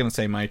show are they going to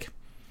say, Mike?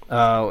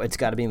 Oh, it's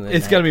got to be Moon Knight.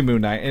 It's got to be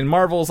Moon Knight. And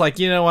Marvel's like,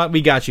 you know what?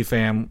 We got you,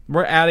 fam.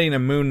 We're adding a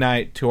Moon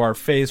Knight to our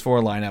Phase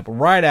 4 lineup.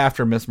 Right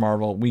after Miss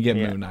Marvel, we get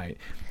Moon Knight.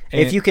 And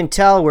if you can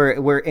tell,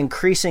 we're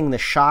increasing the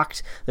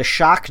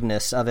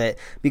shockedness of it,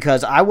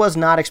 because I was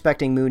not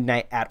expecting Moon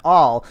Knight at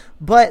all,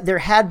 but there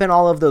had been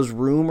all of those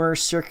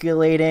rumors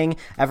circulating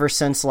ever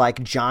since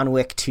like John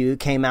Wick 2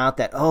 came out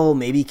that,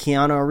 maybe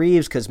Keanu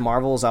Reeves, because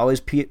Marvel is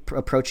always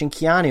approaching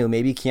Keanu,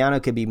 maybe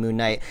Keanu could be Moon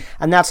Knight,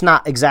 and that's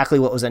not exactly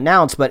what was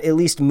announced, but at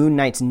least Moon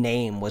Knight's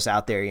name was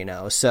out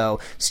there, so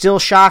still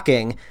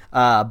shocking,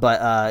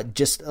 but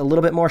just a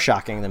little bit more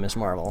shocking than Miss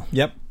Marvel.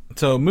 Yep.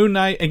 So Moon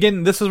Knight,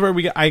 again, this is where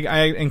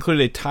I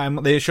included a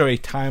time. They show a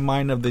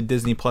timeline of the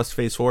Disney Plus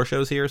Phase 4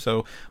 shows here.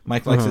 So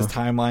Mike likes his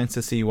timelines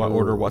to see what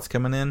order what's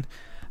coming in.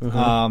 So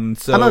I'm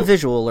a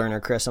visual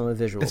learner, Chris. I'm a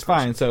visual. It's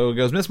fine. So it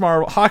goes Miss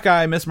Marvel,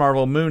 Hawkeye, Miss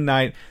Marvel, Moon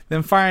Knight.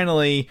 Then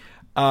finally,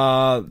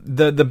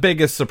 the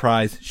biggest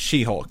surprise,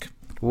 She-Hulk.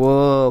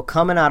 Whoa!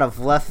 Coming out of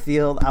left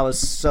field, I was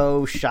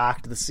so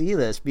shocked to see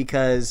this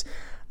because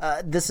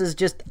this is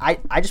just I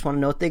just want to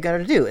know what they're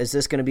going to do. Is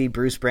this going to be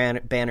Bruce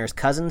Banner's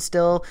cousin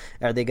still?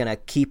 Are they going to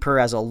keep her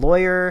as a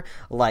lawyer?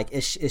 Like,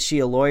 is she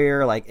a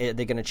lawyer? Like, are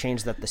they going to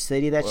change the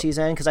city that she's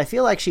in? Because I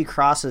feel like she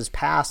crosses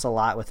paths a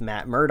lot with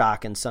Matt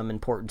Murdock in some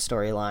important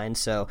storylines.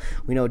 So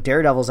we know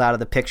Daredevil's out of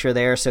the picture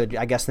there. So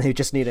I guess they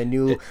just need a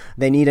new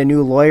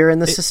lawyer in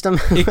the system.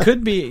 It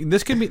could be.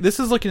 This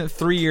is looking at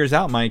 3 years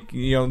out, Mike.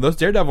 You know, those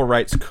Daredevil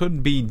rights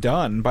could be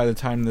done by the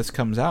time this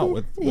comes out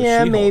with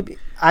yeah, She-Hulk. maybe.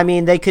 I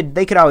mean, they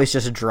could always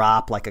just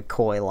drop like a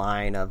coy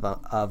line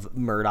of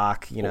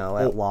Murdoch, you know,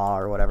 at law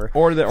or whatever,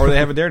 or they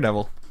have a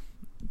Daredevil.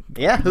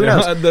 Yeah, who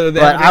knows?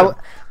 But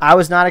I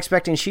was not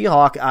expecting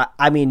She-Hulk.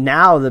 I mean,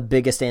 now the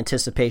biggest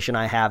anticipation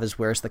I have is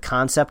where's the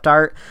concept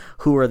art?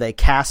 Who are they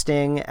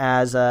casting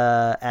as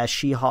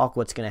She-Hulk?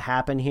 What's going to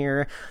happen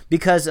here?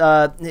 Because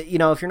you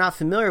know, if you're not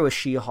familiar with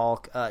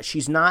She-Hulk,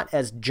 she's not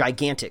as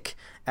gigantic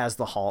as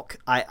the Hulk.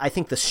 I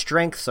think the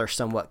strengths are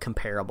somewhat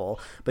comparable,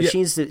 but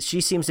she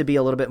seems to be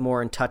a little bit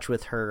more in touch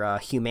with her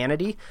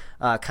humanity,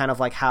 kind of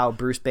like how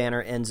Bruce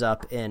Banner ends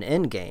up in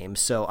Endgame.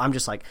 So I'm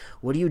just like,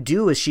 what do you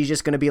do? Is she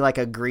just going to be like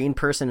a green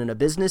person in a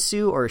business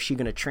suit, or is she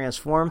going to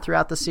transform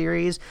throughout the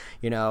series?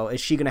 You know, is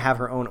she going to have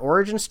her own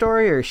origin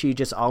story, or is she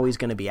just always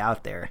going to be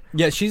out there?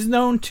 Yeah, she's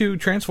known to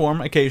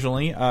transform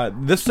occasionally.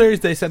 This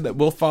series, they said that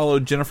we'll follow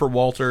Jennifer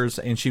Walters,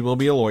 and she will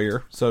be a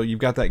lawyer, so you've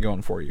got that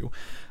going for you.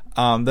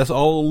 That's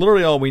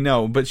literally all we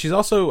know. But she's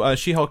also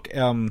She-Hulk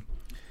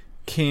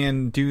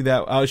can do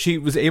that.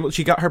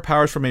 She got her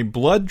powers from a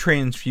blood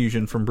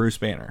transfusion from Bruce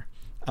Banner,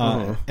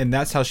 and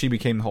that's how she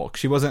became the Hulk.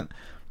 She wasn't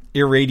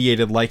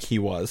irradiated like he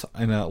was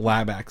in a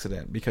lab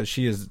accident, because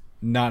she is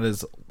not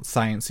as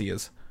sciencey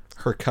as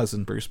her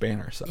cousin Bruce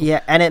Banner. So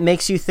yeah, and it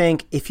makes you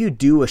think, if you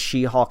do a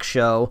She-Hulk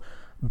show,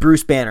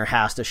 Bruce Banner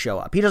has to show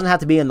up. He doesn't have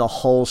to be in the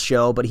whole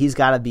show, but he's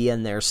got to be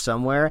in there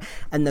somewhere.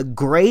 And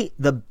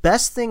the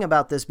best thing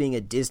about this being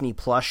a Disney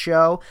Plus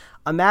show,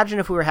 imagine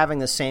if we were having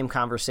the same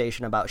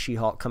conversation about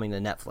She-Hulk coming to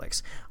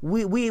Netflix.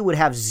 We would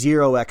have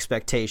zero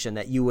expectation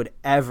that you would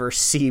ever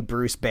see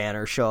Bruce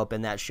Banner show up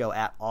in that show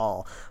at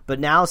all. But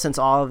now, since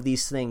all of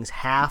these things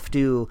have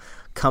to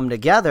come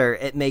together,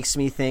 it makes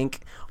me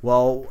think,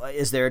 well,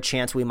 is there a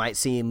chance we might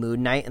see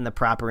Moon Knight in the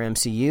proper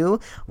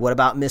MCU? What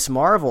about Miss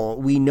Marvel?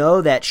 We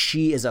know that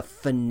she is a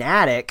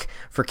fanatic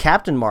for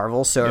Captain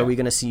Marvel, so are we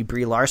going to see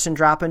Brie Larson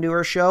drop into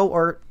her show?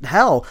 Or,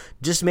 hell,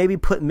 just maybe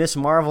put Miss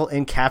Marvel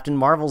in Captain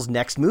Marvel's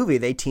next movie.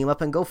 They team up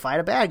and go fight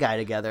a bad guy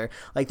together.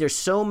 Like, there's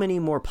so many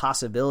more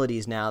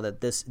possibilities now that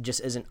this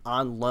just isn't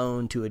on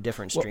loan to a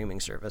different streaming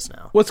service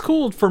now. What's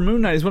cool for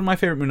Moon Knight is, one of my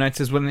favorite Moon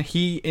Knights is when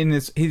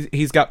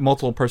he's got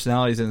multiple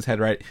personalities in his head,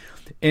 right?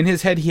 In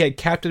his head, he had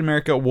Captain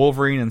America,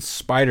 Wolverine, and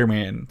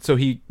Spider-Man. So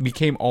he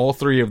became all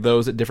three of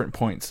those at different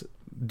points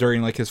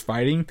during like his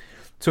fighting.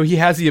 So he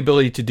has the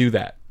ability to do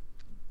that.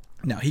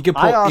 Now he can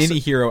pull any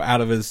hero out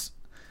of his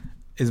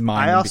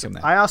mind and become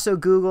that. I also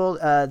googled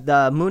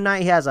the Moon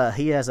Knight. He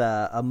has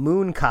a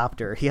moon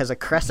copter. He has a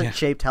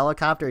crescent-shaped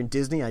helicopter. In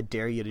Disney, I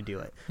dare you to do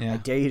it. Yeah. I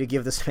dare you to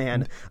give this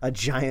man a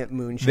giant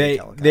moon-shaped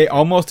helicopter. They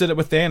almost did it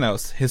with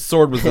Thanos. His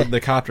sword was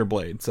the copter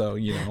blade. So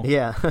you know.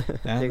 Yeah,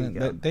 there you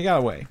go. They got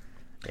away.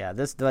 Yeah,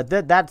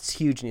 that's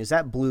huge news.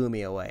 That blew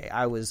me away.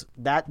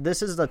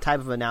 This is the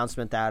type of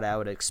announcement that I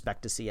would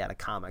expect to see at a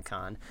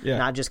Comic-Con,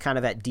 not just kind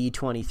of at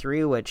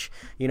D23, which,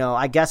 you know,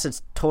 I guess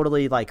it's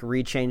totally like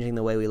rechanging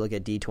the way we look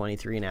at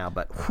D23 now.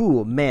 But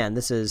whew, man,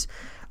 this is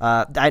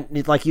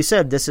like you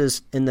said, this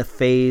is in the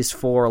Phase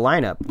 4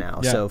 lineup now.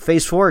 Yeah. So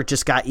Phase 4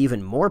 just got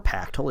even more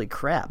packed. Holy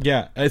crap!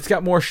 Yeah, it's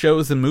got more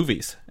shows than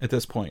movies at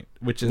this point,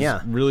 which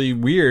is really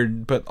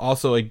weird, but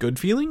also a good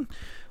feeling.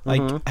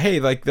 Like,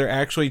 hey, like they're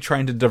actually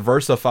trying to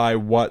diversify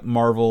what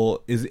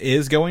Marvel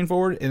is going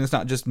forward, and it's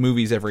not just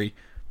movies every,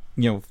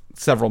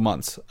 several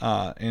months.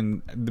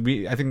 And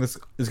I think this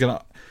is going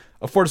to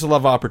afford us a lot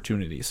of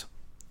opportunities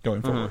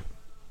going forward.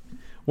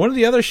 One of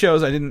the other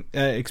shows I didn't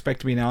expect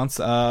to be announced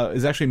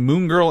is actually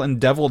Moon Girl and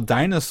Devil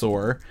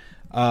Dinosaur,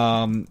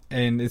 and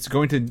it's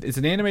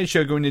an animated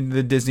show going to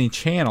the Disney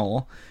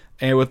Channel,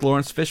 and with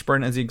Lawrence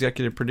Fishburne as the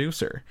executive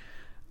producer.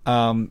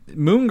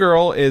 Moon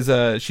Girl is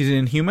she's an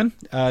Inhuman.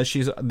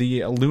 She's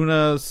the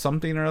Luna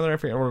something or other. I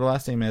forget what her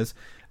last name is.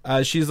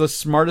 She's the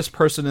smartest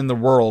person in the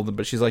world,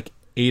 but she's like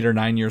 8 or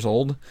 9 years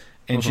old,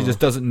 and she just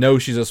doesn't know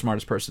she's the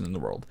smartest person in the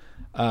world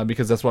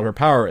because that's what her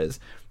power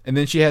is. And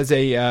then she has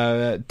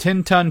a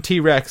 10-ton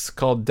T-Rex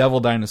called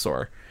Devil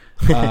Dinosaur,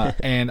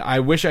 and I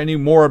wish I knew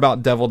more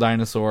about Devil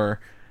Dinosaur,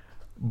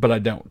 but I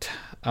don't.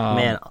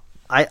 Man,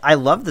 I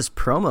love this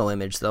promo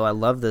image, though. I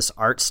love this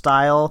art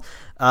style.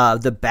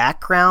 The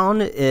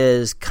background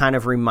is kind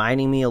of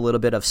reminding me a little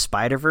bit of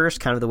Spider-Verse,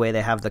 kind of the way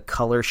they have the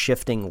color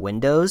shifting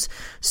windows.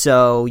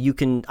 So you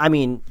can,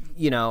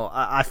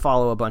 I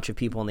follow a bunch of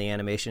people in the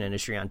animation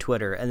industry on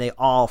Twitter, and they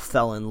all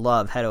fell in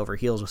love head over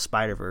heels with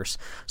Spider-Verse.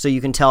 So you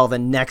can tell the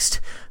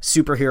next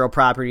superhero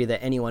property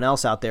that anyone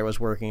else out there was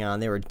working on,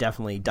 they were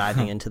definitely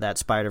diving into that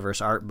Spider-Verse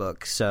art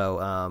book.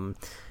 So,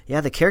 yeah,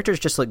 the characters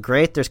just look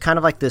great. There's kind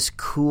of like this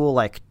cool,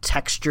 like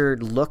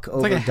textured look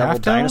over like Devil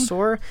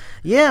Dinosaur.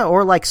 Yeah,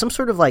 or like some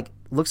sort of like,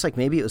 looks like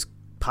maybe it was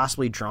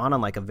possibly drawn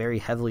on like a very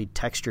heavily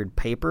textured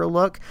paper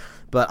look.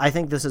 But I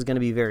think this is going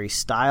to be very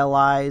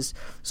stylized.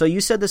 So you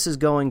said this is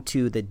going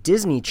to the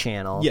Disney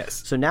Channel.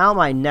 Yes. So now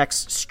my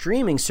next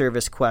streaming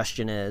service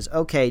question is,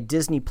 okay,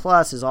 Disney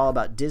Plus is all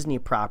about Disney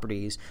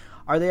properties.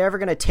 Are they ever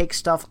going to take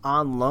stuff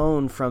on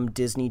loan from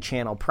Disney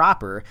Channel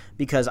proper?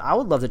 Because I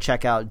would love to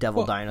check out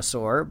Devil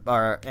Dinosaur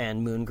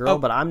and Moon Girl,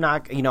 but I'm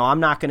not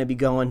going to be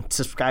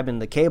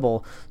subscribing to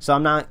cable, so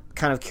I'm not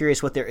kind of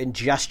curious what their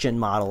ingestion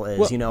model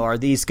is. Are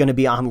these going to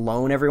be on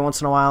loan every once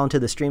in a while into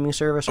the streaming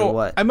service or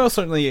what? I most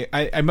certainly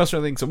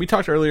think so. We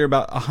talked earlier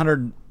about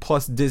 100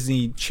 plus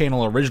Disney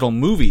Channel original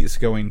movies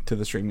going to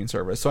the streaming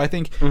service. So I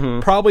think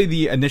probably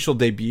the initial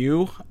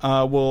debut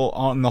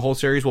on the whole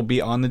series will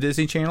be on the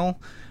Disney Channel.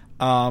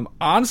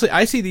 Honestly,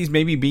 I see these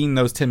maybe being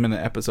those 10-minute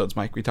episodes,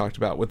 Mike, we talked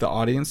about with the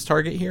audience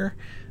target here.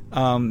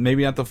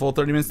 Maybe not the full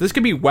 30 minutes. This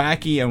could be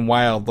wacky and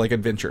wild, like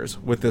adventures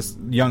with this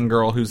young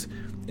girl who's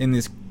in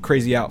this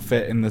crazy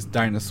outfit and this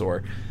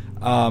dinosaur.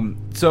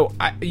 So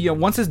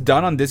once it's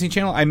done on Disney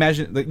Channel, I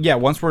imagine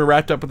that, once we're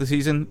wrapped up with the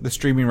season, the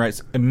streaming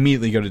rights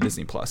immediately go to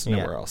Disney Plus,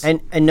 nowhere else.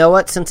 And know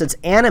what? Since it's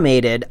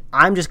animated,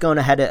 I'm just going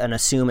ahead and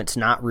assume it's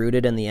not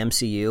rooted in the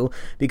MCU,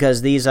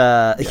 because these,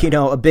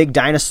 a big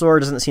dinosaur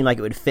doesn't seem like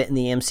it would fit in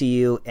the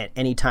MCU at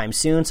any time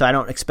soon. So I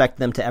don't expect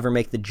them to ever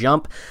make the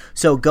jump.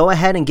 So go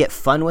ahead and get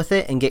fun with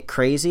it and get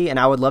crazy. And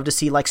I would love to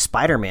see like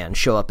Spider-Man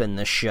show up in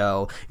this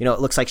show. It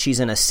looks like she's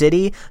in a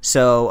city.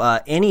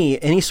 So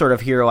any sort of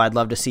hero, I'd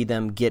love to see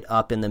them get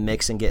up in the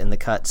mix and get in the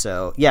cut.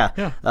 So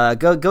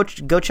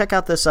go check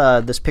out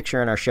this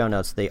picture in our show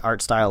notes. The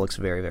art style looks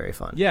very, very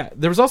fun. Yeah,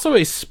 there was also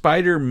a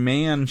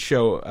Spider-Man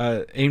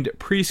show aimed at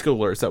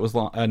preschoolers that was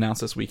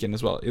announced this weekend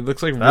as well. It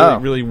looks like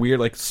really weird,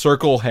 like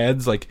circle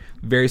heads, like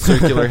very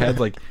circular heads.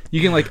 Like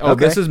you can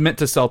this is meant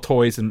to sell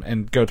toys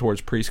and go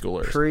towards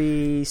preschoolers.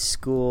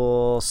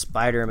 Preschool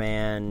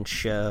Spider-Man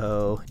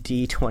show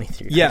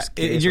D23. Yeah,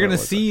 you're gonna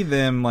see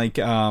them like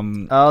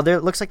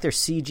it looks like they're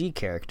CG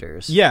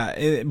characters.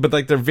 Yeah, but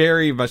like they're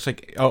very much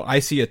like, I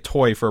see a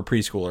toy for a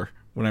preschooler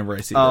whenever I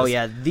see this. Oh,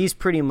 yeah. These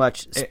pretty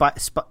much...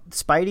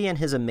 Spidey and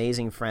his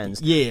amazing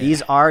friends. Yeah.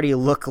 These already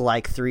look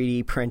like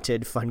 3D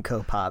printed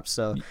Funko Pops.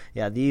 So,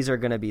 yeah, these are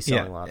going to be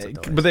selling lots of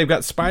toys. But they've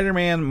got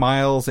Spider-Man,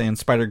 Miles, and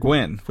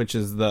Spider-Gwen, which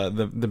is the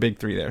big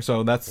three there.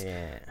 So that's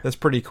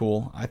pretty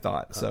cool, I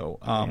thought. So,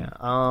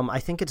 I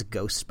think it's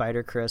Ghost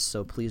Spider, Chris,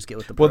 so please get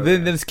with the program. Well,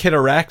 then it's Kid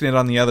Arachnid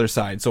on the other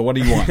side. So what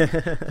do you want?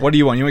 What do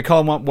you want? You want to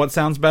call them what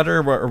sounds better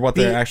or what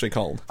they're actually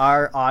called?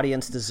 Our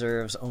audience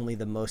deserves only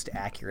the most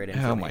accurate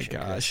information. Oh, my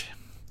gosh.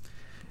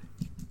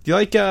 Do you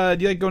like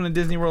going to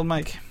Disney World,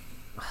 Mike?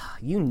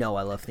 You know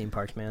I love theme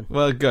parks, man.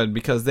 Well, good,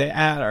 because they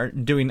are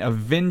doing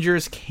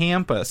Avengers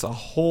Campus, a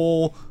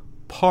whole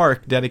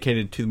park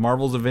dedicated to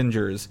Marvel's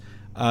Avengers,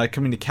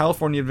 coming to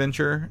California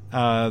Adventure,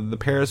 the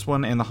Paris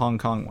one, and the Hong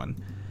Kong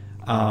one.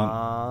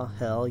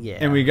 Hell yeah.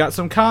 And we got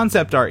some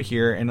concept art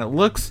here, and it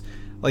looks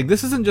like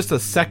this isn't just a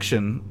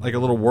section, like a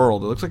little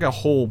world. It looks like a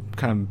whole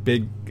kind of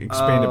big,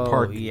 expanded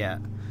park. Yeah.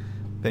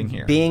 Thing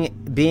here.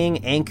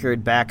 Being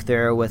anchored back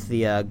there with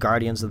the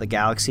Guardians of the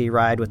Galaxy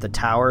ride with the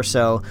tower.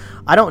 So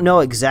I don't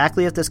know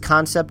exactly if this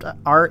concept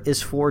art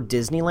is for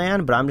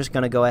Disneyland, but I'm just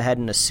going to go ahead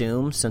and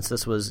assume, since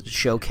this was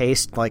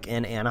showcased like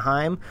in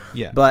Anaheim.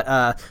 Yeah.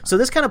 But so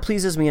this kind of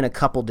pleases me in a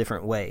couple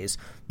different ways,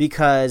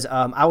 because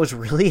I was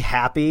really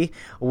happy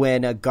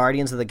when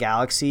Guardians of the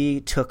Galaxy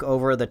took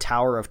over the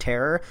Tower of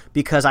Terror,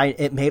 because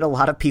it made a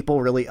lot of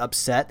people really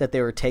upset that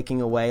they were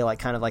taking away like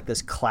kind of like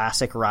this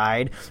classic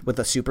ride with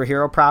a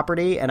superhero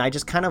property. And I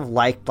just kind of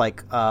liked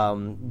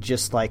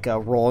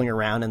rolling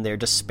around in their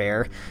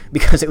despair,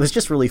 because it was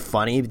just really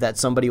funny that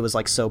somebody was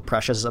like so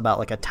precious about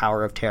like a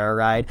Tower of Terror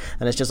ride,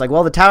 and it's just like,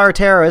 well, the Tower of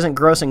Terror isn't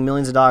grossing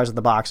millions of dollars at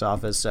the box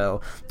office, so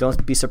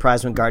don't be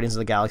surprised when Guardians of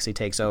the Galaxy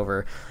takes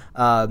over.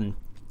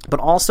 But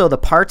also the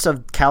parts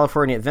of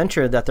California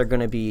Adventure that they're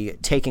going to be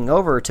taking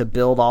over to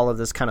build all of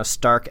this kind of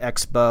Stark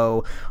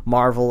Expo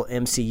Marvel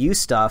MCU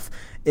stuff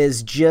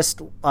is just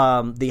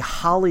the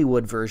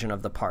Hollywood version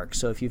of the park.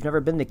 So if you've never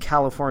been to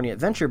California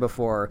Adventure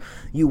before,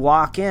 you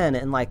walk in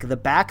and like the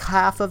back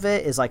half of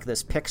it is like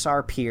this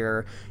Pixar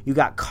pier. You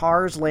got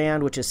Cars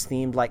Land, which is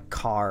themed like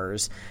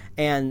Cars.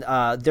 And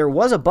there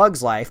was a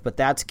Bug's Life, but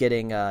that's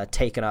getting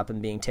taken up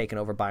and being taken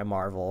over by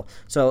Marvel.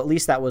 So at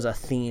least that was a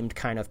themed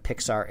kind of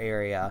Pixar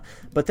area.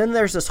 But then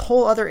there's this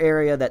whole other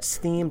area that's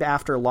themed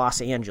after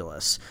Los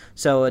Angeles.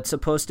 So it's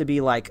supposed to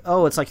be like,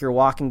 it's like you're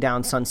walking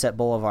down Sunset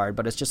Boulevard.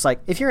 But it's just like,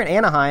 if you're in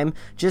Anaheim,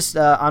 just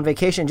on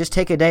vacation, just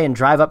take a day and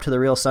drive up to the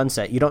real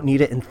Sunset. You don't need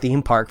it in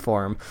theme park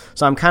form.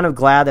 So I'm kind of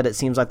glad that it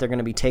seems like they're going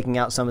to be taking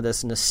out some of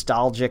this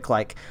nostalgic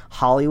like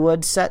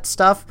Hollywood set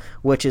stuff,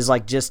 which is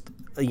like just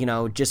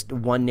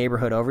one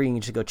neighborhood over. You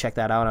can just go check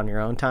that out on your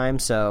own time.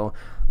 So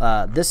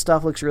this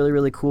stuff looks really,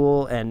 really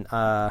cool. And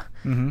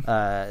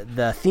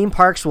The theme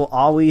parks will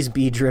always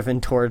be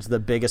driven towards the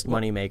biggest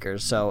money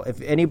makers. So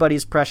if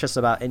anybody's precious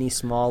about any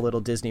small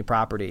little Disney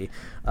property,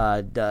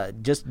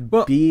 just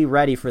be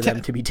ready for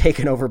them to be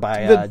taken over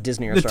by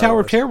Disney or the Star Tower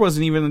Wars. of Terror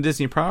wasn't even a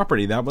Disney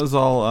property. That was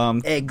all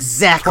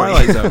exactly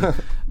Twilight Zone.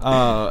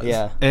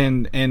 Yeah,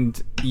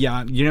 and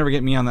yeah, you never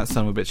get me on that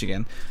son of a bitch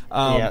again.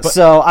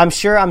 So I'm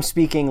sure I'm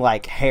speaking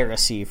like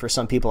heresy for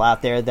some people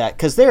out there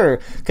because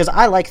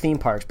I like theme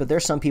parks, but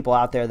there's some people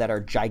out there that are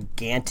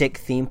gigantic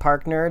theme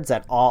park nerds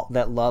that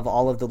love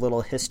all of the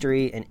little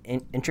history and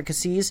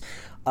intricacies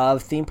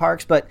of theme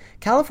parks. But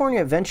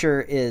California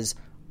Adventure is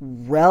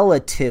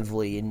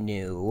relatively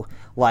new.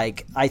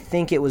 Like, I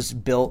think it was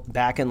built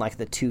back in like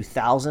the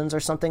 2000s or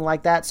something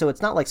like that. So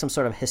it's not like some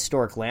sort of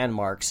historic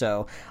landmark.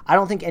 So I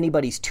don't think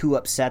anybody's too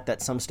upset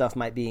that some stuff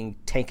might be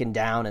taken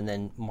down and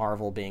then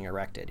Marvel being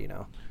erected, you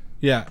know?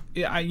 Yeah,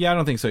 I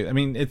don't think so. I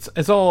mean,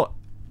 it's all,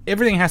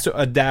 everything has to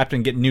adapt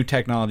and get new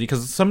technology,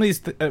 because some of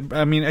these,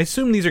 I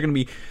assume these are going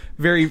to be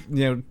very,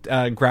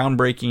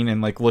 groundbreaking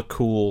and like look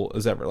cool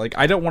as ever. Like,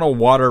 I don't want a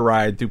water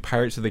ride through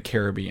Pirates of the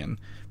Caribbean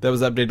that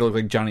was updated to look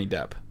like Johnny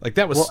Depp. Like,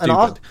 that was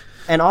stupid.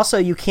 And also,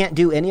 you can't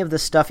do any of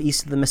this stuff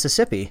east of the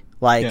Mississippi.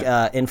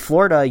 Like, in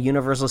Florida,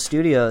 Universal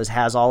Studios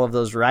has all of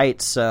those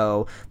rights,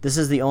 so this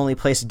is the only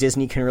place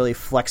Disney can really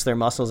flex their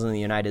muscles in the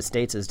United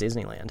States is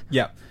Disneyland.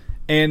 Yeah.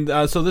 And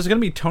so there's going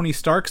to be Tony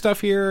Stark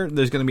stuff here.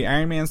 There's going to be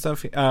Iron Man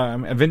stuff,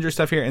 Avengers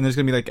stuff here, and there's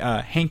going to be like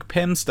Hank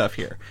Pym stuff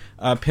here,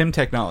 Pym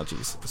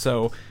Technologies.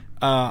 So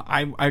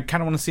I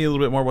kind of want to see a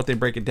little bit more what they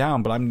break it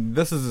down. But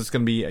this is just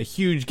going to be a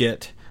huge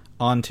get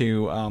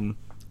onto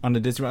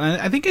Disney.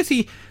 And I think I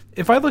see,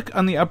 if I look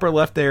on the upper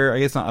left there, I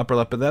guess not upper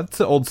left, but that's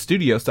the old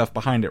studio stuff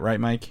behind it, right,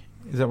 Mike?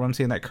 Is that what I'm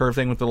seeing? That curve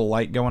thing with the little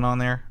light going on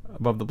there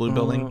above the blue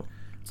building.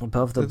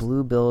 Above the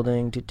blue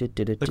building,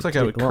 looks like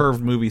a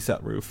curved movie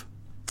set roof.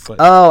 But,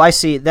 I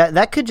see.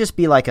 That could just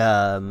be like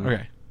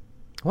okay.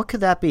 What could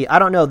that be? I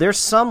don't know. There's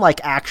some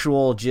like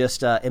actual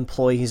just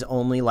employees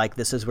only. Like,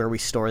 this is where we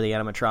store the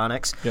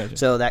animatronics. Gotcha.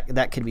 So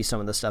that could be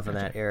some of the stuff in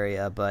that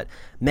area. But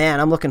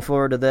man, I'm looking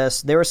forward to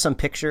this. There were some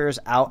pictures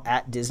out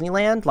at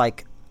Disneyland,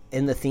 like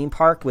in the theme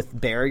park, with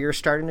barriers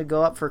starting to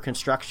go up for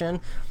construction,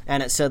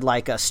 and it said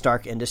like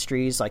Stark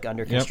Industries like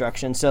under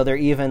construction. So they're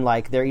even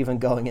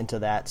going into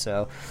that.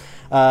 So.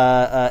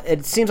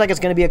 It seems like it's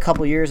going to be a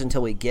couple years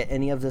until we get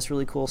any of this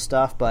really cool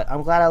stuff, but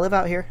I'm glad I live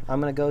out here. I'm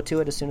going to go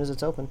to it as soon as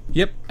it's open.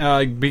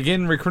 Yep.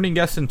 Begin recruiting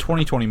guests in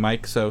 2020,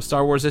 Mike. So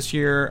Star Wars this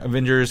year,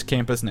 Avengers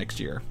Campus next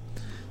year.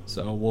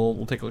 So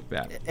we'll take a look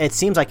at that. It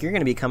seems like you're going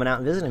to be coming out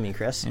and visiting me,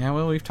 Chris. Yeah,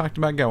 well, we've talked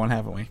about going,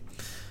 haven't we?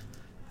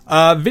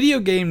 Video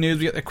game news.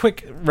 We got a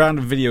quick round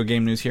of video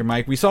game news here,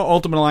 Mike. We saw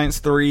Ultimate Alliance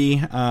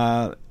 3.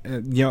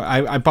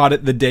 I bought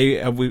it the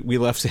day we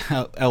left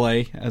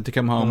LA to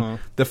come home. Uh-huh.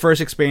 The first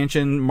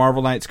expansion,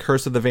 Marvel Knights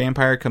Curse of the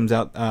Vampire, comes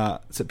out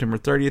September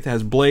 30th. It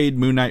has Blade,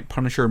 Moon Knight,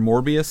 Punisher,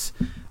 Morbius.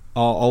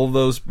 All of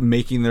those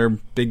making their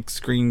big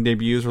screen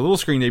debuts or little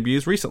screen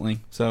debuts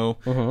recently. So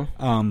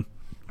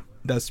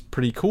that's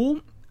pretty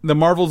cool. The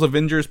Marvel's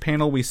Avengers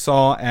panel we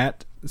saw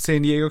at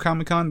San Diego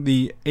Comic-Con,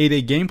 the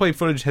 8A gameplay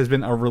footage has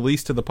been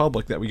released to the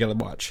public that we got to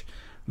watch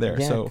there.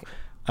 Yeah. So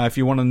if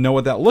you want to know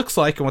what that looks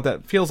like and what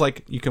that feels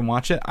like, you can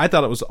watch it. I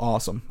thought it was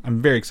awesome.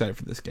 I'm very excited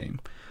for this game.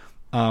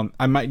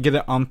 I might get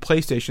it on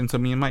PlayStation so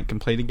me and Mike can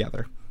play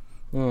together.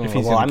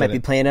 I might be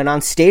playing it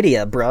on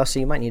Stadia, bro, so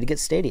you might need to get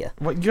Stadia.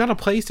 Well, you got a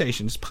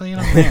PlayStation. Just play it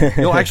on there.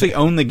 You'll actually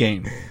own the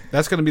game.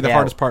 That's going to be the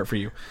hardest part for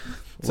you.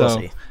 So, we'll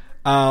see.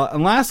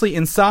 And lastly,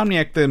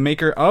 Insomniac, the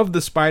maker of the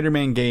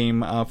Spider-Man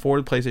game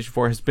for the PlayStation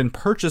 4, has been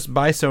purchased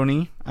by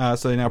Sony.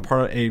 So they're now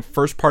part of a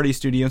first-party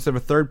studio instead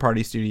of a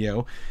third-party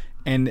studio.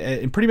 And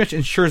it pretty much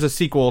ensures a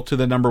sequel to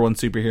the number one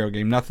superhero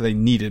game. Not that they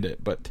needed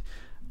it, but...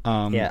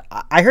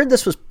 I heard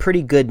this was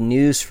pretty good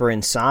news for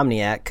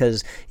Insomniac,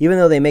 because even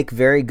though they make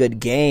very good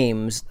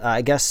games,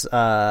 I guess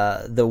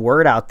the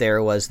word out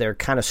there was they're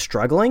kind of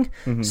struggling.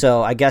 Mm-hmm.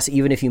 So I guess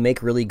even if you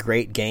make really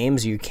great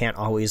games, you can't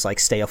always like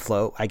stay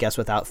afloat, I guess,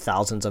 without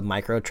thousands of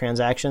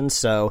microtransactions.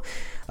 So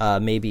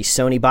maybe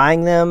Sony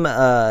buying them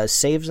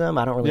saves them.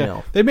 I don't really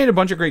know. They made a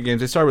bunch of great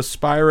games. They started with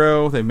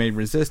Spyro. They made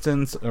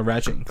Resistance,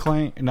 Ratchet and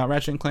Clank. Not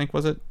Ratchet and Clank,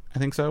 was it? I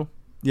think so.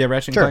 Yeah,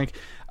 Ratchet and Clank.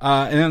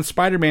 And then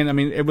Spider-Man,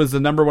 it was the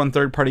number one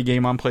third-party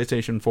game on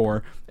PlayStation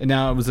 4, and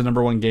now it was the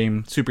number one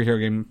superhero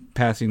game,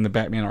 passing the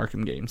Batman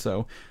Arkham game.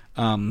 So,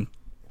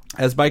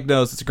 as Mike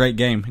knows, it's a great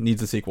game. It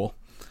needs a sequel.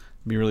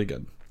 It'd be really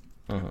good.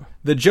 Uh-huh.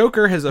 The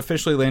Joker has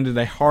officially landed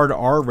a hard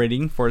R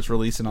rating for its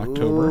release in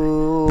October.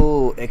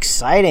 Ooh,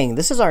 exciting.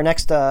 This is our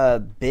next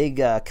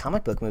big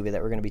comic book movie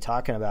that we're going to be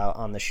talking about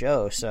on the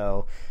show,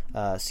 so...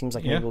 seems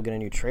like maybe we'll get a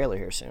new trailer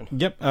here soon.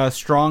 Yep.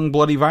 Strong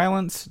bloody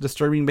violence,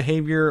 disturbing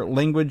behavior,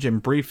 language,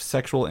 and brief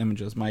sexual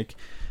images, Mike.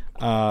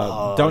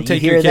 Don't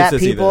take your kids to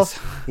see this.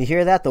 You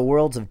hear that? The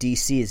worlds of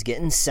DC is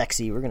getting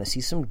sexy. We're going to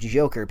see some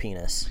Joker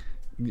penis.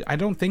 I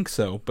don't think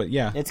so, but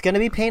yeah. It's going to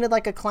be painted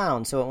like a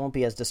clown, so it won't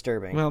be as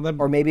disturbing. Well,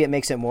 or maybe it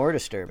makes it more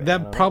disturbing.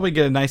 That'd probably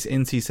get a nice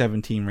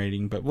NC-17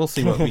 rating, but we'll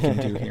see what we can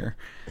do here.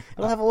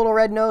 It'll have a little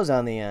red nose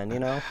on the end, you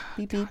know?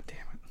 Beep, beep. God damn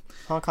it.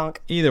 Honk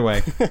honk. Either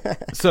way.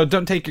 So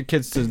don't take your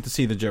kids to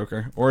see the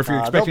Joker. Or if you're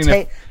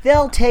expecting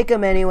they'll take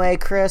them anyway,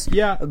 Chris.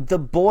 Yeah. The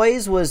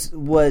Boys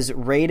was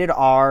rated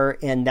R,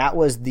 and that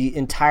was the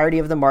entirety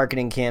of the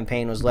marketing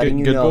campaign, was letting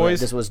Good you know Boys?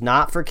 that this was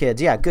not for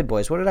kids. Yeah, Good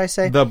Boys. What did I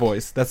say? The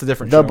Boys. That's a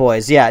different The show.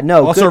 Boys. Yeah,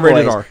 no, Also Good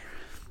rated Boys. R.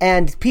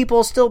 And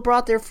people still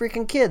brought their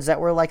freaking kids that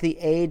were like the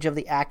age of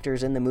the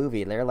actors in the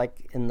movie. They're like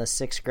in the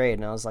 6th grade.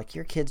 And I was like,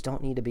 your kids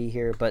don't need to be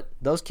here. But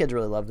those kids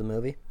really love the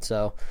movie.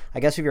 So I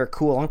guess if you're a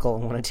cool uncle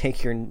and want to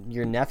take your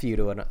nephew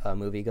to a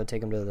movie, go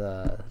take him to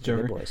the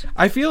Good Boys.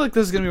 I feel like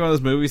this is going to be one of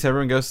those movies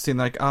everyone goes to see and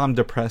like, oh, I'm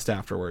depressed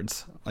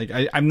afterwards. Like,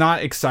 I'm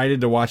not excited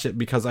to watch it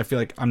because I feel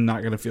like I'm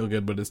not going to feel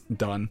good when it's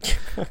done.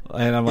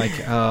 And I'm like,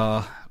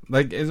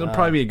 it'll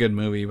probably be a good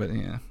movie, but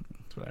yeah.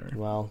 Whatever.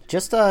 Well,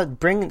 just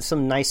bring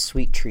some nice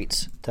sweet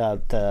treats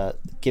to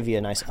give you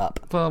a nice up.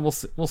 Well, we'll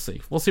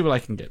see. We'll see what I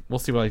can get. We'll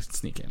see what I can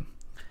sneak in.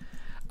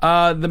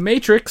 The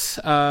Matrix.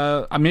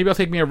 Maybe I'll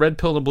take me a red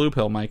pill and a blue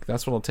pill, Mike.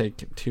 That's what I'll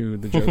take to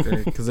the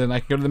Joker, because then I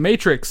can go to the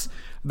Matrix.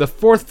 The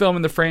 4th film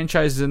in the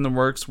franchise is in the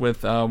works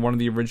with one of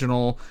the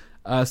original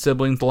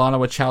siblings, Lana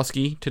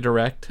Wachowski, to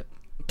direct.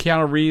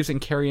 Keanu Reeves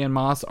and Carrie-Anne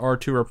Moss are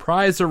to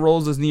reprise their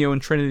roles as Neo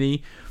and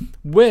Trinity,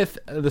 with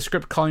the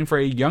script calling for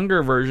a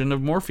younger version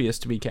of Morpheus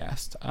to be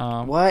cast.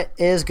 What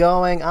is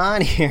going on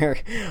here?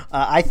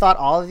 I thought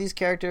all of these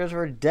characters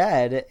were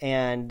dead,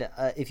 and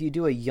if you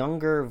do a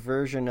younger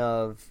version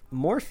of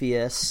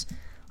Morpheus,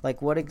 like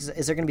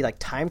is there going to be like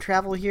time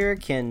travel here?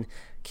 Can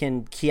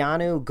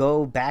Keanu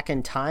go back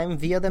in time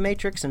via the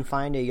Matrix and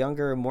find a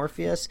younger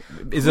Morpheus?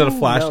 Is it a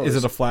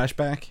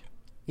flashback?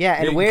 Yeah,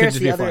 and where's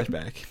the other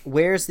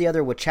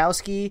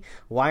Wachowski?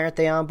 Why aren't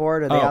they on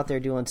board? Are they out there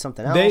doing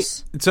something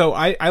else? So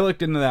I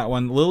looked into that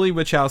one. Lily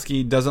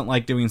Wachowski doesn't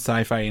like doing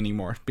sci-fi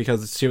anymore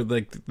because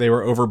they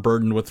were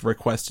overburdened with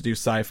requests to do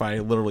sci-fi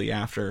literally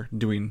after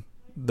doing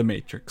The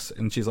Matrix,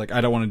 and she's like,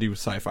 I don't want to do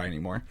sci-fi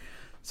anymore.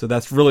 So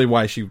that's really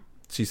why she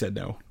said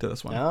no to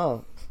this one.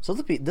 Oh. So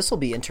this will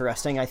be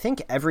interesting. I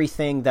think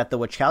everything that the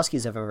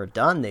Wachowskis have ever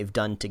done, they've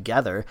done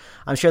together.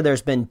 I'm sure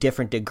there's been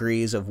different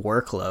degrees of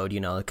workload,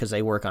 because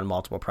they work on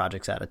multiple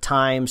projects at a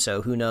time,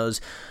 so who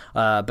knows.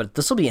 But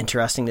this will be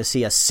interesting to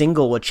see a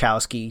single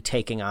Wachowski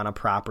taking on a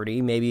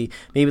property. Maybe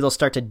they'll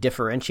start to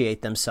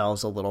differentiate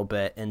themselves a little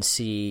bit and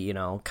see,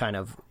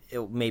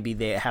 maybe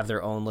they have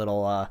their own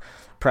little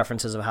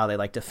preferences of how they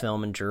like to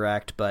film and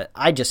direct, but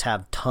I just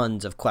have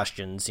tons of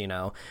questions.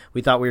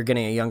 We thought we were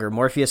getting a younger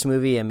Morpheus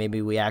movie, and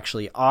maybe we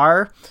actually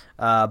are,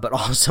 but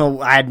also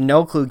I had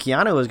no clue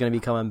Keanu was going to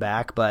be coming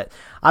back. But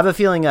I have a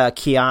feeling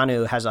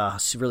Keanu has a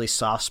really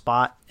soft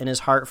spot in his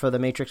heart for the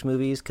Matrix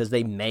movies, because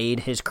they made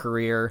his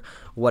career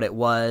what it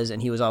was,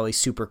 and he was always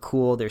super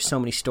cool. There's so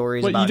many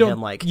stories about him.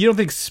 Like, you don't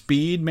think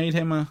Speed made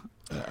him a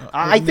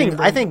I think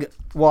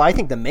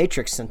the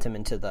Matrix sent him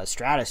into the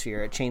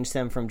stratosphere. It changed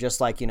him from just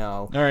like,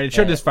 All right, it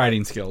showed his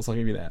fighting skills. I'll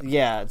give you that.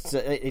 Yeah,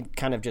 it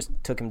kind of just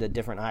took him to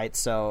different heights.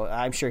 So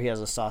I'm sure he has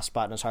a soft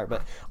spot in his heart,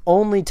 but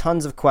only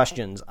tons of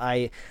questions.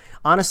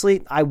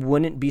 Honestly, I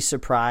wouldn't be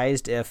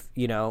surprised if,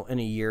 in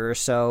a year or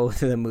so,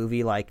 the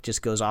movie like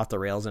just goes off the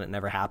rails and it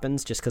never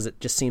happens, just because it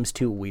just seems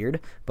too weird.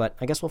 But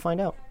I guess we'll find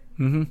out.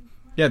 Mm-hmm.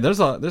 Yeah, there's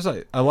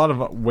a lot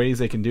of ways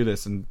they can do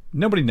this, and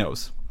nobody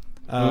knows.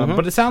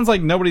 But it sounds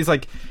like nobody's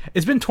like,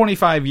 it's been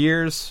 25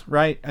 years,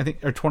 right? I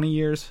think, or 20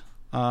 years,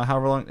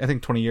 however long, I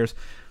think 20 years.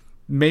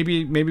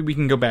 Maybe we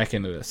can go back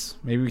into this.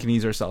 Maybe we can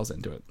ease ourselves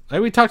into it.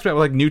 Like we talked about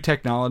like new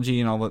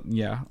technology and all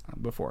that,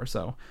 before.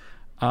 So,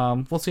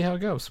 we'll see how it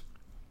goes.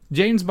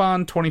 James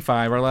Bond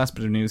 25, our last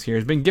bit of news here,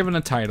 has been given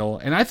a title,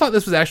 and I thought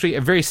this was actually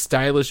a very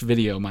stylish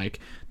video, Mike,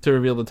 to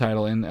reveal the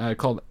title, and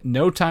called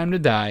No Time to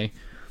Die.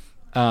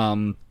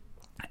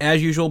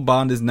 As usual,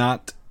 Bond is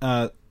not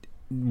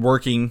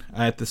working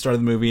at the start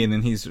of the movie, and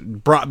then he's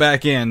brought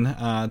back in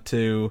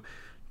to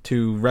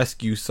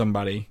rescue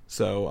somebody.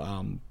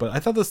 So, but I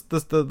thought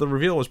the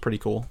reveal was pretty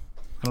cool.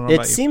 I don't know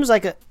it seems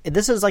like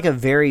this is like a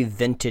very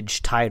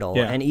vintage title,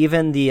 and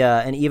even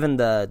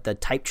the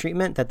type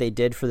treatment that they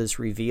did for this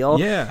reveal,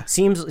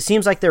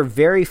 seems like they're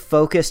very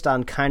focused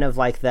on kind of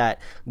like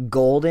that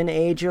golden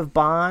age of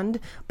Bond.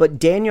 But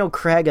Daniel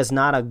Craig is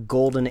not a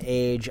golden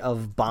age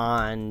of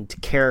Bond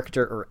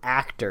character or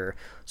actor,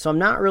 so I'm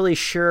not really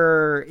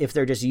sure if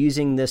they're just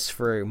using this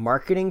for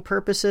marketing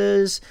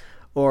purposes,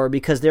 or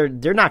because they're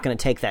not going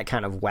to take that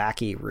kind of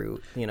wacky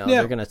route.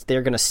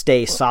 They're gonna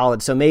stay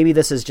solid. So maybe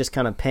this is just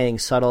kind of paying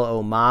subtle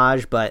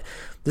homage, but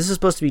this is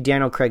supposed to be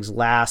Daniel Craig's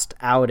last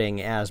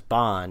outing as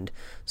Bond.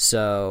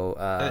 So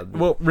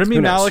Rami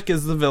Malek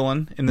is the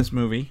villain in this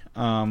movie,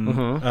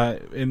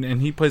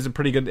 and he plays a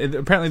pretty good.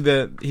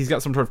 Apparently, he's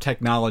got some sort of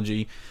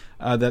technology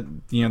that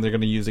they're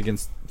going to use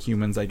against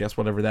humans, I guess,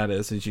 whatever that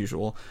is, as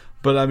usual.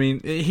 But I mean,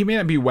 he may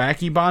not be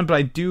wacky Bond, but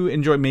I do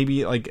enjoy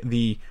maybe like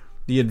the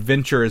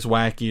adventure is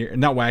wackier,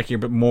 not wackier,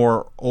 but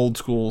more old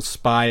school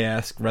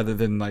spy-esque rather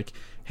than like,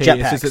 hey,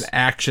 jetpacks. It's just an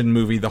action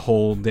movie the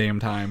whole damn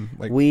time.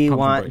 Like, we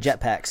want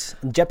jetpacks.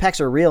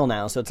 Jetpacks are real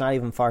now, so it's not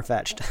even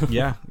far-fetched.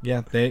 yeah,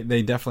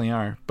 they definitely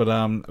are.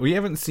 But we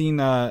haven't seen.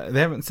 They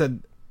haven't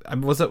said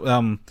was it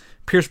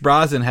Pierce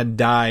Brosnan had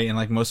die in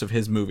like most of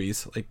his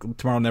movies, like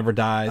Tomorrow Never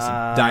Dies,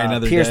 Die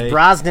Another Pierce Day.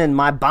 Brosnan,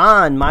 my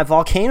Bond, my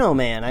Volcano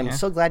Man. I'm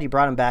so glad you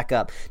brought him back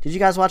up. Did you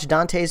guys watch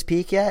Dante's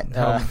Peak yet?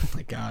 Oh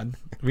my god,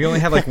 we only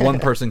had like one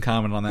person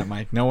comment on that,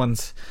 Mike. No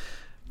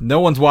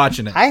one's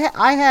watching it.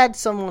 I had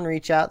someone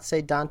reach out and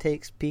say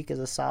Dante's Peak is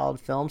a solid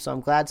film, so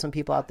I'm glad some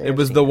people out there. It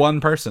was the one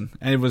person,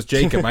 and it was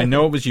Jacob. I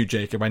know it was you,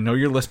 Jacob. I know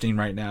you're listening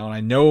right now, and I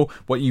know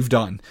what you've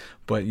done.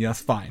 But yeah,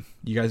 that's fine.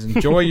 You guys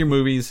enjoy your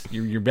movies,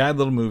 your bad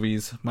little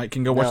movies. Mike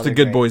can go watch The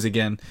Good Boys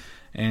again,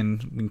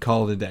 and we can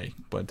call it a day.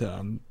 But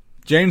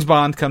James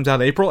Bond comes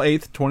out April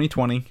 8th,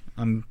 2020.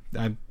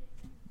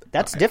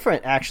 That's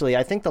different, actually.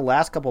 I think the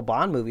last couple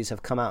Bond movies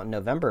have come out in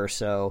November,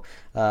 so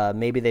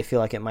maybe they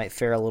feel like it might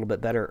fare a little bit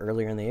better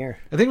earlier in the year.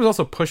 I think it was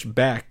also pushed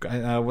back.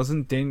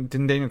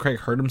 Didn't Daniel Craig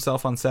hurt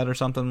himself on set or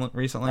something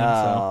recently?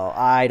 Oh,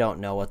 I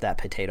don't know what that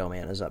potato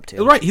man is up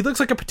to. Right, he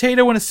looks like a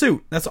potato in a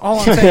suit. That's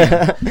all I'm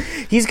saying.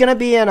 He's going to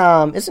be in,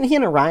 isn't he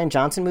in a Ryan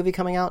Johnson movie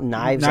coming out,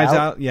 Knives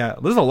Out? Yeah,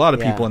 there's a lot of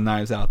people in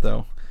Knives Out,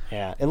 though.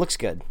 Yeah, it looks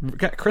good.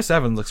 Chris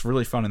Evans looks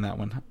really fun in that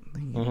one.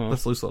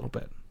 Let's loose a little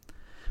bit.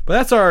 But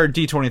that's our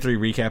D23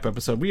 recap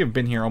episode. We have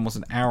been here almost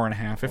an hour and a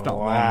half, if not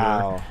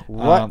longer. Wow.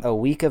 What a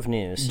week of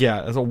news.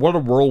 Yeah, what a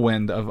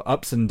whirlwind of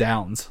ups and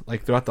downs,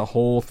 like throughout the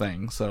whole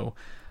thing. So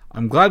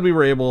I'm glad we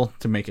were able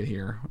to make it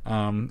here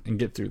and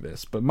get through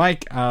this. But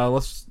Mike,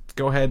 let's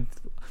go ahead.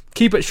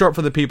 Keep it short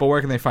for the people.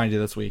 Where can they find you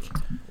this week?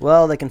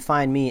 Well, they can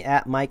find me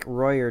at Mike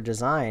Royer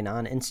Design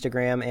on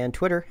Instagram and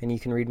Twitter, and you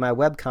can read my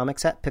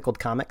webcomics at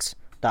pickledcomics.com.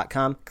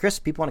 Chris,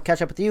 people want to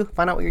catch up with you,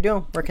 find out what you're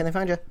doing. Where can they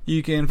find you?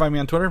 You can find me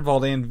on Twitter,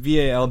 Valdan,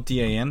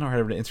 Valdan, or head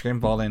over to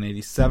Instagram,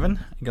 Valdan87. You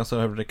can also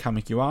head over to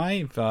Comic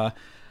UI if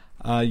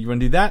you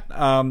want to do that.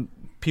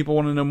 People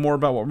want to know more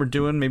about what we're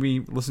doing, maybe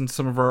listen to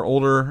some of our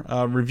older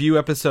review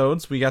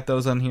episodes. We got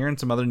those on here and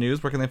some other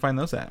news. Where can they find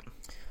those at?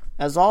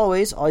 As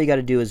always, all you got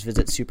to do is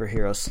visit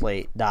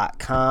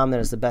superheroslate.com. That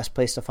is the best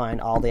place to find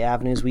all the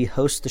avenues we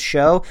host the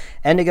show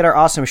and to get our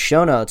awesome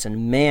show notes.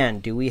 And man,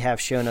 do we have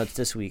show notes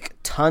this week.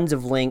 Tons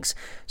of links.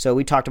 So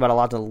we talked about a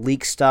lot of the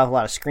leak stuff, a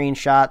lot of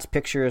screenshots,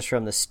 pictures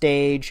from the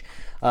stage.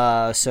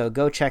 So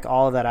go check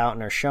all of that out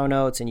in our show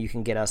notes, and you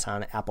can get us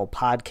on Apple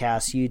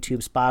Podcasts,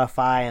 YouTube,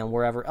 Spotify, and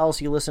wherever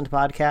else you listen to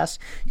podcasts.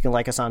 You can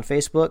like us on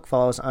Facebook,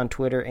 follow us on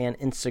Twitter and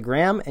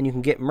Instagram, and you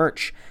can get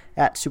merch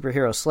at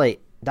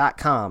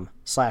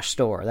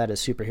superheroslate.com/store. That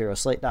is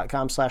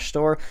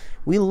superheroslate.com/store.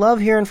 We love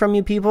hearing from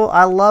you people.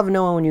 I love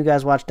knowing when you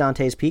guys watch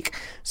Dante's Peak.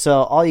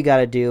 So all you got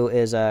to do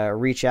is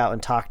reach out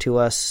and talk to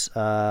us.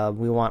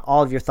 We want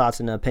all of your thoughts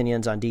and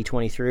opinions on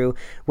D23.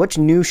 Which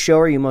new show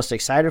are you most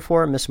excited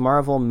for? Miss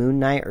Marvel, Moon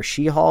Knight, or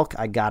She-Hulk?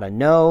 I got to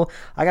know.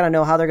 I got to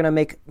know how they're going to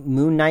make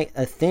Moon Knight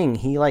a thing.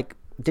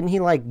 Didn't he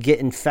get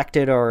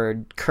infected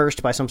or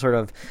cursed by some sort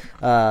of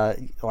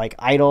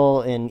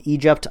idol in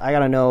Egypt? I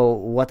gotta know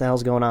what the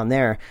hell's going on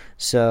there.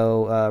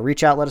 So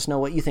reach out, let us know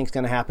what you think's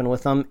gonna happen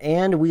with them.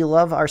 And we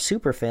love our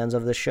super fans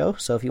of this show.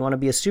 So if you want to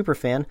be a super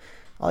fan,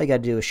 all you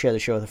gotta do is share the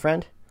show with a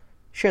friend,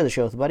 share the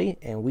show with a buddy,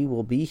 and we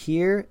will be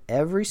here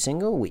every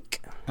single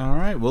week. All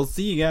right, we'll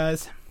see you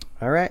guys.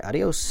 All right,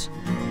 adios.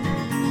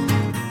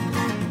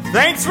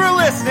 Thanks for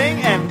listening,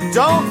 and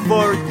don't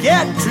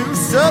forget to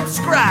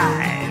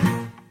subscribe.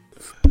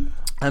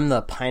 I'm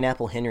the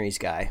Pineapple Henry's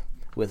guy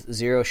with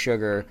 0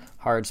 sugar,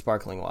 hard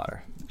sparkling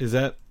water. Is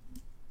that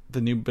the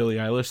new Billie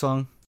Eilish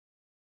song?